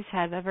 bodies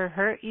have ever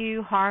hurt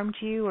you, harmed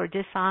you, or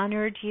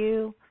dishonored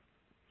you,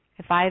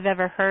 if I've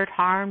ever hurt,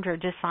 harmed, or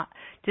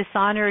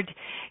dishonored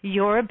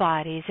your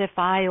bodies, if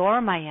I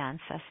or my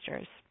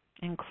ancestors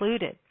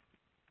included,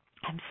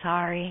 I'm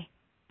sorry.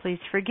 Please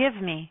forgive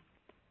me.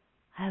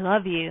 I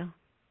love you.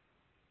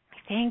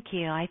 Thank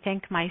you. I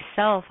thank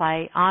myself.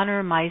 I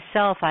honor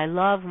myself. I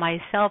love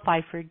myself.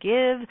 I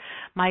forgive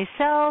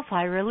myself.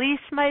 I release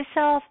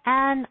myself,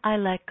 and I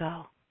let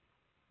go.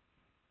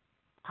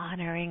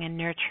 Honoring and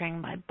nurturing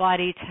my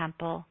body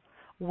temple,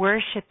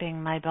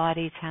 worshiping my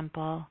body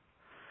temple,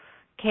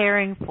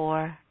 caring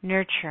for,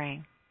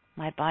 nurturing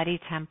my body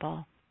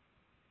temple.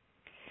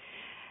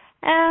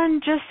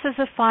 And just as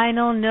a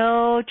final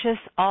note, just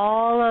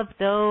all of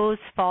those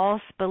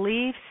false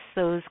beliefs,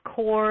 those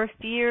core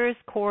fears,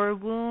 core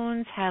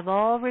wounds have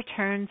all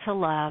returned to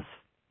love,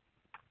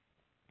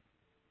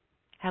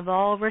 have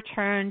all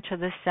returned to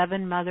the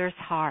seven mothers'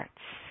 hearts,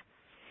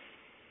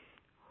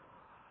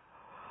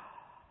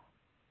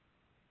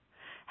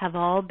 have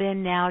all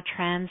been now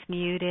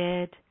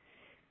transmuted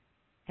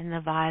in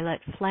the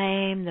violet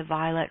flame, the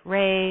violet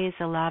rays,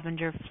 the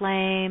lavender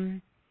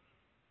flame,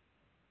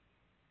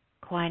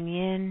 Kuan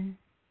Yin,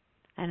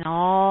 and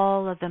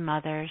all of the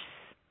mothers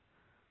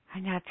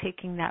are now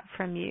taking that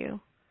from you.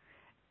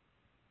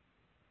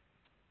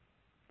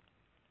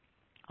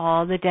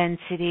 All the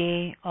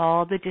density,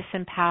 all the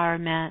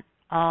disempowerment,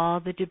 all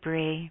the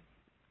debris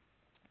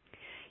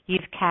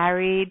you've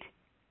carried,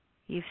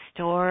 you've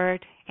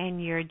stored in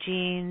your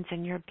genes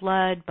and your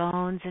blood,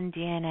 bones, and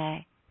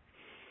DNA.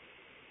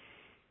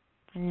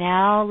 And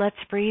now let's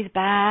breathe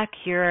back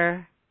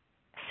your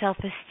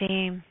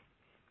self-esteem,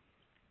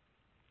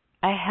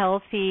 a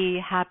healthy,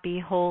 happy,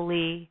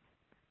 holy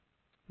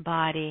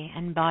body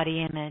and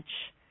body image,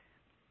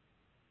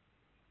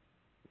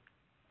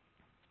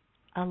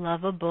 a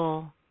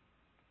lovable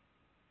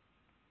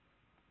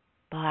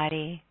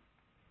body,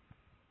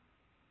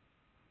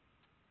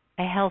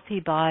 a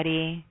healthy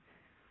body,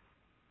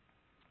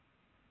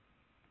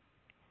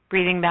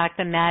 breathing back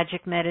the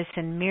magic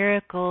medicine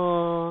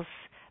miracles,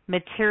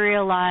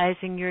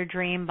 materializing your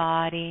dream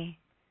body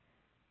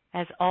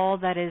as all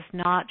that is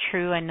not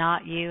true and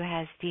not you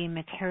has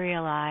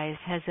dematerialized,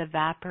 has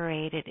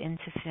evaporated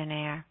into thin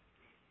air.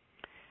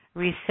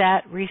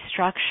 Reset,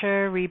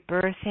 restructure,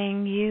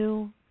 rebirthing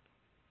you,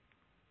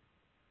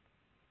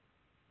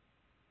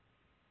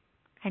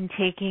 and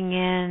taking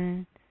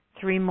in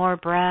 3 more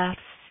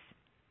breaths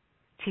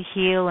to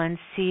heal and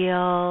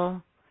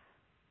seal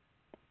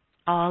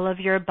all of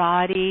your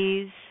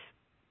bodies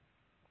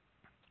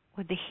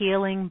with the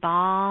healing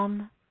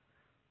balm,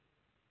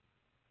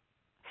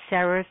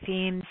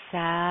 seraphim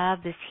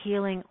salve, this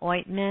healing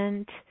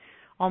ointment,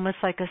 almost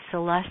like a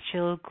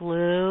celestial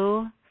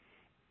glue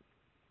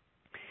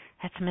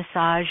that's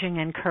massaging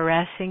and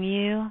caressing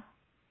you.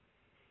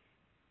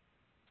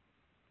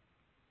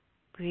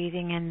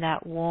 Breathing in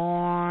that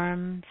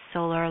warm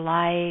solar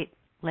light,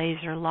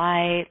 laser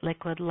light,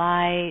 liquid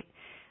light,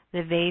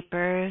 the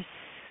vapors,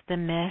 the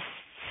mists,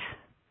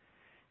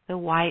 the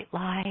white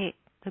light,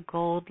 the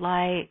gold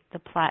light, the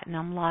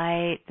platinum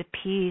light, the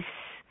peace,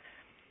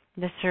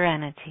 the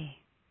serenity.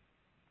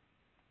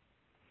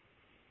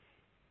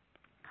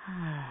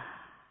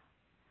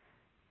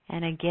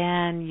 And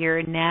again,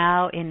 you're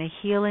now in a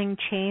healing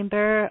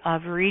chamber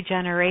of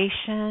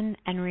regeneration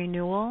and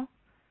renewal,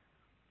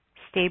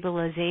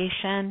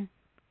 stabilization,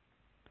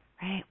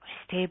 right?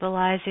 We're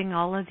stabilizing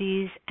all of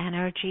these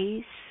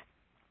energies.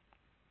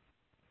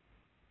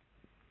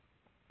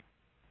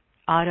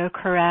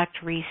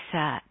 Autocorrect,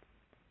 reset.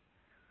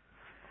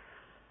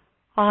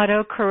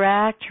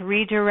 Autocorrect,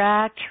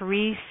 redirect,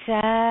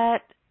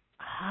 reset.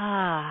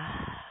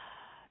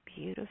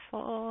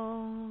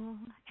 Beautiful.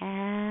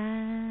 And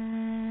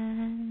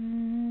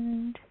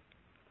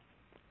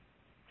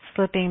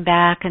slipping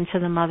back into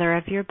the mother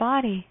of your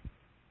body.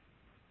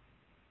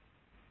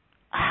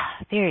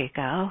 There you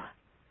go.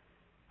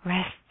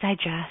 Rest,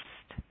 digest.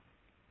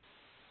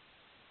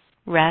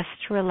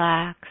 Rest,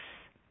 relax.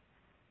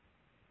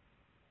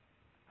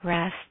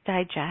 Rest,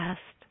 digest.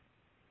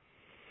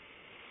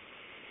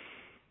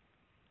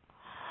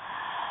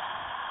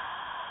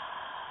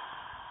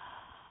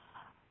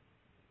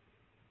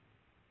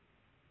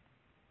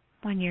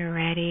 When you're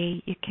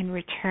ready, you can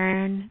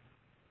return.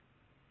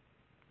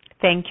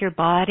 Thank your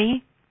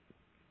body.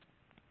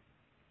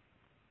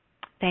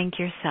 Thank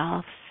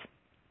yourselves.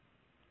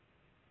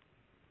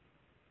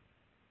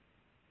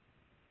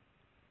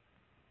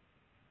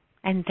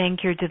 And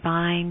thank your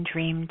divine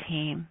dream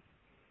team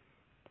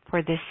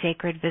for this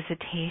sacred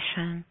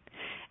visitation.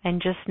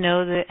 And just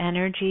know the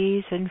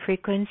energies and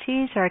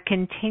frequencies are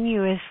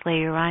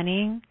continuously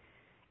running.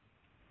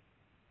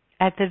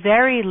 At the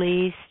very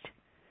least,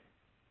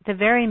 the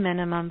very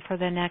minimum for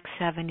the next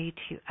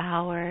 72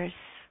 hours.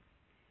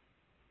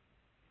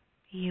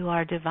 You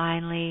are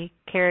divinely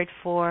cared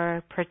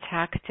for,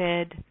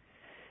 protected,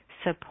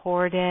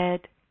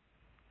 supported.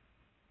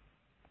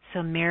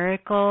 So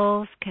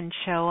miracles can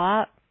show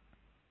up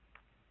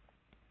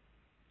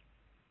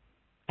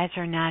as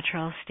our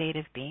natural state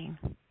of being.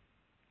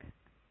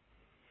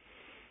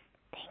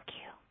 Thank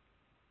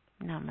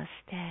you.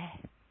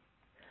 Namaste.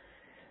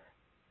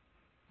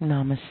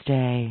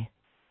 Namaste.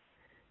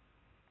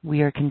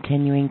 We are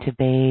continuing to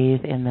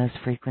bathe in those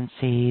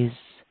frequencies.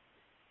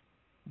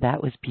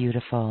 That was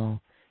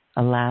beautiful.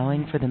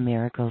 Allowing for the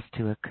miracles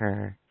to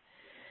occur.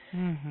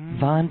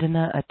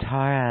 Vandana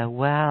Atara.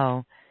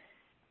 Wow.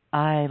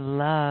 I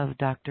love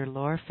Dr.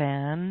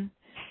 Lorfan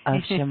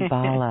of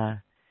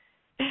Shambhala.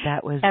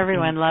 That was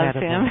Everyone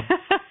incredible.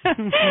 loves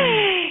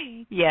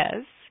him.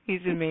 Yes,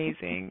 he's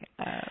amazing.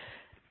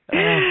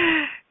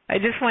 I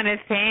just want to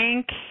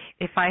thank,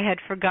 if I had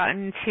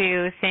forgotten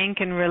to thank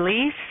and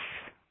release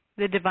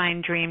the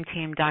Divine Dream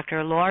Team,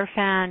 Dr.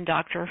 Lorfan,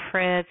 Dr.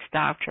 Fritz,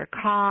 Dr.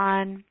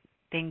 Khan.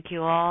 Thank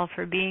you all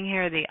for being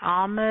here. The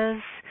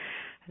Almas,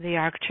 the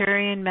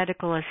Arcturian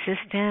medical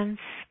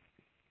assistants.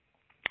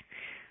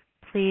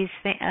 Please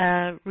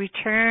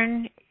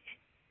return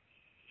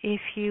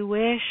if you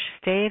wish,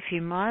 stay if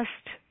you must,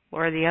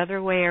 or the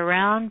other way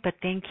around, but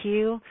thank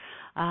you.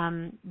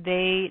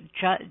 They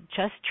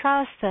just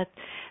trust that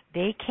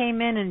they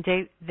came in and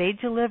they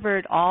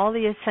delivered all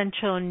the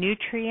essential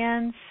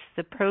nutrients,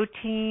 the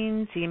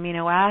proteins, the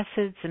amino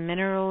acids, the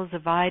minerals, the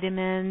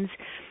vitamins,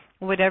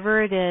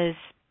 whatever it is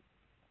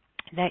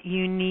that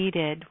you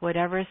needed,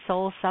 whatever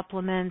soul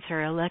supplements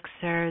or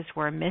elixirs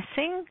were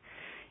missing.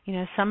 You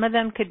know, some of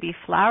them could be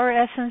flower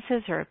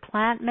essences or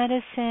plant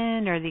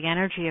medicine or the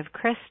energy of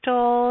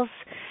crystals.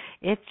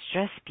 It's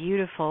just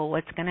beautiful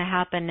what's going to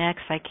happen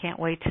next. I can't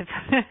wait to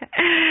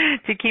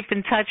to keep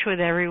in touch with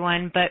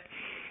everyone. But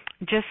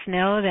just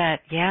know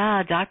that,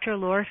 yeah, Dr.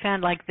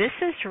 Lorfan, like, this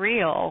is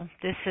real.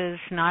 This is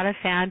not a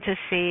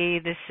fantasy.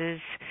 This is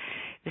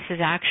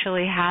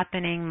actually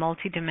happening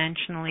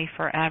multidimensionally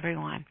for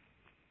everyone.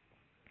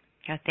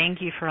 So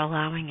thank you for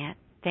allowing it.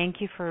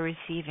 Thank you for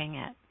receiving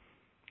it.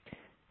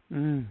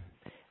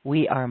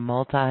 We are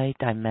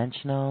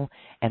multi-dimensional,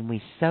 and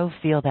we so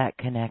feel that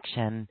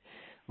connection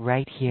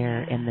right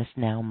here in this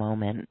now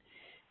moment.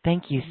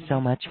 Thank you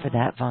so much for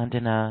that,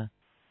 Vandana.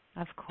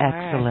 Of course.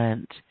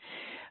 Excellent.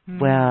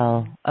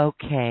 Well,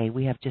 okay,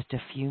 we have just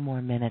a few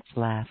more minutes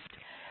left.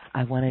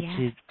 I wanted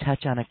to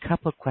touch on a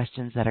couple of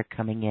questions that are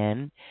coming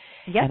in,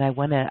 and I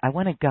want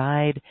to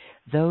guide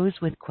those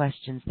with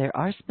questions. There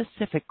are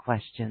specific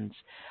questions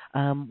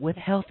with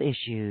health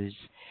issues,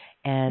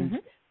 and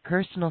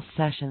personal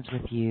sessions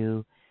with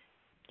you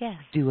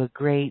do a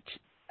great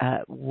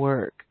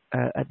work.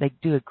 They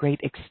do a great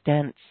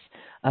extent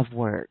of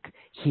work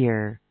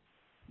here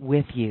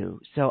with you.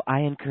 So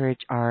I encourage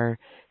our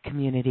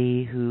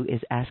community who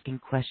is asking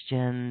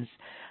questions,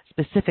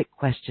 specific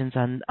questions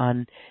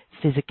on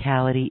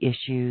physicality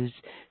issues,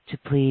 to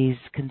please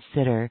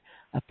consider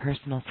a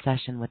personal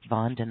session with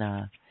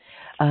Vandana.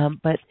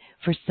 But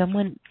for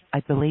someone, I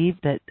believe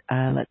that,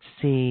 let's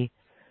see,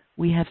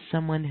 we have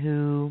someone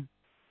who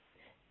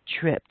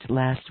tripped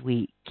last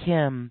week.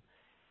 Kim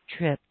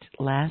tripped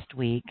last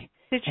week.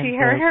 Did she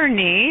hurt her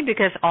knee?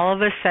 Because all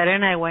of a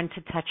sudden I went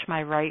to touch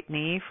my right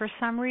knee for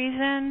some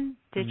reason.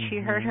 Did she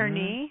hurt her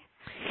knee?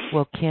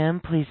 Well, Kim,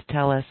 please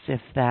tell us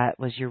if that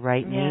was your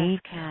right knee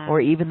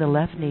or even the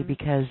left knee,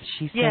 because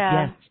she said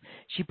yes.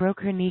 She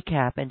broke her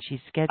kneecap and she's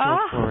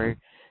scheduled for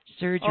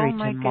surgery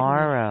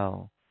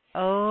tomorrow.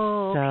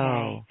 Oh,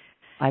 okay. So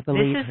I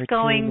believe this is her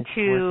going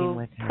team is working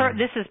with her.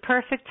 This is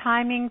perfect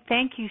timing.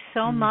 Thank you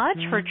so much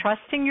for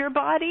trusting your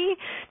body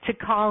to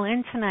call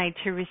in tonight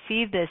to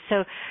receive this.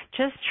 So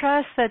just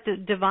trust that the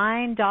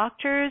divine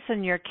doctors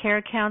and your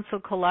Care Council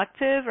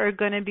Collective are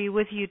going to be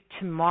with you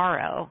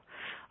tomorrow.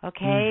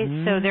 Okay?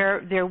 So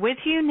they're with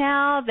you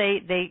now.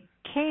 They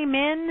came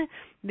in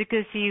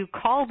because you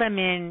called them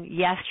in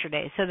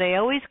yesterday. So they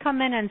always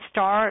come in and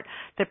start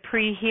the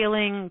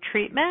pre-healing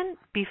treatment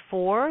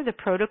before the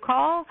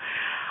protocol.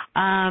 So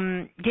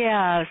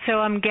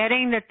I'm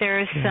getting that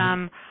there's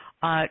some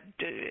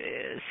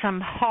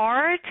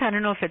heart, I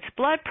don't know if it's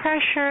blood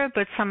pressure,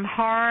 but some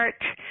heart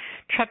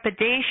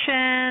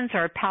trepidations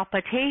or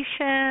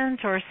palpitations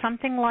or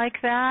something like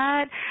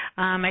that.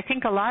 I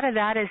think a lot of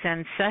that is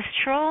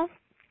ancestral.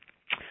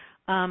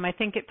 I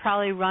think it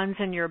probably runs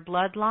in your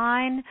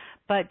bloodline,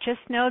 but just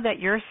know that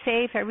you're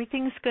safe.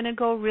 Everything's going to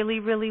go really,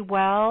 really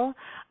well.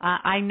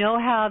 I know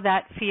how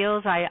that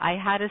feels. I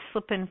had a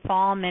slip and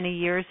fall many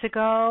years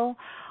ago.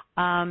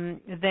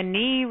 The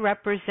knee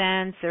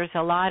represents, there's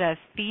a lot of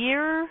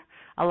fear.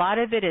 A lot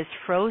of it is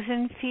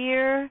frozen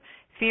fear,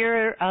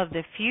 fear of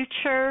the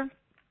future.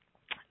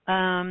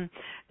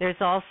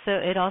 It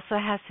also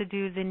has to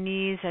do the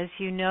knees, as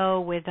you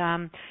know, with,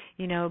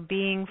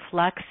 being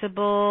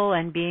flexible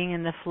and being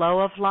in the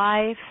flow of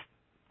life.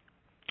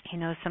 You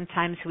know,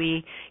 sometimes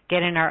we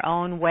get in our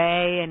own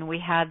way and we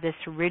have this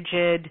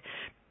rigid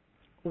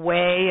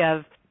way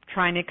of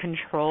trying to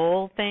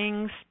control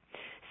things.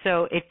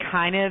 So it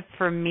kind of,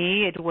 for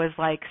me, it was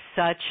like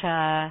such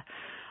a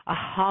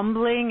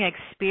humbling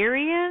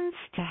experience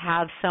to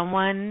have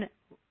someone,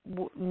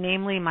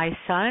 namely my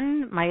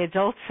son, my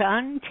adult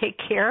son, take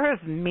care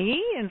of me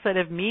instead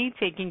of me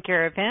taking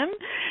care of him.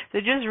 So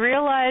just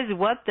realize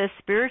what the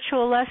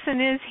spiritual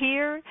lesson is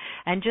here,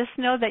 and just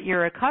know that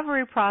your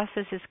recovery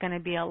process is going to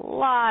be a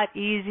lot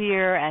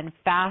easier and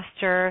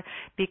faster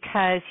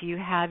because you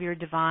have your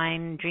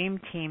Divine Dream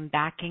Team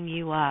backing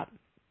you up.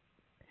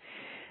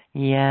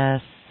 Yes.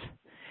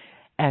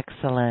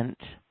 Excellent.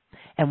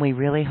 And we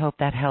really hope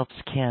that helps,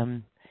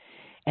 Kim.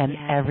 And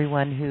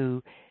everyone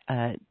who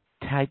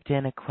typed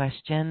in a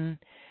question,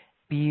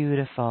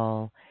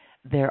 beautiful.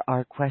 There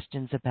are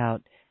questions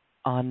about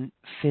on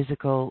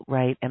physical,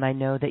 right? And I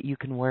know that you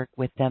can work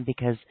with them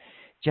because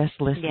just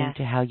listening Yes.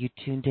 to how you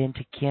tuned in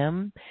to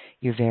Kim.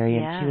 You're very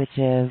Yes.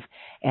 intuitive,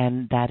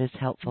 and that is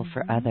helpful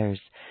for Mm-hmm.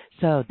 others.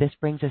 So this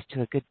brings us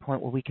to a good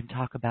point where we can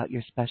talk about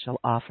your special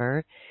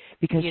offer,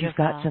 because you've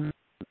got Beautiful. some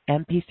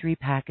MP3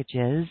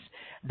 packages.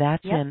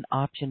 That's Yep. in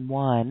option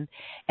 1.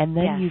 And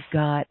then Yes. you've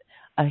got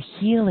a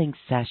healing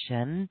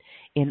session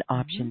in Mm-hmm.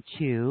 option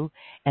 2.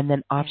 And then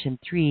Yes. option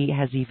 3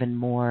 has even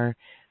more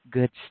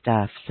good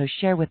stuff. So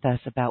share with us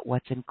about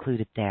what's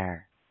included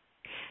there.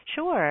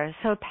 Sure.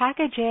 So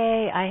package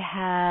A, I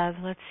have,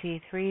 let's see,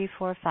 3,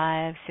 4,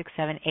 5, 6,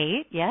 7,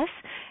 8. Yes.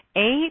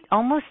 8,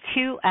 almost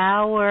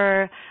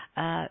 2-hour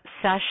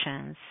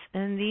sessions.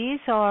 And these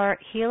are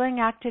healing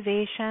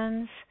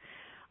activations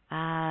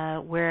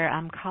where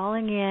I'm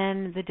calling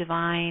in the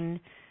divine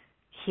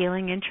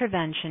healing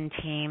intervention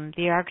team,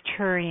 the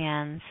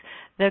Arcturians,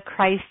 the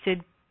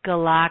Christed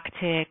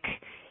Galactic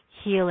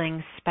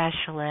healing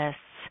specialists,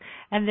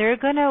 and they're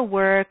going to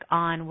work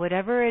on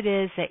whatever it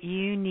is that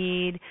you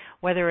need,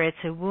 whether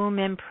it's a womb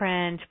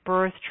imprint,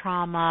 birth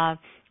trauma,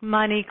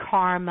 money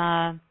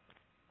karma.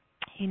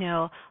 You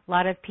know, a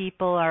lot of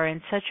people are in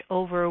such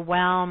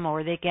overwhelm,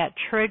 or they get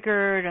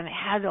triggered and they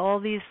have all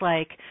these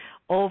like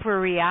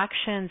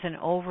overreactions and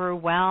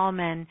overwhelm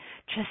and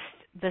just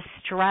the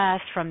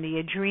stress from the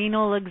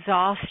adrenal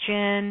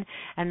exhaustion.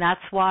 And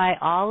that's why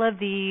all of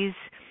these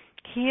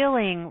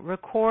healing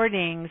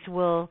recordings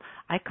will,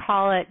 I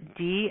call it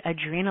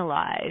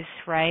de-adrenalize,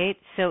 right?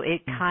 So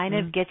it kind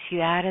of gets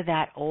you out of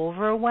that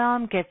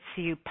overwhelm,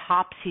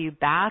 pops you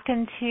back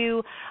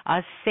into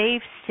a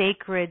safe,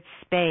 sacred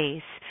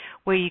space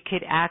where you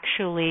could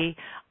actually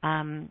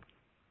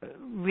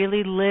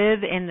really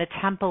live in the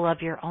temple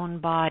of your own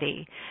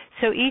body.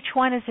 So each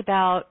one is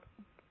about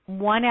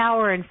 1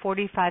 hour and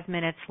 45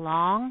 minutes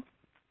long.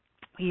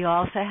 You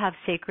also have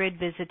sacred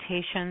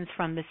visitations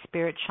from the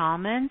spirit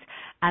shamans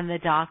and the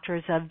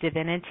doctors of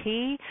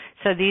divinity.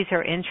 So these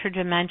are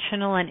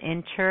interdimensional and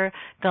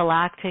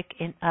intergalactic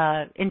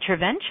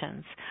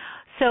interventions.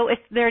 So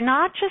they're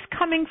not just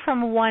coming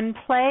from one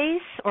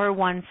place or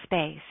one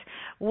space.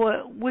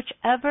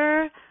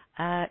 Whichever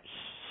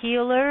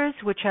healers,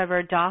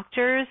 whichever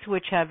doctors,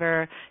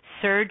 whichever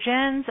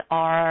surgeons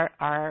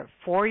are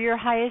for your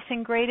highest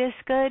and greatest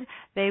good,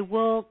 they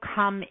will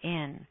come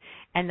in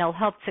and they'll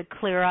help to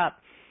clear up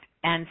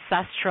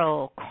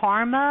ancestral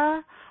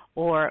karma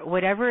or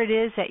whatever it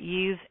is that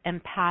you've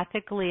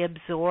empathically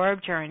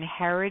absorbed or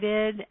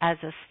inherited as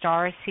a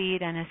star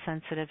seed and a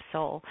sensitive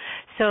soul.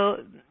 So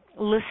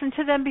listen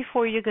to them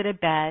before you go to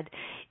bed.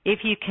 If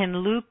you can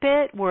loop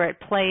it where it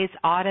plays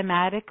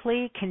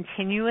automatically,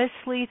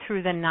 continuously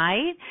through the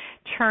night,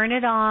 turn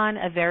it on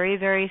a very,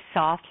 very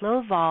soft,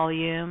 low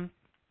volume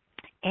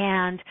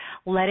and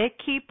let it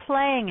keep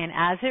playing. And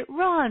as it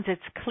runs,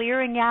 it's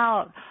clearing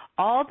out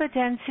all the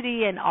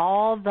density and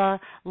all the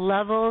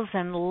levels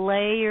and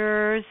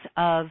layers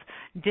of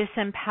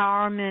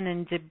disempowerment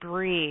and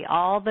debris,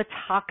 all the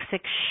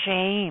toxic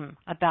shame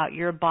about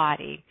your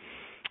body.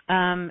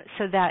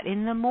 So that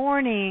in the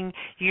morning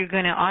you're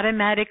going to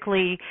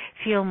automatically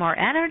feel more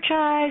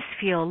energized,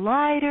 feel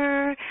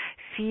lighter,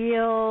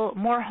 feel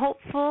more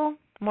hopeful,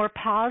 more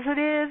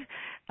positive,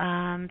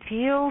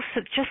 feel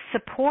just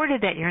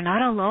supported that you're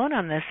not alone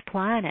on this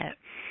planet.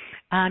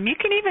 You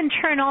can even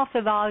turn off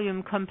the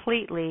volume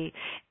completely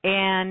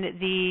and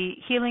the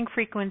healing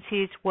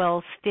frequencies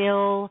will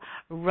still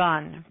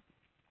run.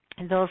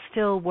 They'll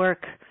still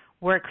work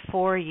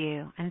for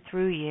you and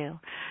through you.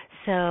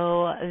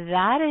 So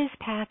that is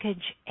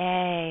package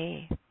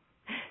A.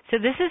 So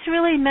this is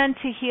really meant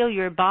to heal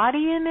your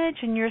body image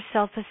and your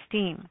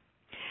self-esteem.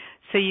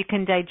 So you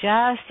can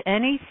digest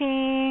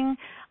anything,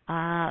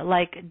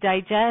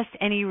 digest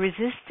any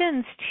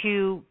resistance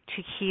to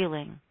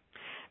healing,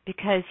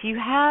 because you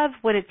have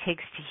what it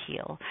takes to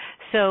heal.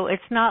 So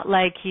it's not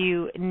like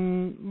you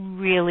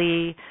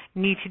really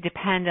need to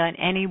depend on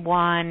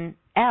anyone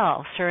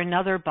else or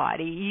another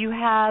body. You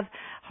have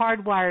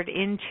hardwired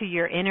into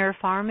your inner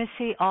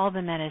pharmacy all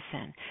the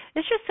medicine.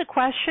 It's just a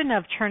question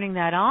of turning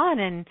that on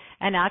and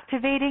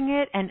activating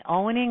it and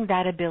owning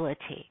that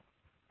ability.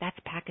 That's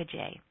package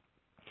A.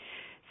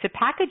 So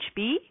package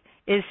B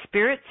is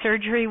spirit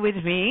surgery with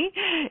me.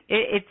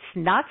 It's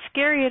not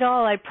scary at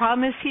all, I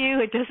promise you.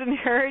 It doesn't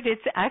hurt.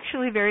 It's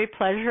actually very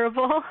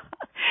pleasurable.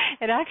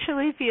 It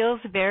actually feels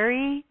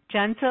very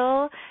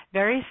gentle,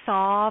 very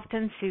soft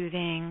and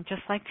soothing,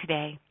 just like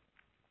today.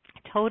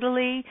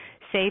 Totally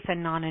safe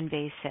and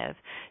non-invasive.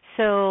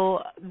 So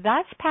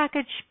that's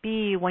package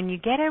B. When you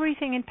get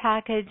everything in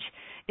package,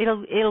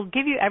 it'll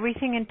give you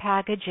everything in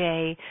package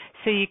A,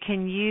 so you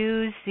can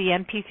use the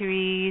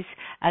MP3s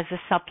as a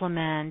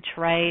supplement,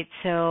 right?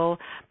 So,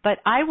 but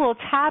I will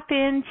tap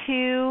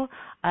into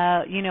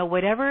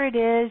whatever it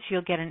is.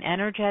 You'll get an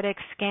energetic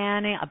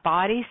scanning, a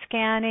body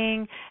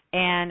scanning,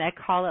 and I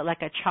call it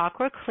like a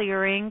chakra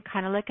clearing,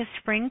 kind of like a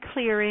spring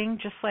clearing,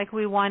 just like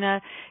we want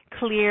to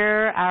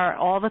clear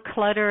all the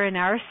clutter in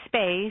our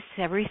space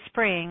every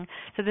spring.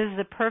 So this is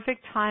the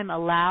perfect time.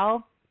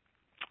 Allow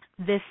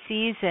this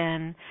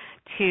season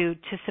to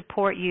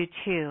support you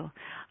too.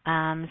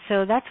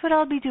 So that's what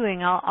I'll be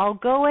doing. I'll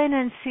go in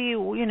and see,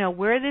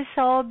 where this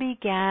all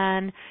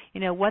began,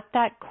 what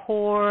that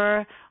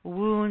core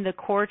wound, the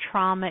core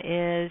trauma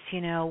is,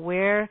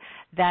 where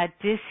that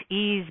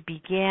dis-ease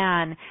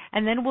began,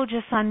 and then we'll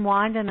just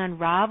unwind and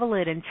unravel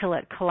it until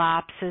it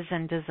collapses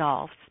and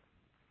dissolves.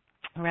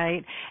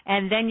 Right?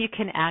 And then you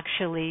can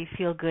actually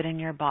feel good in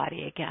your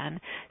body again.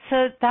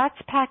 So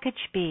that's package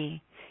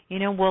B.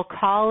 We'll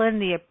call in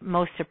the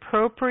most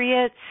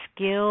appropriate,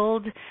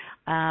 skilled,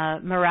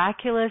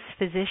 miraculous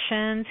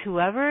physicians,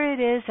 whoever it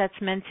is that's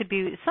meant to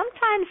be.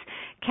 Sometimes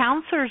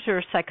counselors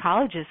or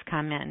psychologists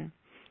come in.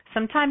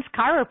 Sometimes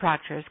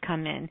chiropractors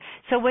come in.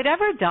 So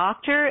whatever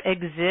doctor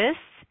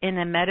exists in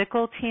a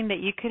medical team that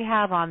you could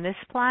have on this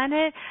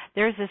planet,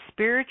 there's a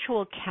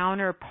spiritual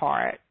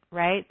counterpart,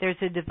 right? There's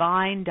a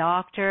divine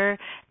doctor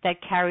that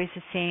carries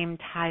the same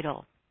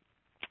title.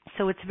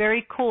 So it's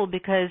very cool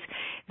because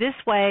this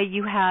way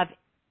you have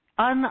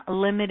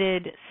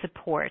unlimited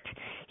support.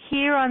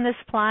 Here on this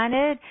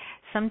planet,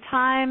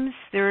 sometimes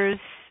there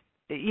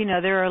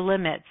are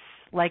limits.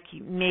 Like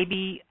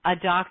maybe a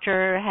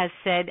doctor has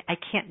said, I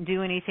can't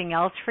do anything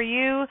else for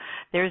you.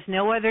 There's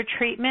no other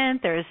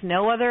treatment. There's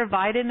no other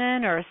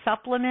vitamin or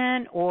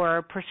supplement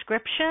or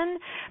prescription,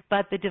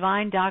 but the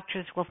divine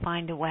doctors will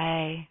find a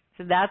way.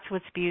 So that's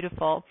what's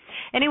beautiful.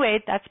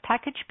 Anyway, that's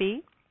package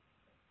B.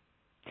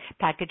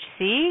 Package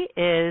C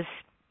is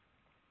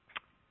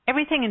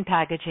everything in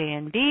package A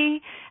and B,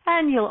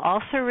 and you'll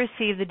also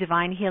receive the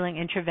Divine Healing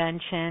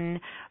Intervention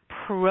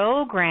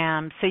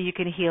program so you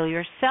can heal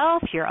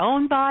yourself, your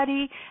own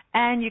body,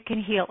 and you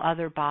can heal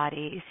other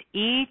bodies.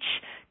 Each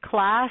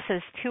class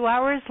is 2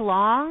 hours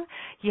long.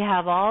 You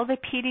have all the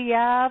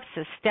PDFs,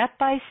 the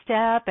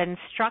step-by-step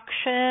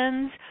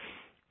instructions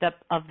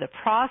of the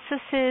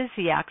processes,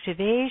 the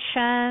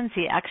activations,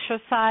 the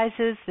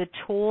exercises, the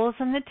tools,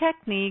 and the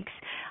techniques.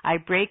 I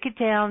break it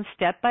down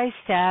step by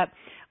step.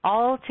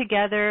 All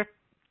together,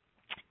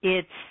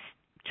 it's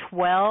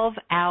 12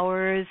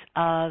 hours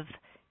of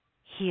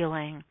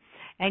healing.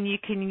 And you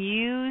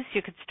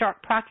could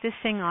start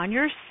practicing on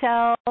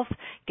yourself,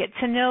 get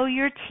to know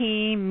your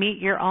team, meet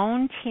your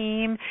own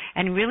team,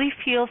 and really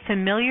feel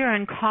familiar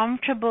and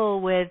comfortable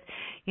with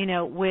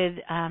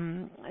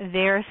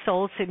their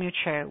soul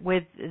signature,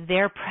 with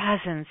their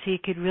presence, so you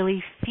could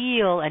really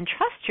feel and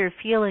trust your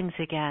feelings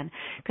again.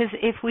 Because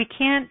if we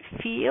can't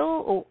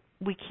feel,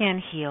 we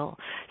can't heal.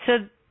 So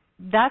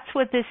that's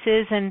what this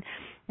is, and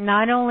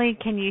not only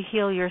can you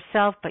heal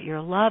yourself, but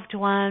your loved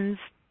ones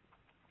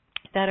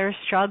that are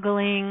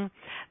struggling,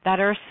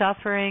 that are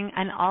suffering,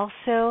 and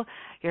also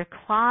your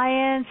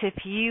clients.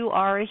 If you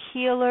are a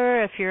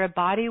healer, if you're a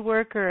body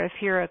worker, if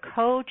you're a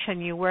coach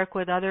and you work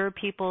with other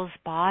people's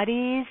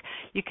bodies,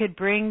 you could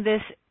bring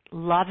this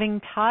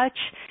loving touch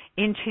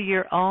into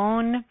your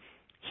own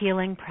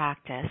healing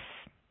practice.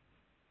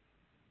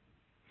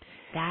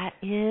 That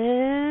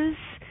is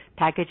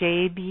package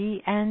A,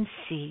 B, and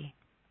C.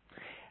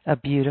 A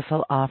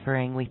beautiful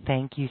offering. We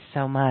thank you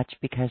so much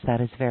because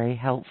that is very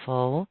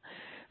helpful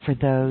for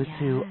those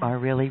who are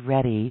really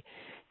ready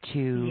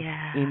to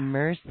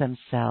immerse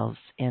themselves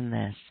in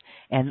this.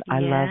 And I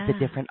love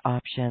the different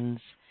options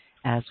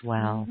as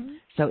well. Mm-hmm.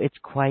 So it's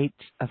quite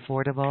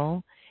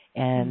affordable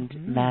and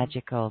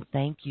magical.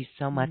 Thank you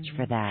so much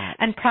for that.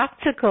 And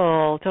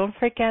practical. Don't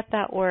forget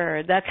that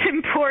word. That's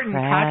important.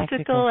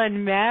 Practical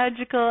and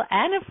magical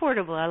and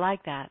affordable. I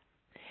like that.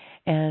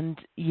 And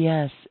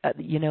yes,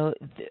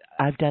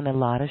 I've done a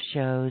lot of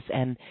shows,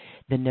 and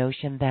the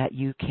notion that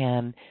you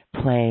can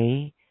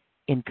play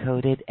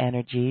encoded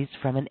energies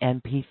from an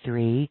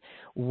MP3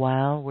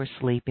 while we're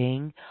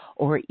sleeping,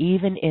 or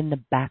even in the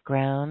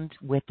background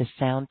with the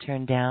sound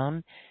turned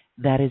down,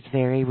 that is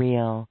very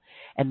real.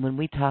 And when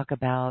we talk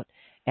about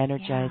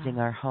energizing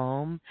our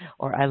home,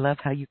 or I love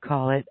how you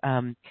call it,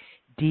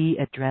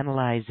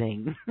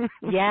 de-adrenalizing.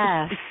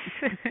 Yes.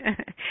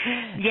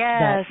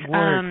 That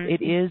word,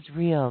 it is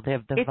real.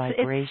 The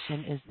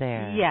vibration is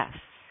there. Yes.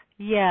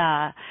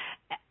 Yeah.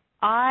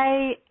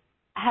 I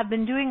have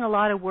been doing a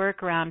lot of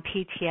work around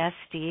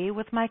PTSD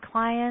with my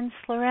clients,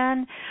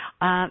 Loren,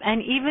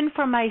 and even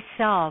for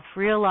myself,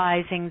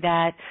 realizing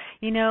that,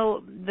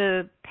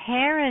 the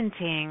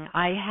parenting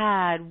I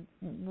had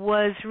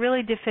was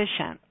really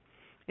deficient.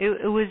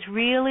 It was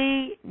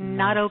really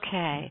not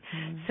okay.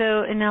 Mm-hmm.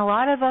 So, and a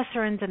lot of us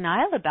are in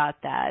denial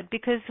about that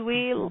because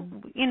we,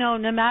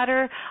 no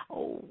matter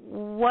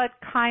what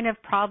kind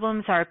of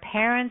problems our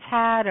parents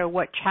had or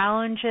what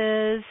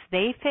challenges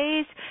they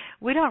faced,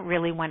 we don't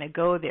really want to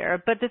go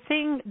there. But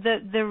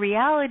the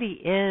reality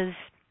is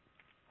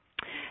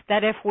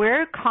that if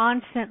we're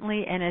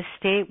constantly in a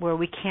state where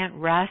we can't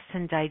rest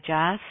and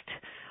digest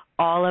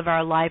all of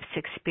our life's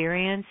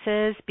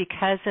experiences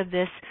because of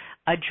this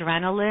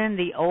adrenaline,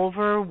 the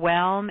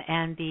overwhelm,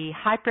 and the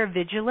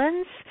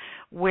hypervigilance,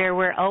 where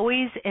we're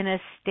always in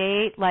a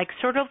state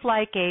sort of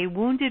like a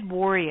wounded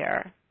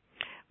warrior,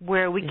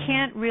 where we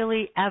can't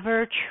really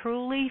ever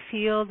truly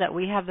feel that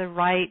we have the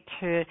right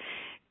to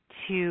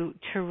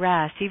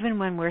rest, even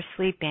when we're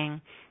sleeping.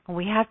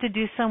 We have to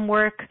do some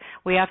work.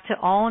 We have to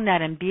own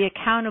that and be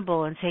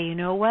accountable and say, you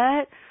know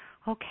what?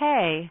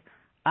 Okay,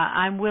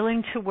 I'm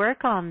willing to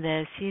work on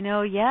this.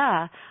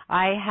 Yeah,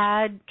 I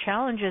had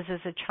challenges as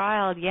a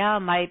child. Yeah,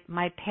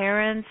 my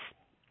parents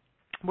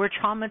were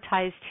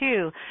traumatized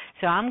too.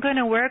 So I'm going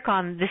to work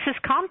on this is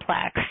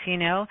complex,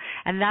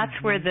 and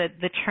that's where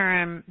the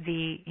term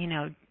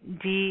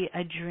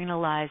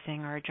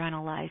de-adrenalizing or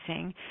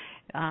adrenalizing,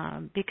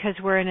 because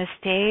we're in a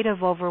state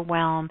of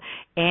overwhelm.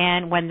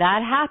 And when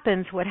that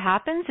happens, what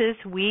happens is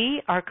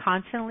we are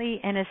constantly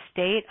in a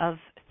state of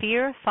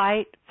fear,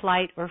 fight,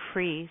 flight, or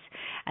freeze.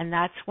 And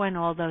that's when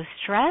all those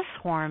stress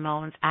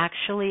hormones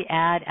actually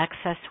add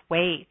excess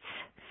weight,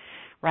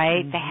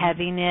 right? The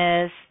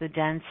heaviness, the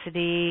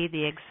density,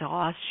 the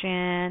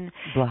exhaustion,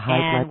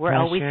 and we're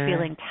always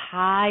feeling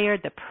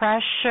tired, the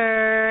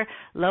pressure,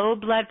 low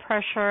blood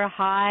pressure,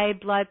 high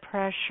blood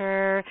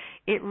pressure.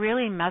 It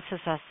really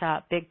messes us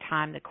up big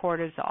time, the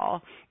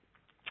cortisol.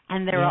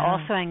 And there are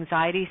also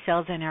anxiety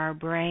cells in our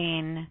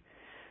brain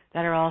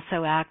that are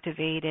also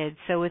activated.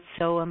 So it's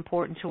so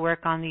important to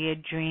work on the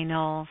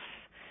adrenals.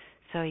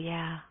 So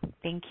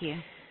thank you.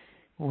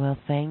 Well,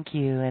 thank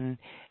you. And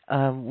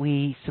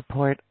we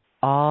support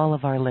all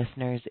of our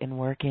listeners in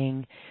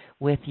working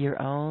with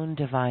your own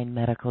divine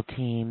medical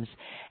teams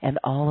and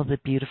all of the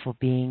beautiful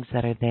beings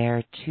that are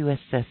there to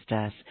assist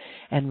us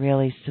and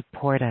really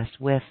support us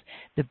with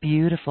the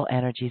beautiful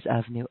energies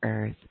of New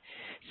Earth.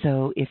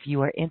 So if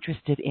you are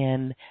interested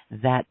in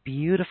that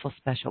beautiful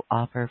special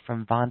offer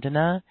from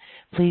Vandana,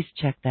 please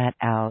check that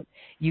out.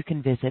 You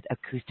can visit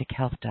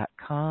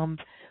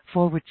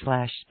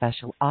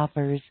acoustichealth.com/special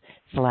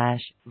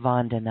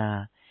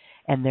offers/Vandana.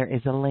 And there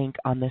is a link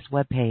on this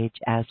webpage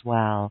as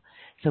well.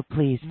 So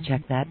please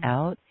check that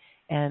out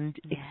and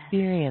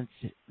experience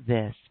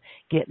this.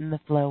 Get in the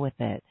flow with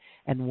it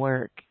and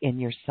work in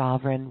your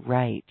sovereign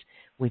right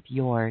with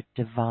your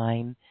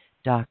divine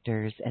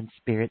doctors and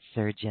spirit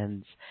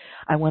surgeons.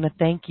 I want to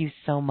thank you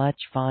so much,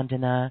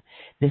 Vandana.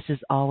 This is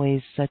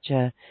always such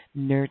a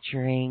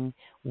nurturing,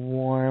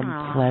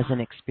 warm,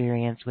 pleasant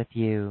experience with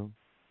you.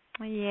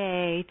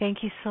 Yay.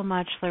 Thank you so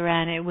much,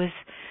 Loren. It was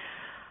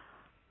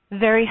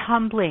very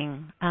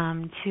humbling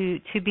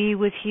to be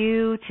with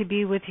you, to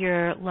be with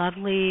your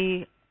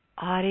lovely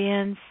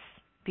audience,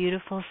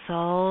 beautiful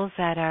souls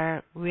that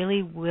are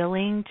really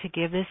willing to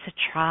give this a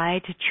try,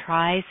 to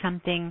try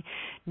something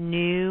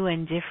new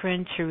and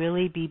different, to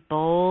really be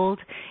bold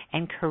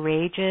and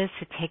courageous,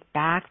 to take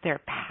back their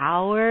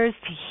powers,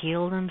 to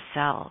heal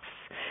themselves.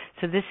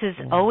 So this is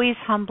always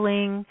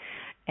humbling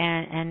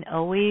and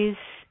always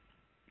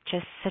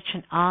just such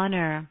an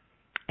honor.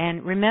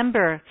 And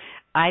remember,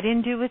 I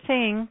didn't do a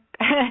thing.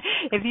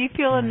 If you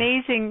feel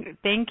amazing,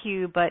 thank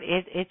you, but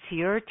it's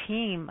your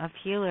team of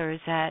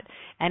healers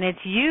and it's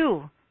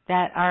you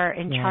that are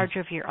in charge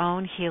of your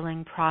own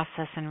healing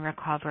process and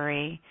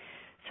recovery.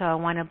 So I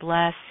want to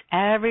bless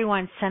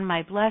everyone, send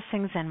my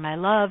blessings and my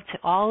love to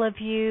all of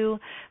you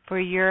for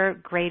your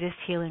greatest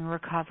healing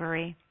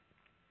recovery.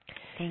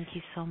 Thank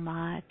you so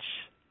much.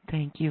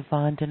 Thank you,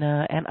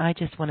 Vandana. And I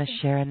just want to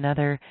share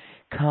another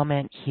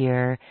comment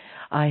here.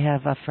 I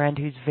have a friend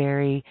who's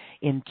very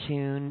in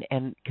tune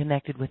and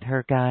connected with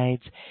her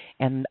guides,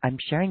 and I'm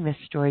sharing this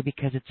story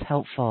because it's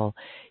helpful.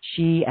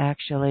 She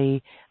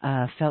actually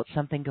felt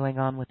something going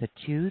on with a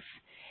tooth,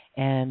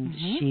 and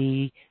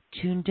she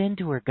tuned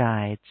into her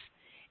guides,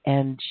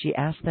 and she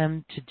asked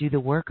them to do the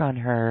work on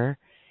her,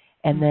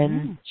 and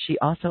then she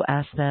also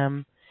asked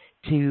them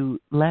to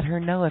let her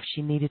know if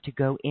she needed to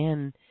go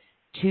in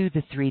to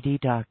the 3D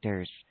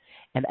doctors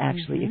and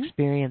actually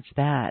experience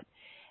that.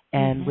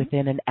 And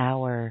within an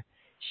hour,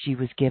 she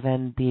was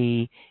given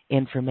the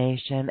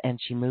information and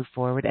she moved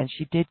forward. And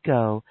she did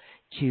go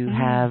to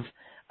have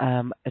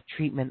a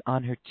treatment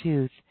on her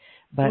tooth.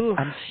 But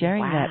I'm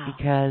sharing that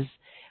because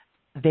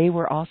they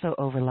were also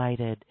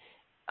overlighting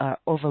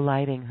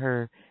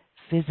her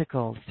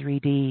physical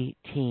 3D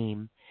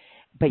team.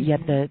 But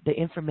yet the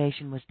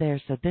information was there.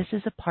 So this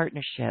is a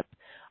partnership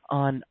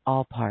on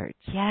all parts.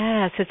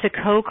 Yes, it's a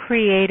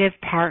co-creative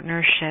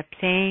partnership.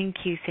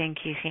 Thank you,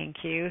 thank you,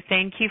 thank you.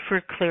 Thank you for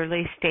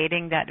clearly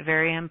stating that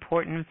very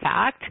important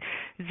fact.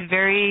 It's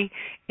very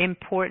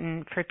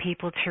important for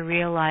people to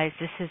realize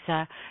this is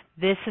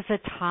a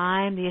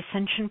time, the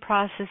ascension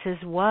process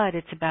is what?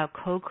 It's about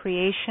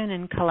co-creation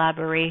and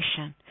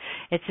collaboration.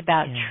 It's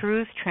about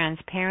truth,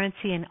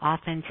 transparency, and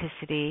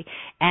authenticity.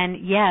 And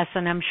yes,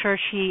 and I'm sure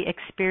she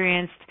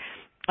experienced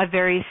a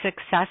very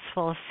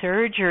successful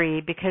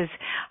surgery because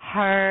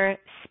her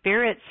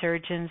spirit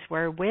surgeons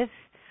were with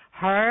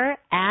her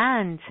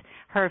and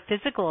her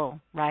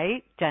physical,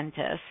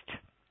 dentist.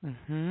 So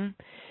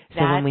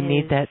when we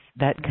need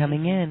that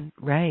coming in,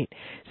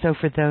 So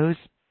for those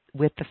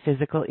with the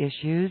physical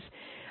issues,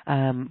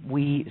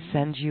 we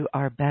send you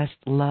our best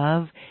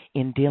love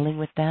in dealing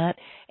with that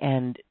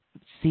and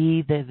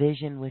see the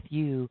vision with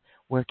you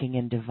working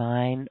in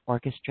divine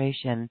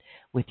orchestration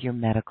with your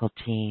medical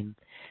team.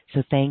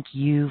 So thank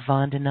you,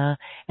 Vandana,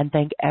 and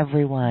thank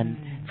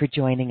everyone for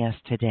joining us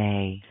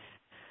today.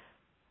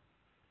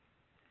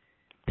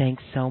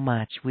 Thanks so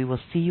much. We will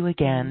see you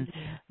again,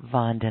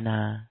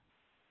 Vandana.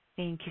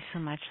 Thank you so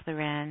much,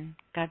 Loren.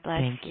 God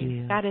bless Thank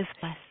you. God is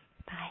blessed.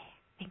 Bye.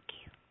 Thank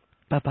you.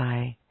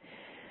 Bye-bye.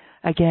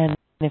 Again,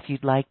 if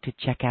you'd like to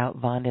check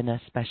out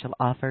Vandana's special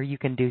offer, you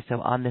can do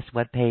so on this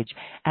webpage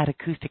at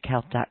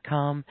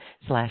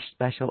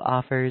acoustichealth.com/special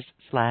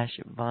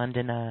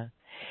offers/Vandana.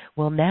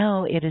 Well,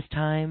 now it is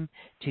time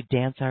to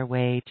dance our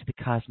way to the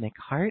cosmic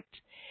heart,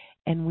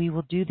 and we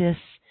will do this.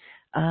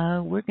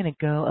 We're going to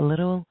go a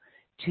little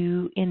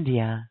to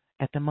India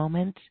at the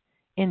moment.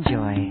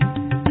 Enjoy.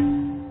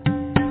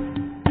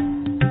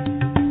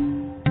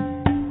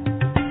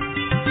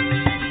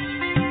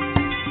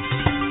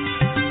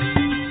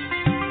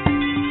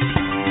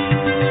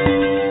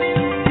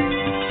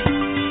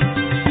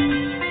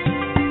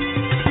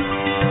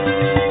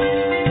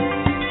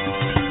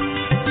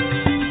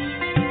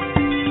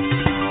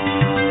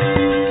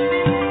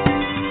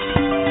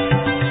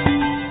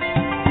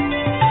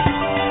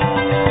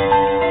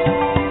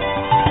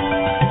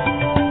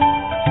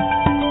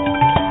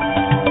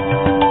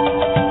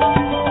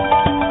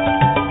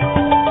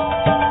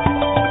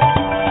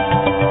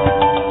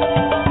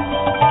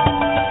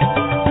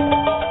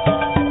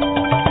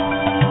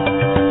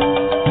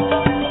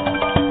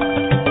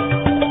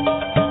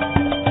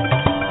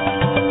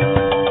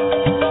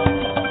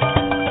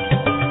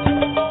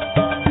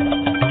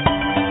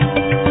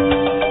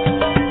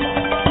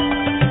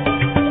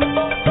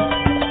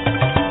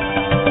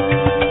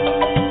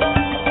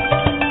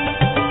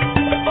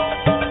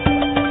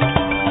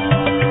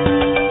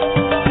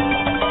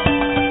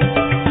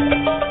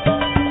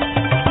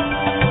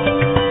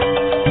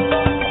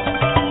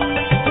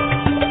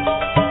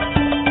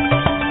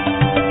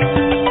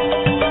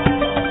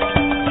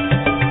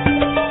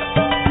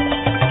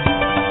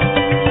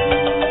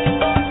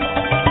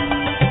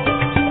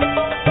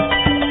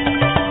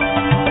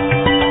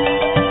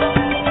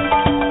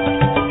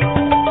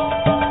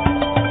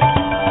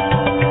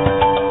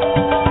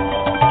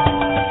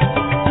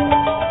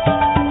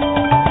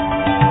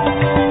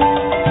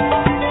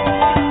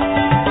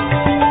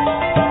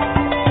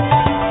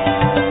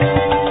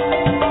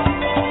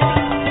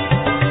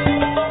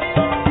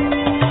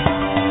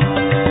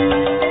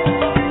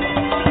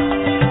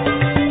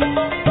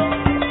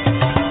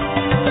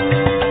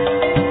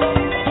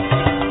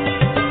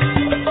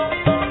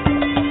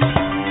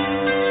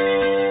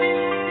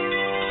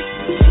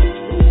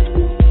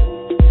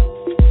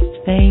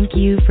 Thank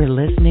you for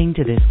listening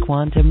to this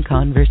quantum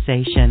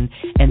conversation,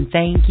 and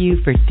thank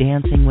you for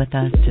dancing with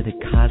us to the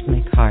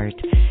cosmic heart.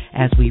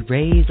 As we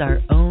raise our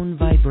own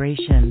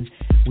vibration,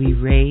 we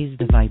raise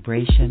the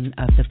vibration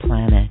of the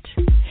planet.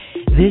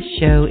 This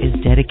show is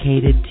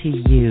dedicated to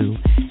you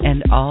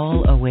and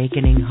all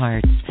awakening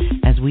hearts,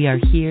 as we are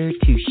here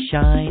to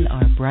shine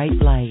our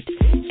bright light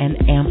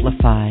and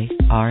amplify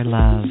our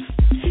love.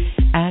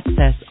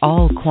 Access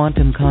all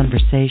quantum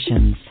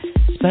conversations,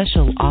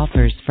 special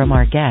offers from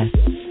our guests,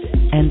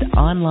 and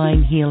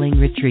online healing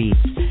retreats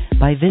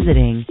by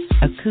visiting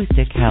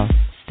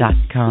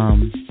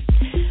acoustichealth.com.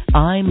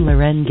 I'm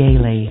Loren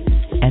Gailey,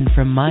 and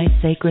from my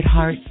sacred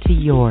heart to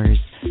yours,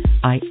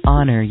 I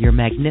honor your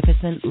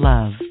magnificent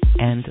love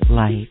and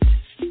light.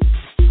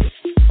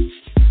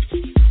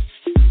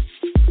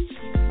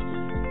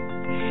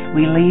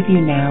 We leave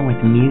you now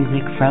with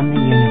music from the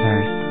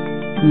universe.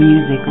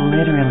 Music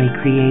literally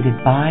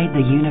created by the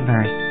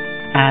universe,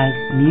 as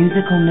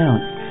musical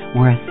notes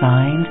were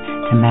assigned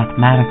to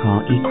mathematical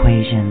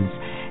equations.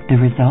 The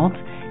result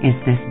is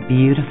this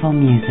beautiful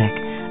music,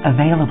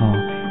 available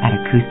at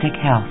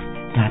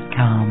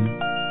acoustichealth.com.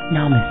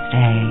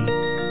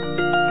 Namaste.